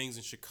do some things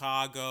in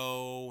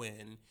Chicago,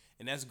 and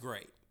that's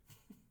great.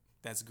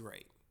 That's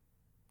great.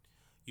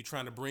 You're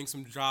trying to bring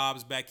some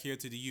jobs back here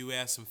to the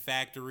U.S., some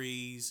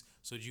factories,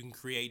 so that you can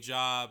create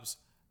jobs.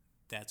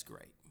 That's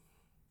great.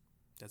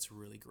 That's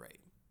really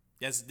great.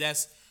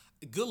 That's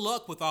good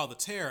luck with all the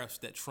tariffs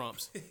that Trump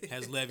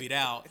has levied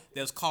out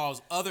that's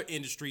caused other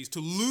industries to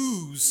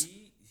lose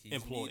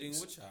employees.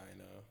 He's meeting with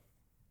China.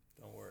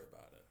 Don't worry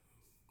about it.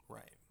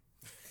 Right.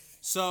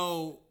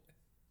 So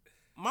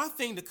my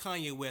thing to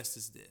Kanye West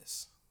is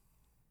this.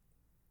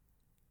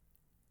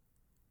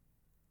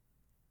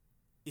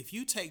 If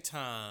you take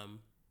time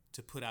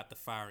to put out the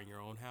fire in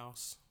your own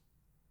house,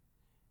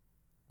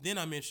 then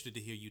I'm interested to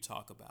hear you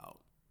talk about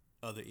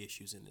other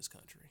issues in this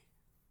country.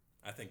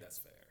 I think that's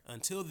fair.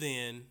 Until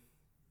then,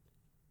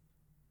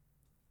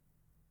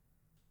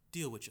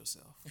 deal with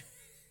yourself.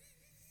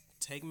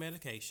 Take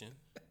medication.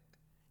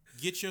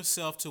 Get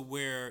yourself to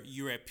where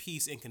you're at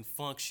peace and can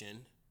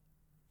function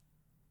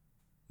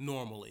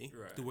normally,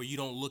 right, to where you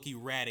don't look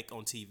erratic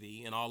on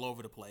TV and all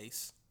over the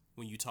place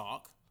when you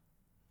talk.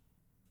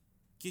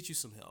 Get you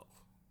some help.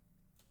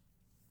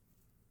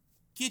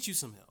 Get you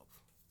some help.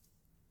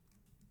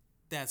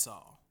 That's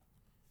all.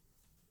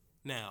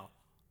 Now,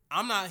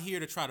 I'm not here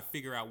to try to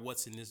figure out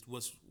what's in this.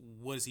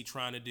 What is he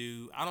trying to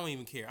do? I don't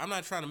even care. I'm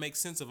not trying to make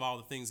sense of all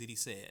the things that he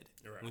said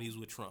when he was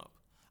with Trump.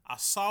 I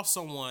saw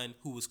someone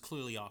who was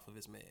clearly off of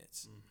his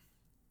meds.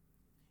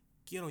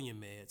 Get on your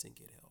meds and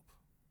get help.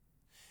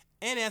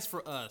 And as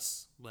for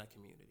us, black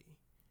community,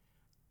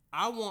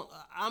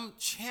 I'm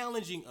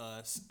challenging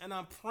us, and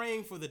I'm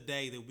praying for the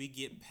day that we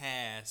get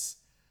past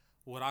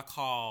what I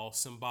call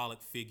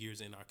symbolic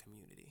figures in our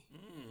community.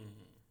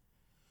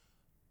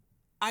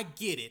 I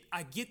get it.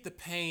 I get the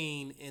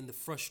pain and the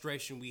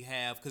frustration we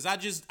have because I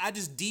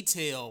just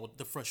detailed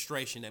the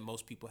frustration that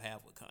most people have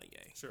with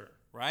Kanye. Sure.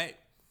 Right?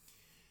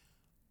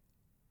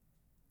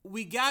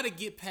 We got to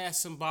get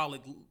past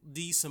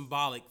these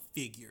symbolic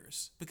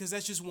figures because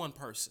that's just one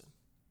person.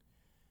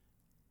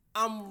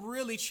 I'm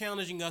really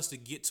challenging us to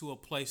get to a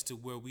place to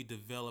where we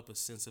develop a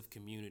sense of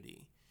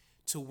community,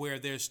 to where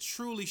there's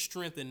truly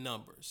strength in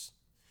numbers.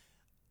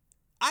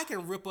 I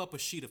can rip up a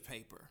sheet of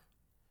paper,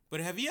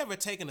 but have you ever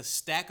taken a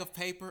stack of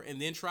paper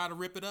and then try to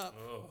rip it up?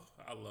 Oh,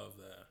 I love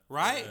that.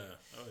 Right? Yeah.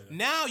 Oh, yeah.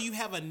 Now you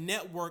have a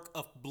network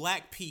of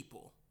black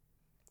people,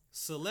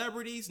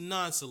 celebrities,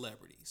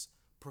 non-celebrities,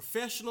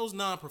 professionals,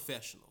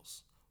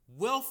 non-professionals,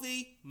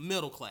 wealthy,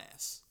 middle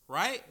class,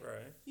 right?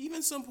 Right.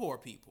 Even some poor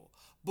people.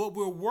 But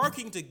we're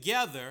working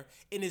together,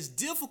 and it's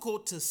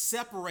difficult to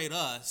separate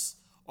us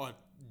or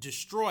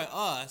destroy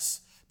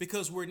us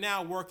because we're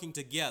now working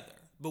together.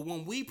 But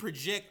when we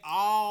project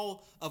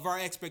all of our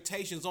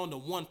expectations onto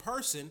one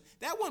person,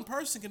 that one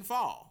person can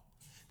fall.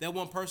 That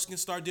one person can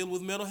start dealing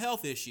with mental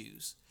health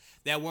issues.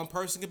 That one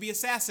person can be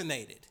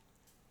assassinated,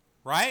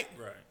 right?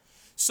 Right.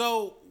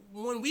 So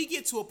when we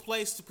get to a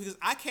place, because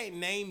I can't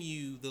name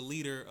you the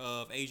leader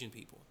of Asian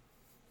people.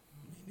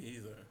 Me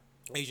neither.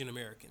 Asian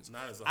Americans.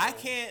 Not as a I whole.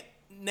 can't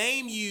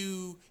name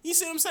you. You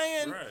see what I'm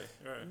saying?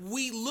 Right.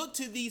 We look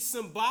to these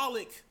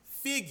symbolic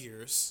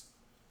figures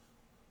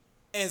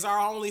as our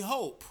only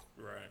hope.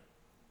 Right.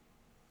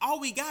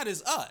 All we got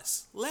is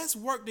us. Let's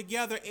work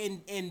together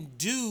and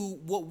do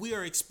what we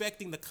are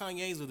expecting the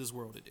Kanyes of this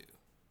world to do.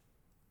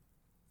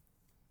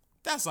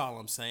 That's all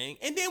I'm saying.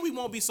 And then we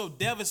won't be so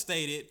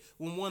devastated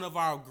when one of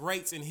our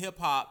greats in hip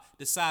hop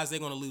decides they're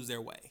going to lose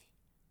their way.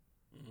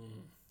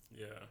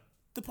 Yeah.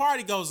 The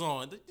party goes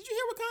on. Did you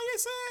hear what Kanye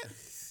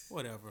said?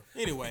 Whatever.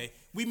 Anyway,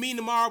 we meet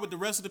tomorrow with the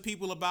rest of the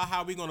people about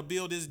how we're going to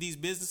build these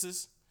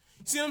businesses.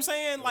 See what I'm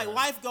saying? Like,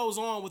 life goes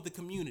on with the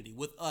community,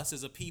 with us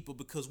as a people,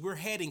 because we're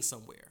heading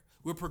somewhere.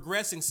 We're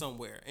progressing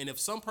somewhere. And if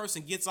some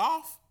person gets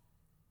off,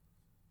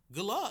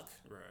 good luck.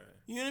 Right.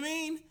 You know what I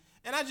mean?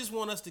 And I just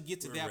want us to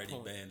get to that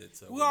point. Banded,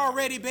 so we're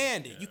already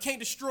banded. Yeah. You can't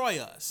destroy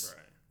us.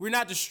 Right. We're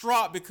not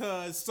distraught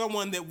because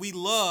someone that we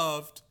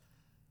loved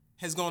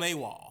has gone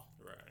AWOL.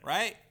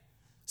 Right?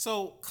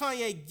 So,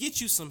 Kanye,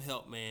 get you some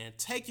help, man.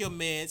 Take your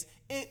meds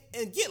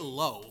and get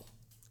low.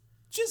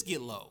 Just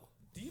get low.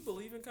 Do you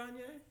believe in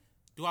Kanye?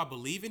 Do I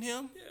believe in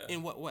him? Yeah.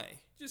 In what way?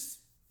 Just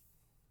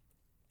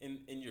in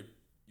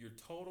your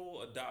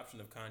total adoption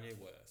of Kanye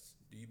West.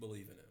 Do you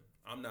believe in him?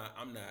 I'm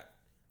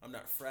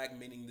not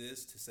fragmenting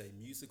this to say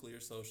musically or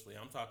socially.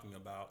 I'm talking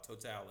about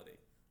totality.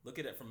 Look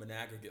at it from an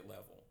aggregate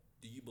level.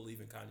 Do you believe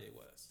in Kanye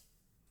West?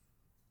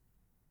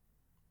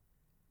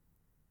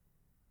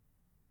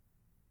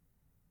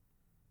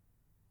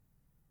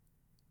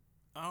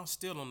 I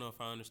still don't know if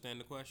I understand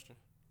the question.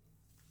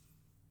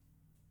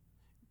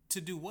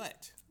 To do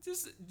what?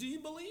 Just, do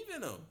you believe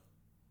in him?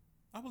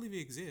 I believe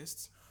he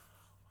exists.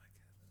 Oh my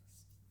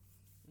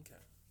goodness.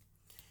 Okay.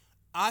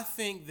 I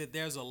think that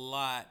there's a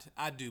lot.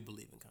 I do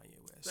believe in Kanye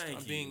West.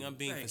 I'm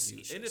being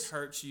facetious. And it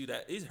hurts you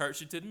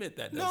to admit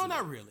that. No,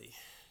 not really.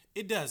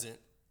 It doesn't.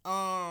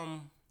 I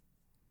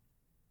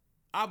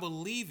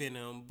believe in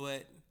him,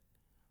 but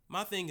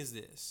my thing is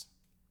this.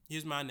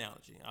 Here's my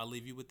analogy. I'll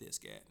leave you with this,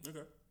 Gat.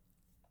 Okay.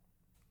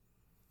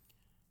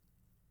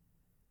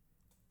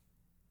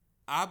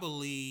 I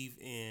believe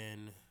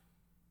in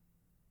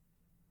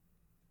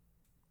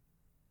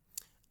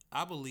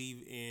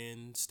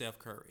Steph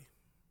Curry.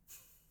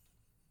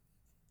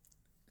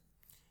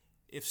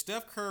 If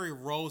Steph Curry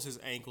rolls his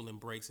ankle and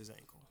breaks his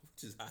ankle,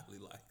 which is highly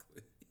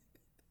likely,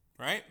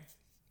 right?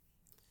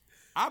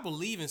 I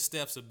believe in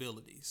Steph's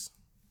abilities,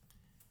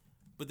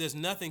 but there's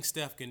nothing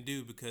Steph can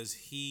do because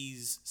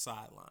he's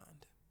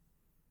sidelined,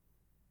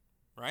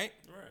 right?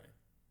 Right.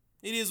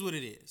 It is what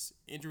it is.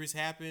 Injuries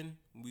happen.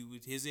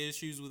 His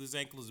issues with his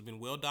ankles have been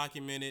well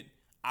documented.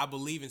 I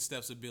believe in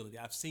Steph's ability.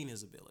 I've seen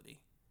his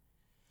ability.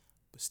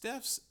 But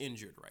Steph's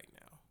injured right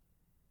now.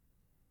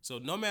 So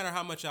no matter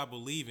how much I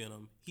believe in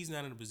him, he's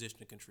not in a position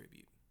to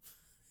contribute.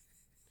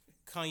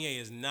 Kanye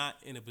is not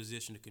in a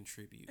position to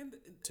contribute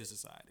to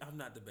society. I'm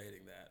not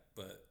debating that,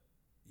 but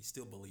you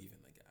still believe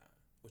in the guy,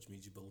 which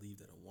means you believe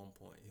that at one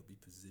point he'll be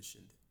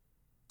positioned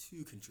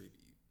to contribute.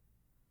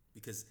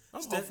 Because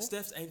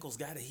Steph's ankle's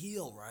got to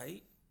heal,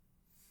 right?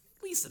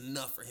 At least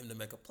enough for him to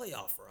make a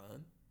playoff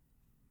run.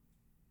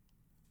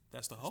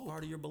 That's the hope. That's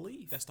part of your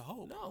belief. That's the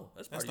hope. No,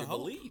 that's part of your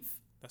belief.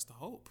 That's the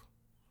hope.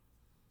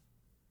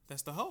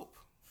 That's the hope.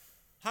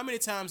 How many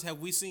times have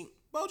we seen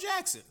Bo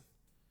Jackson?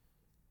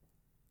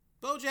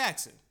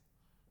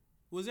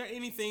 Was there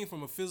anything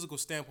from a physical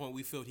standpoint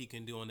we felt he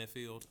can do on that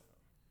field?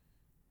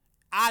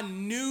 I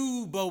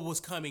knew Bo was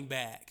coming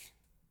back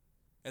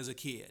as a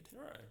kid.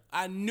 Right.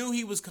 I knew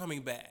he was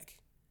coming back.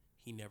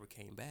 He never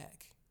came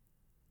back.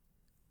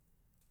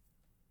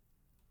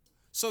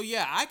 So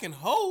yeah, I can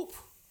hope.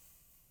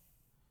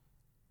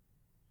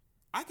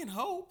 I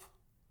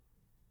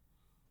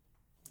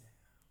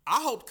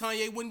hoped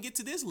Kanye wouldn't get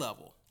to this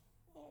level.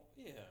 Well,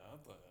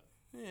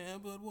 yeah,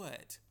 but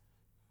what?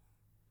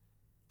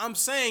 I'm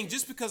saying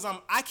just because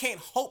I can't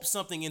hope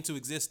something into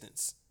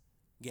existence,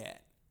 Gad.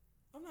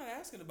 I'm not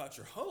asking about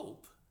your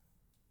hope.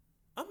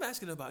 I'm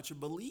asking about your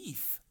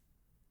belief.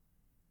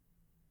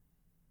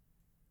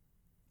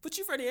 But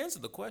you've already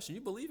answered the question.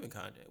 You believe in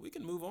Kanye. We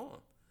can move on.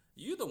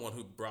 You're the one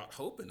who brought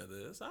hope into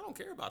this. I don't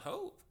care about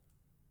hope.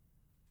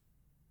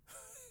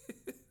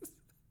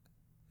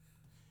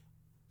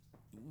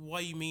 What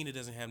do you mean it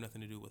doesn't have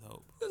nothing to do with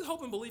hope? Because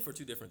hope and belief are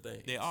two different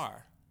things. They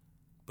are.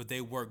 But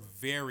they work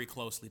very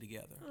closely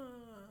together.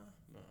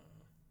 No.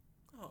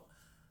 Oh,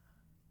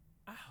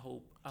 I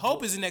hope.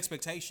 Hope is an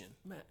expectation.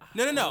 Man,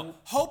 No.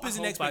 Hope is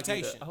an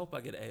expectation. I hope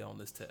I get an A on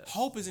this test.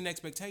 Hope is an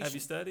expectation. Have you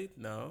studied?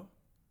 No.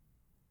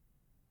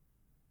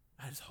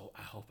 I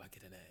hope I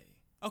get an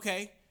A.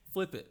 Okay.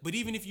 Flip it. But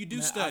even if you do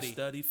Man, study. I've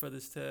studied for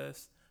this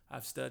test.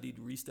 I've studied,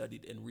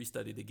 restudied, and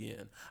restudied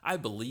again. I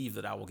believe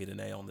that I will get an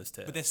A on this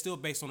test. But that's still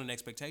based on an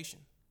expectation.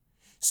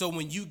 So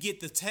when you get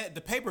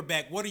the paper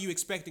back, what are you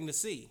expecting to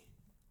see?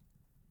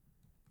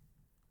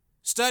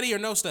 Study or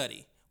no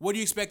study? What are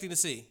you expecting to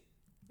see?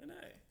 An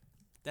A.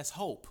 That's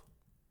hope.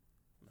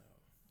 No.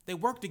 They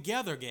work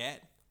together,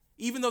 Gad.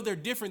 Even though they're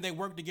different, they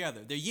work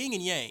together. They're yin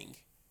and yang.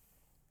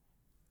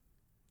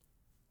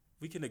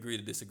 We can agree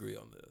to disagree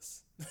on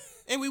this.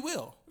 And we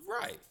will.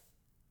 Right.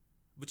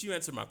 But you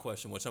answered my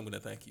question, which I'm going to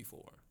thank you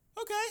for.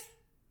 Okay.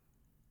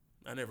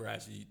 I never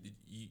asked you,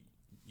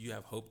 you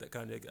have hope that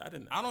Kanye,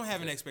 I don't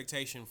have an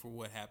expectation for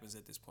what happens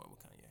at this point with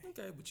Kanye.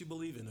 Okay, but you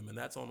believe in him, and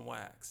that's on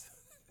wax.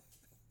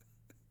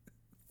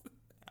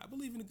 I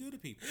believe in the good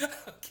of people.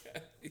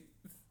 Okay.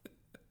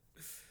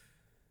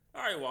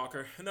 All right,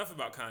 Walker, enough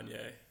about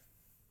Kanye.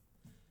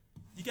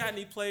 You got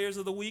any players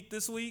of the week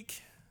this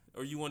week?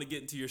 Or you want to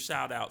get into your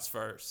shout-outs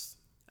first?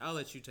 I'll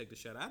let you take the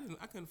shot. I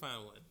couldn't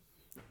find one.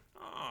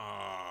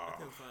 I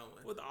couldn't find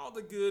one. With all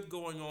the good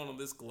going on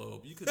this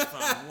globe, you couldn't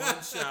find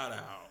one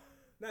shout-out.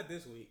 Not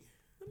this week.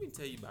 Let me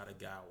tell you about a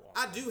guy, Walker.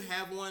 I do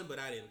have one, but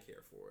I didn't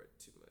care for it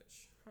too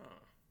much. Huh.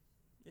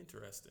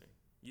 Interesting.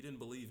 You didn't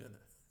believe in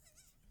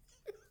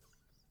it.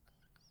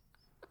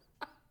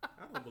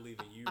 I don't believe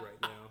in you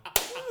right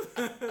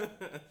now.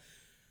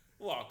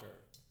 Walker,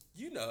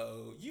 you've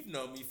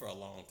known me for a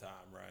long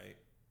time, right?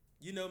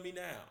 You know me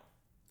now.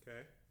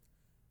 Okay.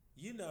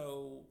 You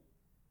know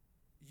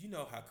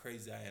how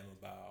crazy I am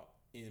about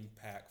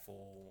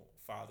impactful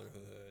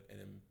fatherhood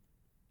and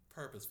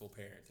purposeful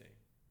parenting.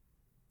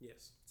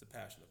 Yes. It's a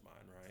passion of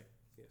mine, right?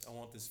 Yes. I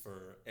want this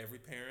for every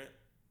parent,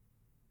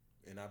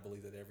 and I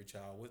believe that every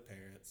child with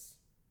parents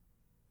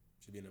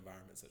should be in an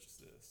environment such as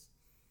this.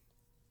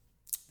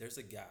 There's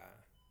a guy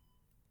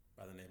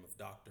by the name of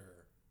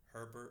Dr.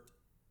 Herbert.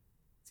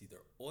 It's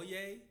either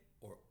Oye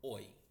or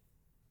Oy.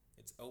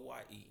 It's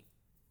Oye.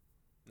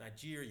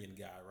 Nigerian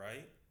guy,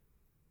 right?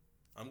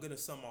 I'm going to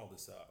sum all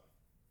this up.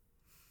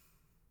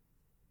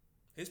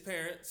 His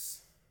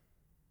parents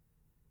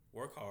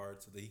work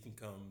hard so that he can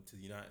come to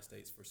the United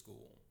States for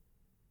school.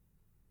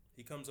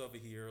 He comes over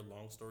here,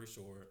 long story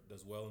short,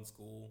 does well in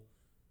school,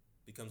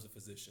 becomes a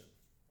physician.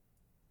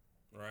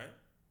 Right?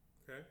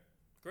 Okay.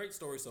 Great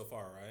story so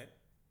far, right?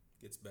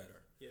 Gets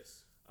better.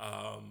 Yes.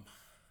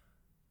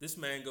 This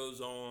man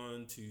goes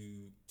on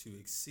to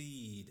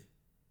exceed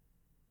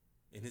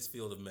in his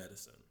field of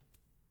medicine.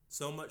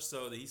 So much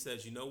so that he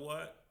says, you know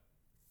what?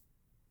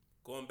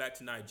 Going back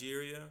to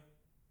Nigeria,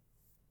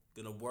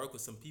 gonna work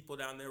with some people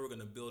down there. We're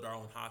gonna build our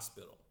own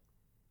hospital.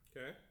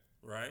 Okay.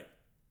 Right?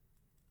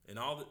 And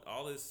all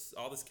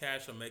this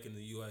cash I'm making in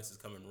the U.S. is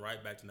coming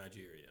right back to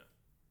Nigeria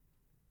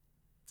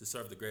to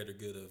serve the greater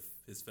good of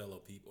his fellow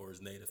people, or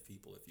his native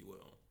people, if you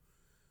will.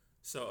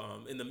 So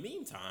in the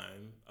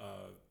meantime,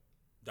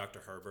 Dr.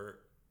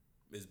 Herbert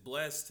is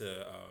blessed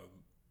to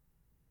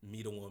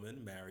meet a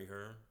woman, marry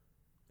her,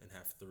 and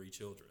have 3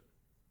 children.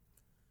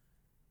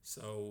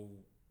 So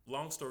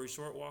long story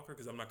short, Walker,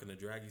 because I'm not going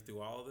to drag you through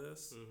all of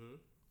this,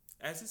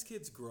 as his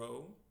kids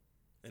grow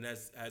and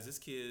as his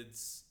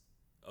kids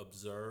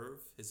observe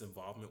his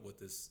involvement with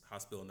this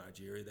hospital in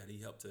Nigeria that he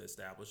helped to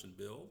establish and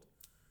build,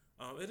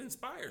 it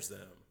inspires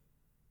them.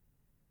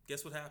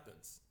 Guess what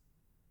happens?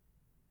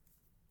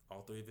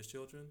 All 3 of his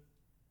children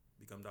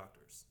become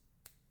doctors.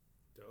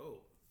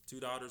 Dope. 2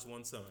 daughters,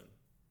 1 son.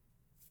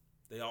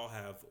 They all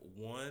have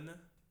one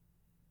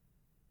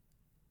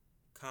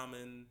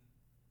common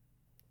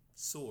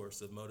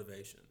source of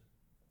motivation.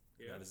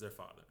 Yeah. That is their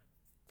father.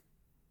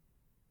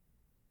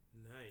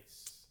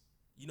 Nice.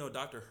 You know,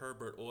 Dr.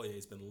 Herbert Oye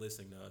has been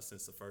listening to us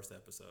since the first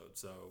episode,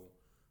 so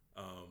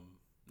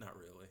not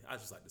really. I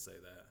just like to say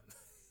that.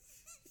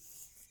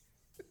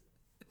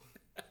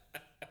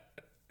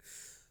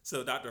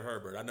 So, Dr.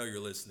 Herbert, I know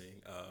you're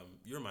listening.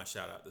 You're my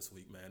shout out this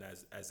week, man.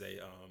 As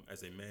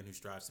a man who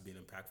strives to be an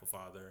impactful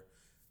father,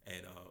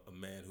 and a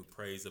man who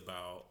prays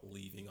about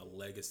leaving a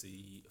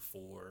legacy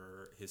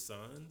for his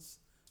sons,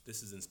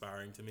 this is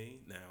inspiring to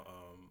me. Now,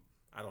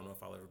 I don't know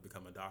if I'll ever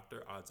become a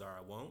doctor. Odds are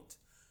I won't.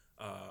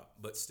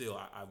 But still,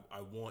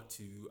 I want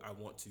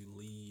to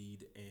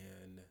lead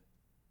and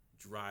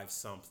drive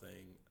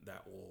something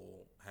that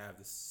will have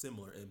the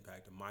similar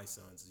impact of my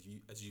sons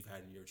as you've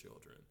had in your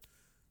children.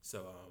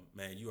 So,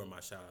 man, you are my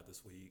shout out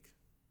this week.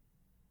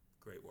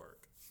 Great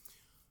work.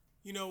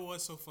 You know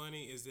what's so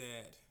funny is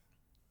that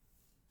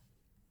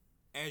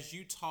as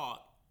you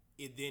talk,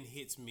 it then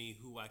hits me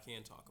who I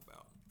can talk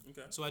about.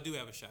 Okay. So I do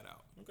have a shout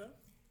out. Okay.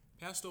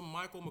 Pastor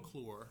Michael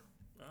McClure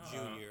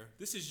Jr.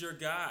 This is your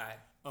guy.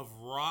 Of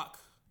Rock.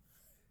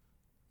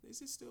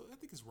 Is it still? I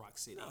think it's Rock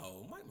City.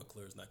 No, Mike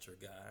McClure is not your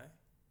guy.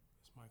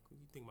 It's Michael.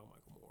 You think about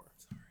Michael Moore.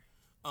 Sorry.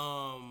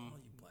 All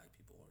you black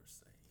people are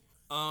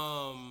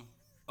saying.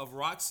 Of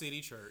Rock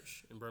City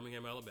Church in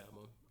Birmingham,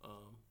 Alabama.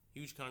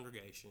 Huge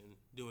congregation,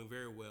 doing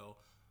very well.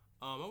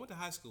 I went to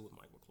high school with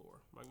Mike McClure.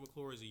 Mike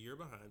McClure is a year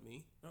behind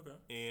me. Okay.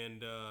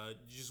 And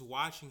just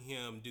watching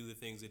him do the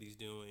things that he's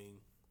doing,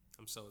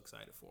 I'm so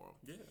excited for him.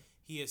 Yeah.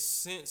 He has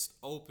since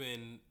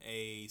opened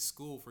a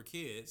school for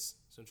kids,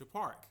 Central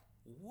Park.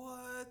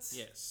 What?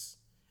 Yes.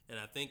 And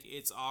I think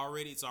it's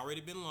already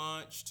been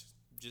launched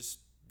just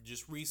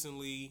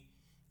recently.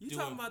 You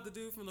talking about the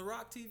dude from the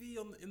Rock TV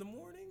in the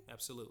morning?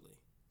 Absolutely.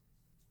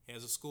 He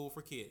has a school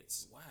for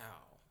kids.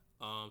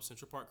 Wow.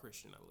 Central Park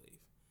Christian, I believe.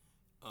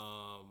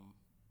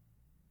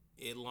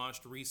 It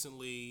launched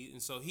recently,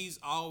 and so he's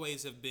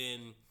always have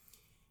been.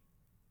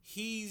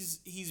 He's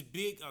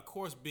big, of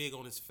course, big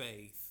on his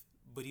faith,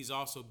 but he's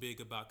also big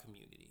about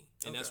community,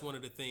 and that's one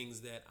of the things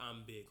that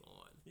I'm big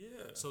on.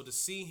 Yeah. So to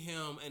see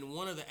him, and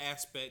one of the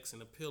aspects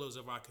and the pillars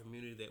of our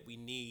community that we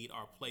need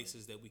are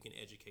places that we can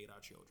educate our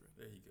children.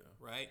 There you go.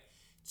 Right?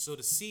 So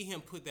to see him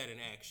put that in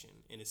action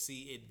and to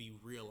see it be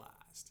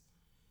realized,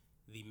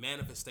 the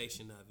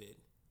manifestation of it,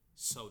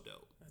 so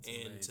dope. That's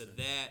and amazing. to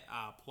that,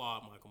 I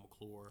applaud Michael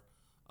McClure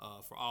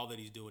for all that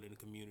he's doing in the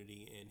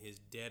community and his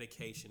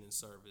dedication and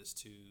service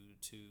to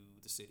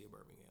the city of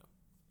Birmingham.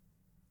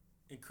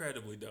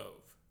 Incredibly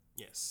dope.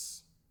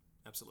 Yes,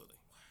 absolutely.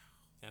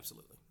 Wow.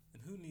 Absolutely.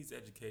 And who needs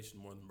education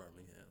more than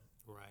Birmingham?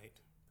 Right.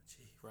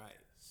 Gee, Right.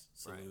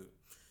 Salute. Right.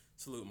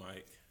 Salute,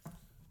 Mike.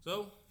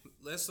 So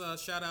let's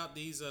shout out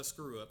these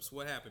screw-ups.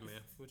 What happened,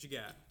 man? What you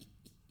got?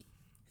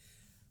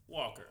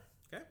 Walker.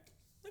 Okay.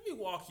 Let me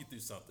walk you through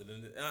something,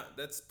 and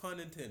that's pun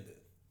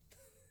intended.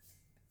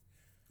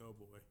 Oh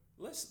boy.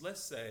 Let's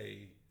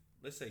say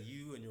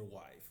you and your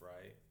wife,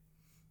 right?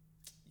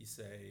 You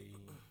say,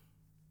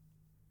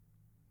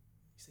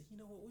 you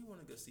know what? We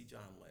want to go see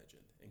John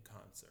Legend in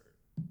concert.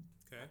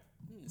 Okay.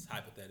 It's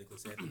hypothetically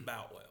say at the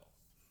Boutwell,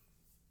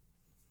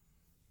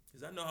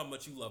 because I know how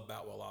much you love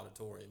Boutwell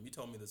Auditorium. You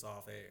told me this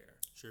off air.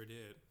 Sure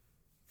did.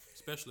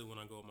 Especially when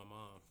I go with my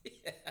mom.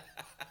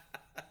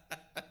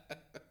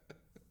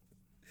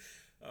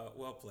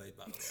 Well played,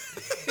 by the way.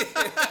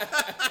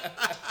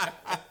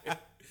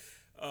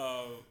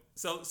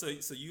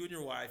 So you and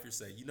your wife, you're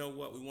saying, you know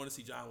what? We want to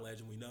see John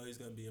Legend. We know he's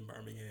going to be in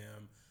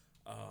Birmingham,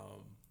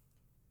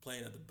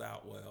 playing at the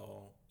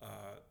Boutwell.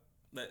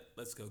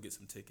 Let's go get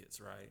some tickets,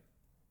 right?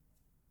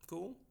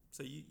 Cool.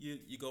 So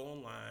you go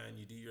online,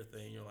 you do your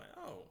thing. You're like,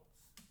 oh,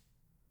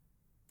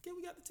 okay,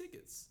 we got the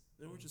tickets.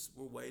 Then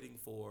we're waiting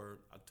for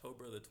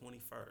October the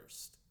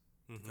 21st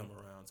to come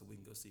around so we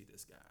can go see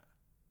this guy.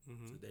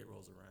 Mm-hmm. So the day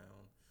rolls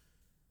around.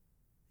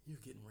 You're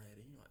getting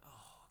ready. You're like,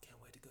 oh, I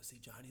can't wait to go see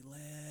Johnny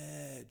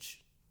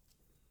Ledge.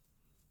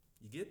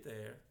 You get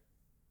there.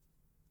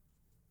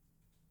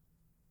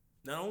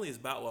 Not only is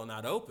Boutwell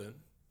not open,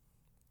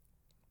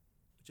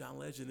 John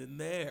Legend isn't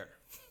there.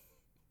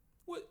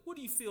 What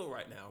do you feel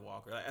right now,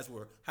 Walker, as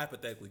we're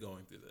hypothetically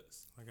going through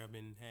this? Like I've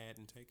been had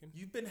and taken?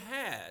 You've been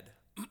had.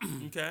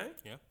 Okay?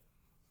 Yeah.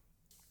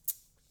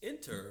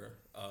 Enter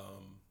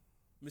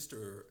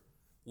Mr.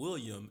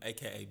 William,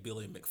 a.k.a.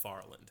 Billy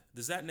McFarland.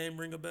 Does that name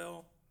ring a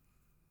bell?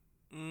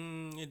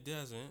 It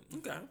doesn't.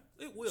 Okay.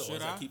 It will. Should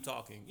as I I keep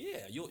talking.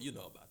 Yeah, you'll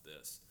know about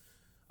this.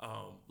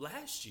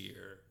 Last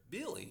year,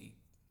 Billy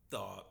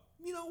thought,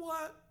 you know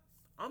what?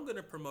 I'm going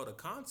to promote a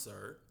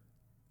concert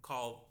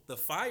called the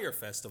Fire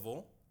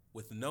Festival,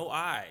 with no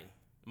I,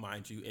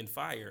 mind you, in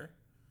fire.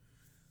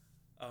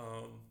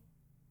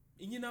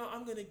 And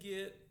I'm going to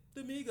get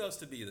the Migos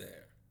to be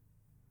there.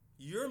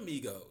 Your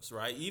Migos,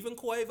 right? Even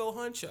Quavo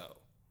Huncho,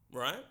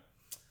 right?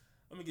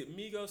 I'm going to get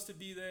Migos to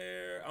be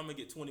there. I'm going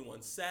to get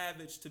 21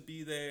 Savage to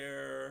be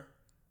there.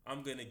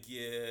 I'm going to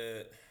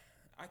get,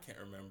 I can't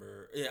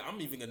remember. Yeah,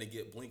 I'm even going to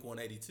get Blink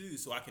 182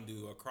 so I can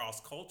do a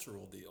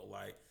cross-cultural deal.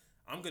 Like,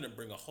 I'm going to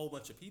bring a whole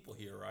bunch of people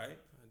here, right?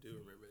 I do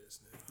remember this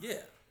now.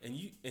 Yeah. And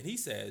he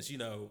says,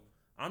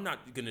 I'm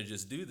not going to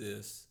just do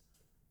this.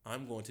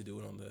 I'm going to do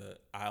it on the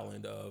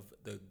island of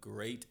the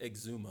Great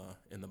Exuma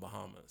in the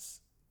Bahamas.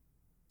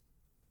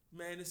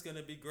 Man, it's going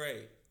to be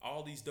great.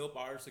 All these dope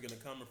artists are going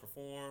to come and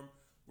perform.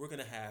 We're going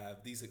to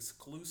have these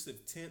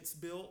exclusive tents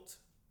built.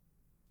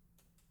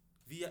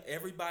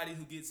 Everybody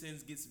who gets in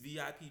gets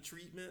VIP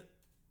treatment.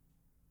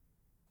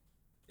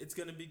 It's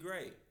going to be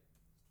great.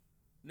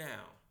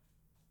 Now,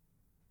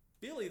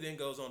 Billy then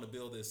goes on to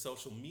build this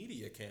social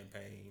media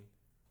campaign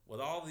with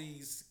all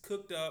these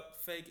cooked up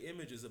fake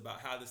images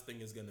about how this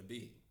thing is going to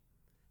be.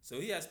 So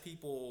he has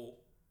people,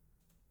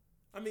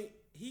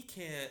 he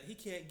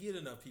can't get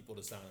enough people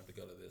to sign up to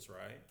go to this,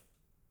 right?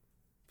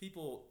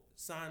 People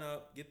sign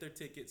up, get their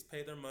tickets,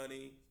 pay their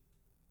money,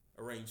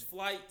 arrange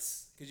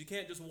flights, because you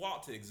can't just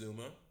walk to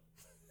Exuma.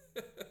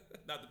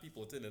 Not the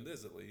people attending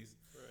this, at least.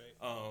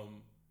 Right.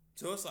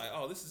 So it's like,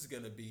 oh, this is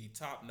going to be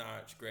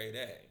top-notch, grade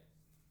A.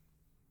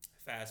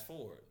 Fast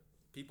forward.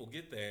 People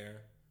get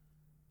there.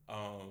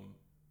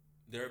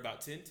 There are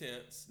about 10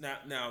 tents.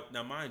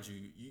 Now, mind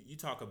you, you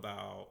talk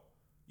about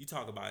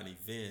an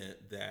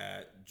event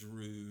that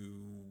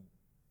drew,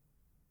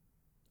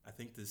 I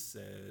think this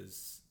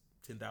says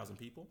 10,000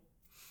 people.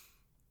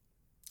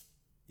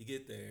 You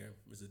get there,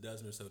 there's a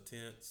dozen or so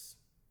tents,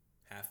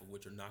 half of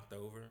which are knocked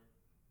over.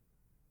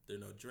 There are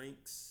no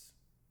drinks.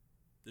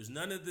 There's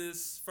none of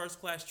this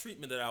first-class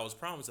treatment that I was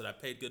promised that I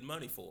paid good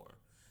money for.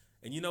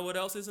 And you know what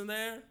else isn't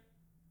there?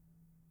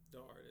 The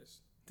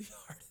artist. The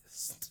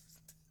artist.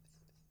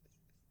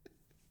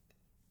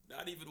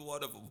 Not even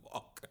one of them,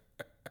 Walker.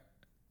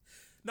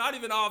 Not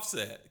even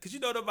Offset. Because you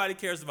know nobody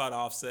cares about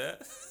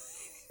Offset.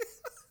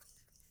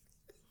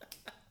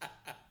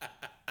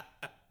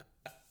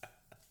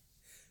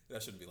 I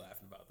shouldn't be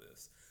laughing about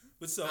this.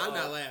 But so I'm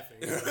not laughing.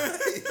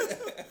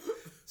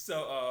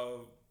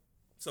 So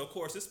of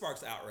course this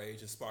sparks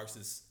outrage and sparks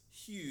this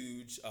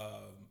huge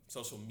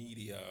social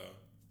media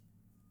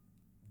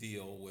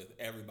deal with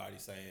everybody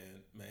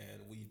saying, man,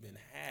 we've been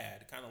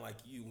had. Kind of like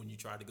you when you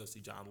tried to go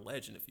see John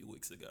Legend a few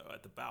weeks ago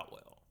at the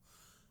Boutwell.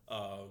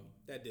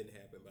 That didn't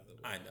happen, by the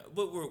way. I know,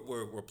 but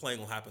we're playing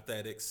on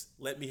hypothetics.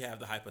 Let me have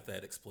the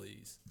hypothetics,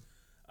 please.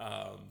 You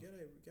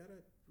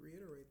gotta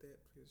reiterate that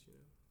because you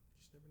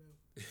just never know.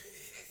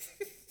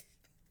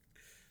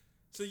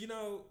 So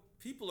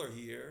people are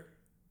here.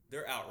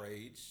 They're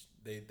outraged.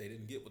 They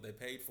didn't get what they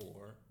paid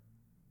for,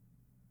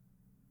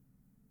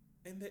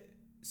 and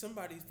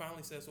somebody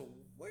finally says, "Well,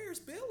 where's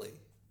Billy?"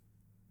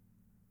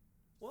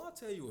 Well, I'll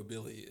tell you where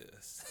Billy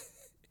is.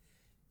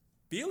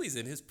 Billy's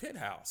in his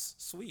penthouse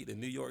suite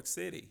in New York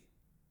City,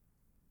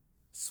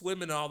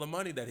 swimming in all the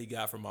money that he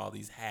got from all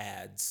these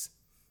hads.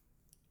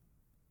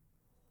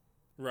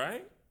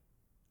 Right?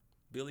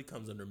 Billy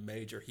comes under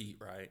major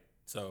heat, right?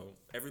 So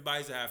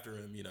everybody's after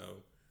him,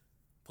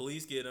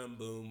 Police get him,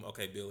 boom.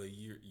 Okay, Billy,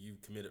 you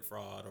committed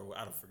fraud, or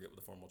I don't forget what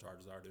the formal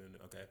charges are doing.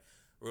 Okay,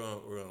 we're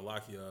gonna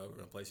lock you up. We're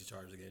gonna place these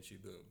charges against you.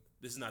 Boom.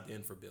 This is not the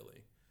end for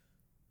Billy.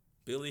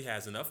 Billy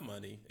has enough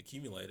money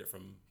accumulated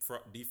from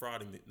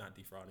frauding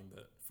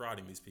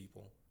these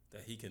people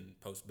that he can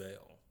post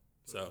bail.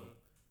 So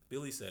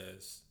Billy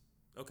says,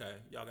 "Okay,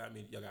 y'all got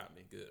me. Good.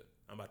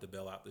 I'm about to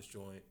bail out this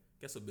joint."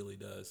 Guess what Billy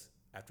does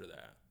after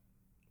that?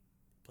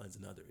 Plans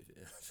another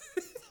event.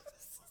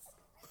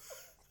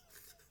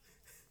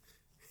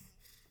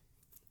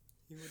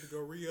 You want to go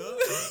re-up?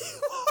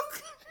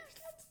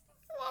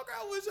 Walker,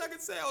 I wish I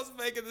could say I was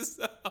making this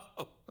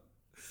up.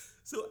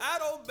 So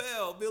out on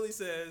bail, Billy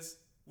says,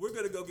 we're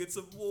going to go get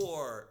some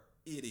more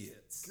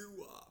idiots.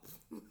 Grew up.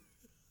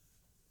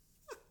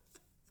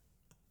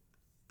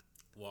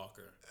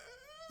 Walker.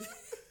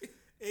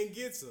 And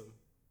gets him.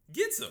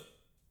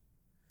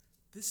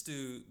 This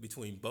dude,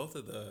 between both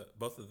of the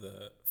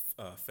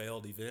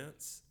failed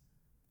events,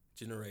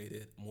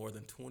 generated more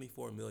than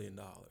 $24 million.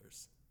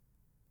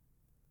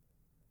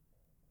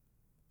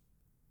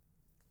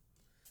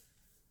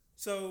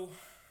 So,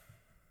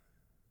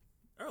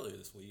 earlier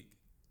this week,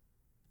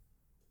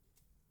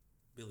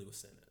 Billy was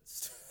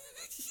sentenced.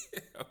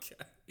 Okay.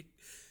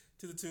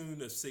 To the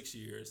tune of 6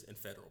 years in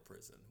federal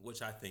prison,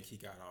 which I think he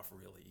got off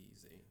really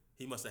easy.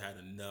 He must have had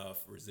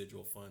enough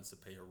residual funds to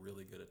pay a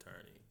really good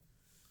attorney.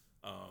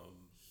 Wow,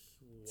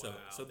 so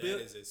that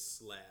is a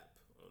slap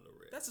on the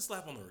wrist. That's a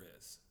slap on the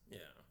wrist. Yeah.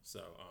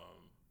 So,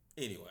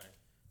 anyway,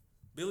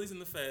 Billy's in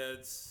the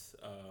feds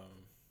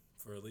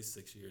for at least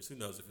 6 years. Who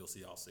knows if he'll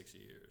see all 6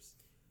 years.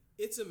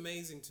 It's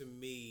amazing to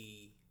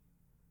me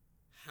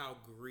how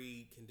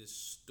greed can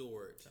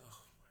distort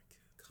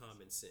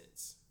common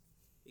sense.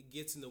 It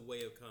gets in the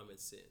way of common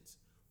sense.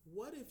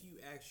 What if you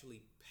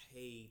actually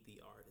paid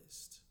the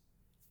artist?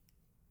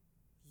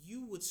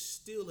 You would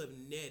still have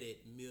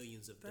netted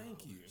millions of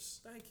dollars.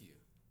 Thank you.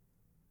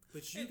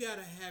 But you got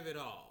to have it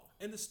all.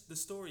 And the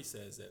story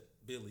says that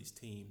Billy's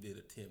team did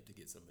attempt to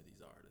get some of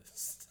these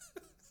artists.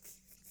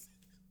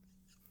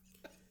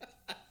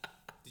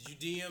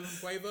 Did you DM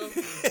Quavo?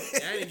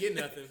 I didn't get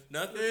nothing.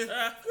 Nothing?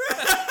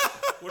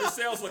 What are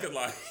sales looking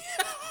like?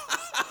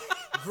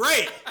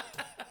 Great.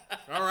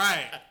 All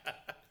right.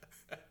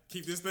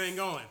 Keep this thing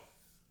going.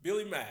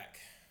 Billy Mack.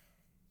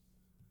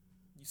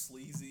 You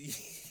sleazy.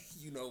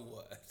 You know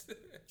what?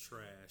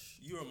 Trash.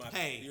 You're my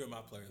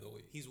player of the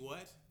week. He's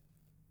what?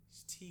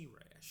 He's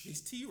T-Rash.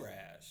 He's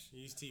T-Rash.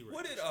 He's T-Rash.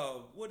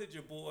 What did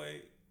your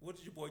boy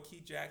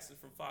Keith Jackson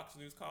from Fox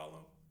News call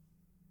him?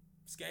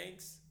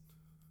 Skanks?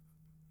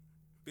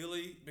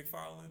 Billy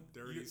McFarland?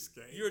 Dirty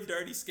skank. You're a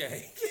dirty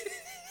skank.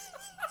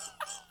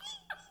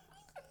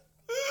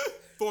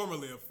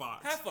 Formerly of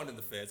Fox. Have fun in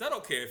the feds. I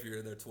don't care if you're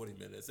in there 20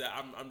 minutes.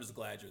 I'm just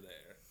glad you're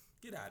there.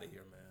 Get out of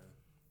here, man.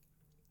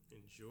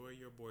 Enjoy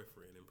your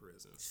boyfriend in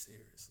prison.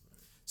 Seriously.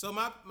 So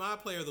my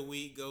player of the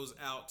week goes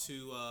out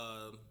to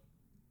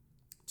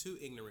two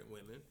ignorant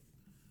women.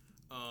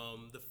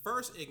 The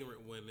first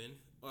ignorant woman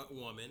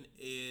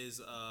is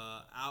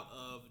out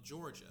of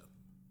Georgia.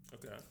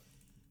 Okay.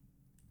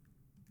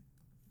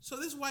 So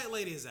this white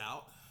lady is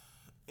out,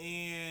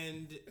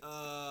 and You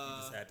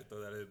just had to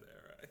throw that in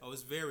there, right? Oh,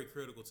 it's very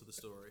critical to the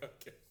story.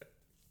 Okay.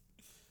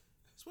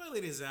 This white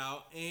lady is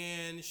out,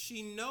 and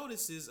she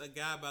notices a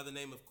guy by the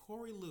name of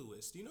Corey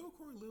Lewis. Do you know who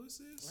Corey Lewis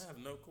is? I have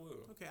no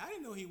clue. Okay, I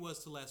didn't know he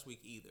was till last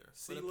week either.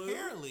 See, but Lou?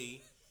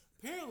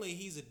 apparently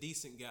he's a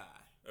decent guy.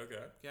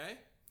 Okay. Okay?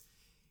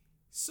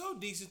 So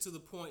decent to the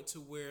point to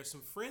where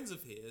some friends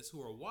of his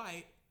who are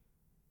white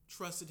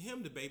trusted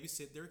him to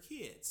babysit their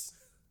kids.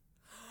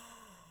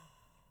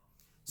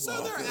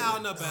 So they're out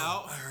and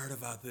about. I heard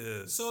about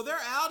this. So they're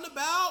out and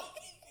about.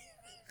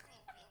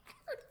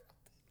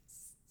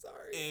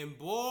 Sorry. And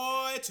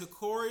boy, to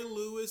Corey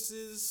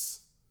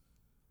Lewis's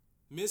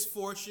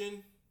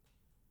misfortune,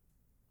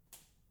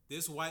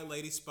 this white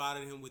lady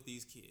spotted him with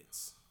these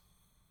kids.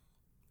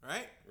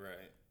 Right?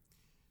 Right.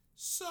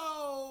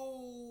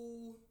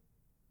 So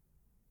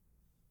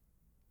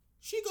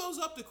she goes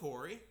up to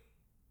Corey,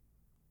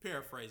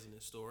 paraphrasing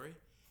the story,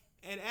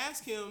 and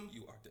asks him.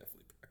 You are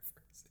definitely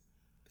paraphrasing.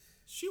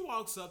 She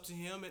walks up to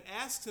him and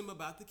asks him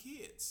about the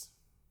kids.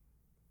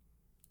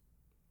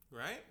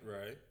 Right?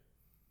 Right.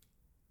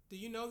 Do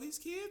you know these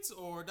kids?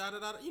 Or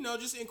da-da-da,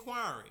 just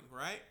inquiring,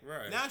 right?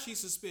 Right. Now she's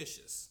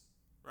suspicious,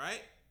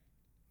 right?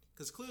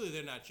 Because clearly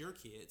they're not your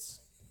kids.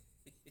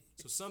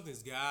 So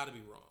something's got to be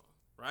wrong,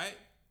 right?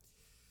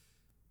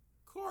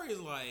 Corey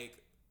is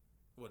like,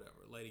 whatever,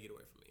 lady, get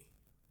away from me.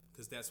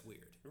 Because that's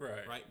weird.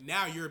 Right. Right?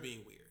 Now you're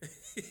being weird.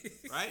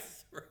 Right?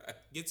 Right.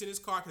 Gets in his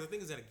car, because I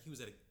think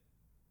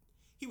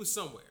he was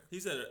somewhere.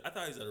 I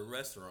thought he was at a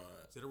restaurant.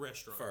 He's at a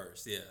restaurant.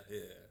 First, yeah.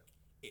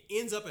 It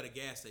ends up at a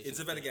gas station. Ends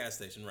up at a gas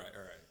station, right,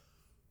 all right.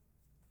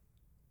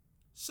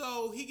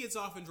 So he gets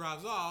off and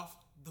drives off.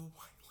 The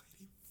white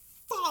lady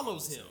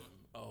follows him.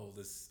 Oh,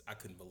 I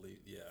couldn't believe,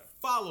 yeah.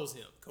 Follows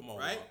him. Come on,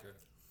 right? Walker.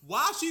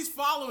 While she's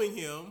following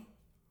him,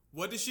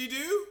 what does she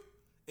do?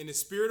 In the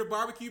spirit of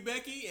Barbecue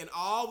Becky and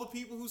all the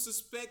people who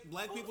suspect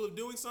black people of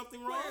doing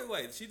something wrong.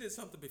 Wait. She did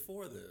something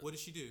before this. What did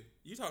she do?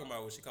 You talking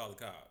about what she called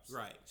the cops.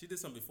 Right. She did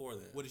something before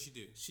then. What did she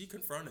do? She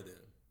confronted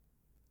him.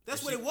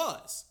 That's what it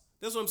was.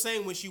 That's what I'm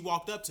saying when she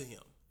walked up to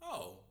him.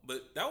 Oh,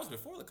 but that was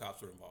before the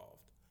cops were involved.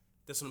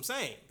 That's what I'm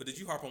saying. But did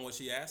you harp on what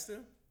she asked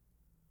him?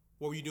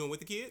 What were you doing with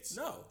the kids?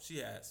 No,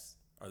 she asked,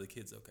 are the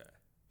kids okay?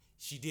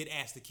 She did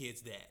ask the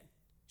kids that.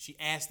 She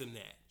asked them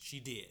that. She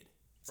did.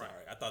 Sorry,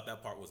 I thought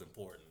that part was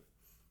important.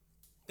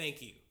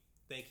 Thank you.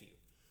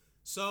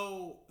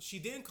 So she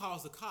then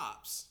calls the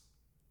cops,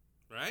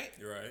 right?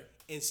 You're right.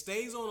 And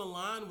stays on the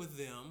line with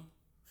them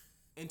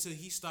until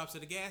he stops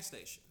at a gas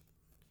station.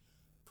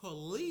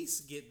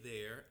 Police get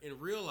there and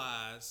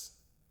realize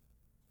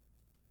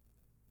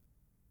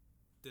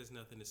there's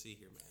nothing to see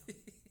here, man.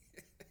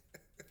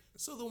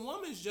 So the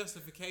woman's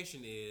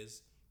justification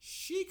is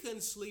she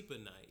couldn't sleep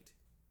at night.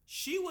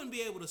 She wouldn't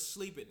be able to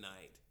sleep at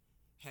night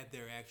had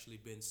there actually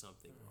been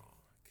something wrong.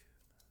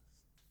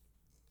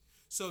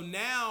 So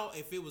now,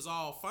 if it was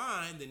all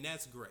fine, then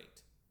that's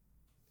great.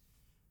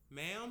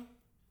 Ma'am,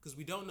 because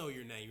we don't know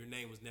your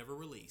name was never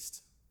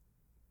released,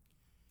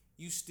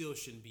 you still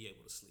shouldn't be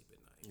able to sleep at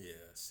night.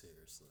 Yeah,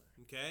 seriously.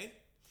 Okay?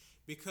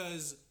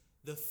 Because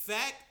the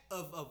fact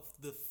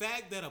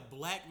that a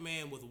black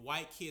man with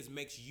white kids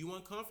makes you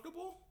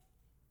uncomfortable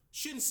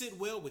shouldn't sit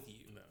well with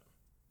you. No.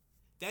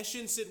 That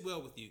shouldn't sit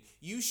well with you.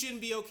 You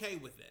shouldn't be okay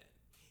with that.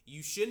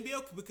 You shouldn't be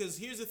okay, because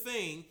here's the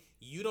thing.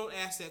 You don't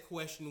ask that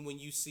question when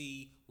you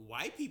see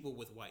white people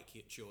with white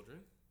children,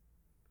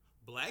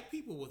 black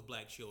people with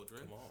black children.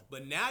 Come on.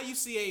 But now you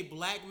see a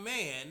black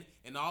man,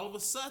 and all of a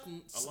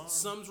sudden,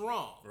 something's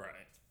wrong.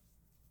 Right.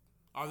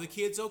 Are the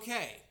kids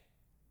okay?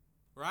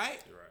 Right?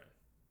 You're right.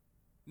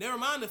 Never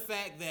mind the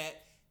fact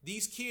that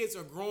these kids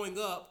are growing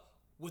up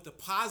with a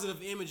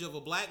positive image of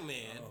a black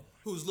man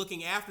who's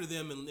looking after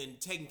them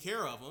and taking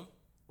care of them.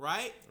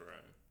 Right? Right.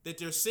 That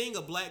they're seeing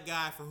a black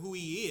guy for who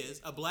he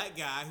is, a black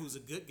guy who's a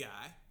good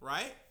guy,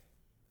 right?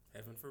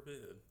 Heaven forbid.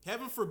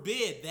 Heaven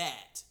forbid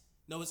that.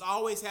 No, it's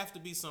always have to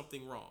be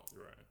something wrong.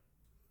 Right.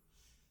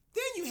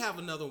 Then you have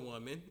another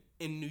woman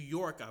in New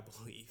York, I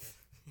believe.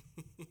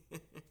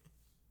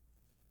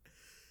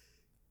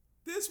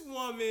 This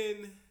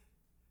woman,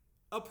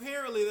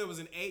 apparently there was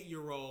an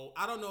 8-year-old.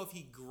 I don't know if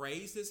he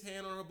grazed his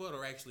hand on her butt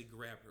or actually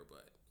grabbed her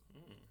butt.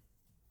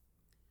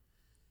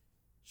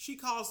 She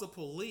calls the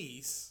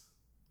police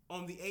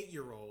on the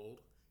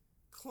 8-year-old,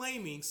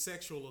 claiming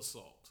sexual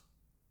assault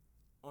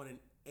on an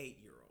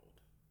 8-year-old.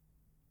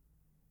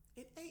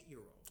 An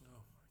 8-year-old. Oh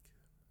my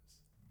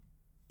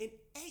goodness.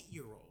 An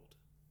 8-year-old.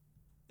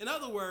 In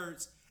other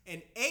words,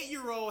 an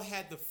 8-year-old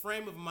had the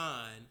frame of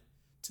mind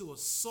to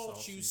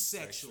assault you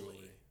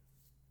sexually.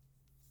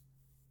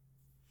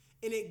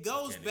 And it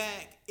goes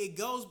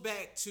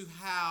back to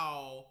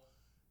how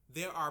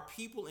there are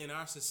people in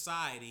our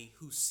society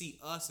who see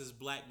us as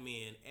black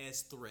men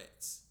as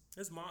threats.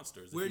 It's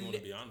monsters, if you want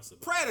to be honest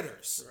about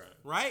predators,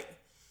 it. right?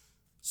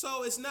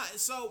 So it's not.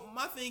 So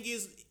my thing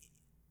is,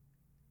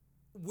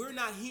 we're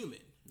not human.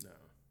 No.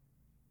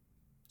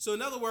 So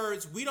in other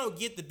words, we don't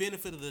get the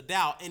benefit of the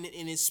doubt, and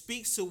it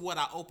speaks to what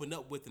I opened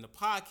up with in the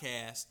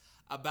podcast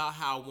about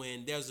how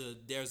when there's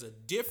a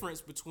difference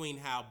between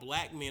how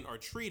black men are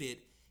treated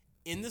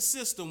in the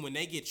system when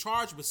they get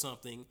charged with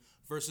something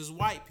versus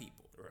white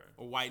people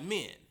or white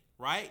men,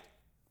 right?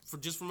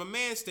 From a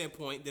man's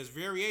standpoint, there's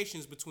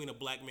variations between a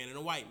black man and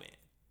a white man.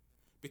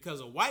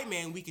 Because a white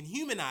man, we can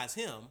humanize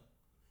him.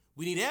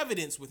 We need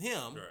evidence with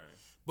him. Right.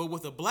 But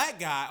with a black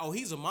guy,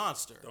 he's a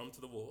monster. Throw him to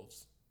the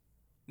wolves.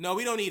 No,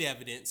 we don't need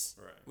evidence.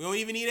 Right. We don't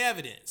even need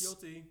evidence.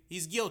 Guilty.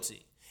 He's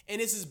guilty. And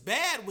this is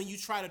bad when you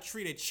try to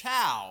treat a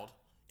child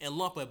and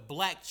lump a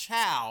black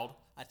child,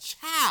 an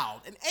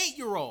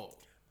 8-year-old,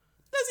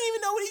 doesn't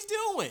even know what he's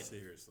doing.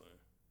 Seriously.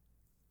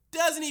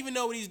 Doesn't even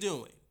know what he's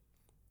doing.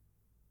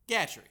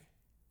 Gatrey.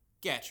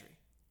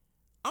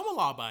 I'm a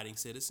law-abiding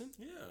citizen.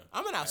 Yeah.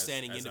 I'm an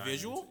outstanding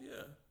individual.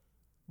 Yeah.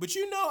 But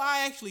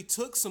I actually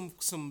took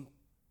some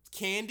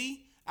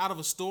candy out of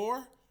a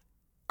store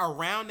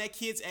around that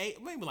kid's age,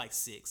 maybe like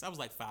 6. I was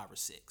like 5 or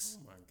 6.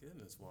 Oh my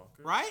goodness,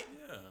 Walker. Right?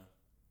 Yeah.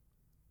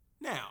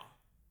 Now,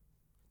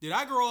 did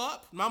I grow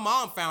up? My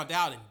mom found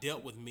out and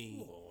dealt with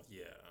me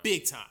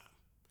big time.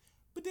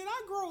 But did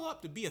I grow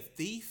up to be a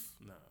thief?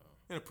 No.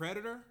 And a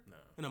predator? No.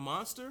 And a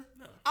monster?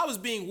 No. I was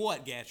being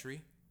what,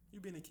 Gatrey?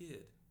 You being a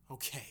kid.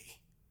 Okay.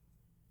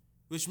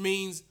 Which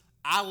means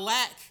I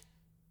lack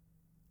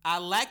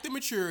the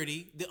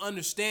maturity, the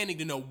understanding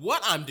to know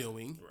what I'm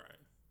doing. Right.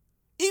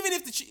 Even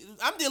if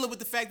I'm dealing with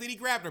the fact that he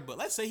grabbed her butt.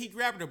 Let's say he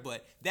grabbed her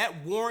butt.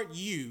 That warrant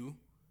you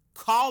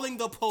calling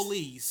the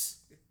police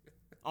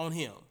on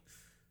him.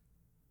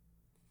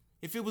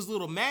 If it was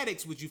little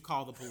Maddox, would you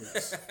call the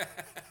police?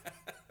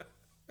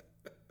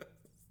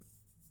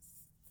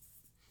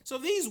 So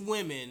these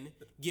women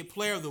get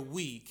player of the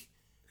week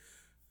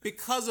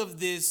because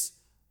of this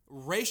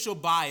racial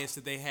bias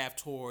that they have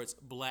towards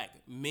black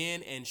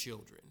men and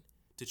children,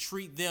 to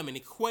treat them and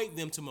equate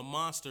them to a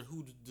monster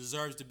who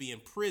deserves to be in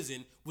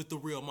prison with the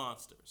real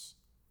monsters.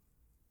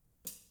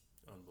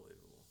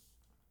 Unbelievable.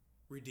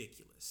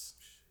 Ridiculous.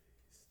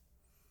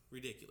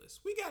 Ridiculous.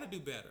 We got to do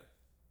better.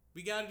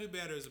 We got to do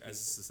better as a people. As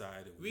a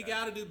society. We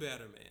got to do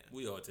better, man.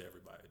 We owe it to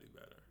everybody to do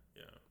better.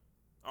 Yeah.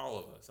 All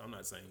of us. I'm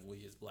not saying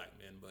we as black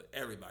men, but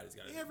everybody's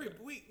got to do better.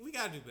 We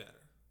got to do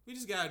better. We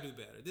just got to do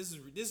better. This is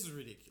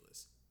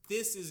ridiculous.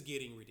 This is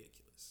getting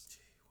ridiculous. Gee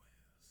whiz.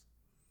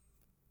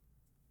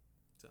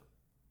 So,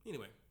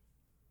 anyway.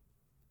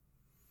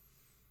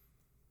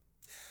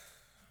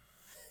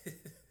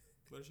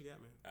 What else you got,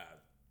 man?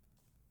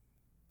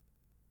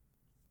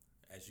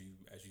 As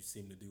you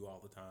seem to do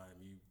all the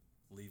time, you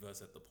leave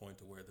us at the point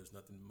to where there's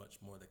nothing much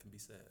more that can be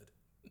said.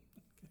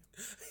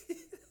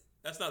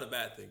 That's not a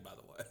bad thing, by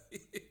the way.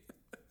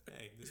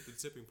 Hey, this is the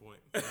tipping point.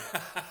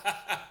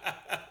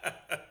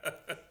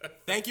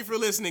 Thank you for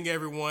listening,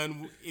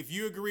 everyone. If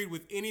you agreed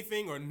with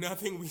anything or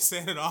nothing we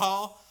said at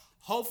all,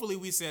 hopefully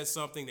we said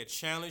something that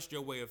challenged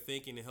your way of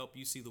thinking to help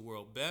you see the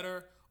world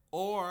better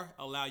or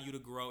allow you to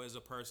grow as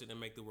a person and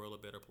make the world a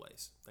better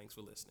place. Thanks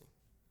for listening.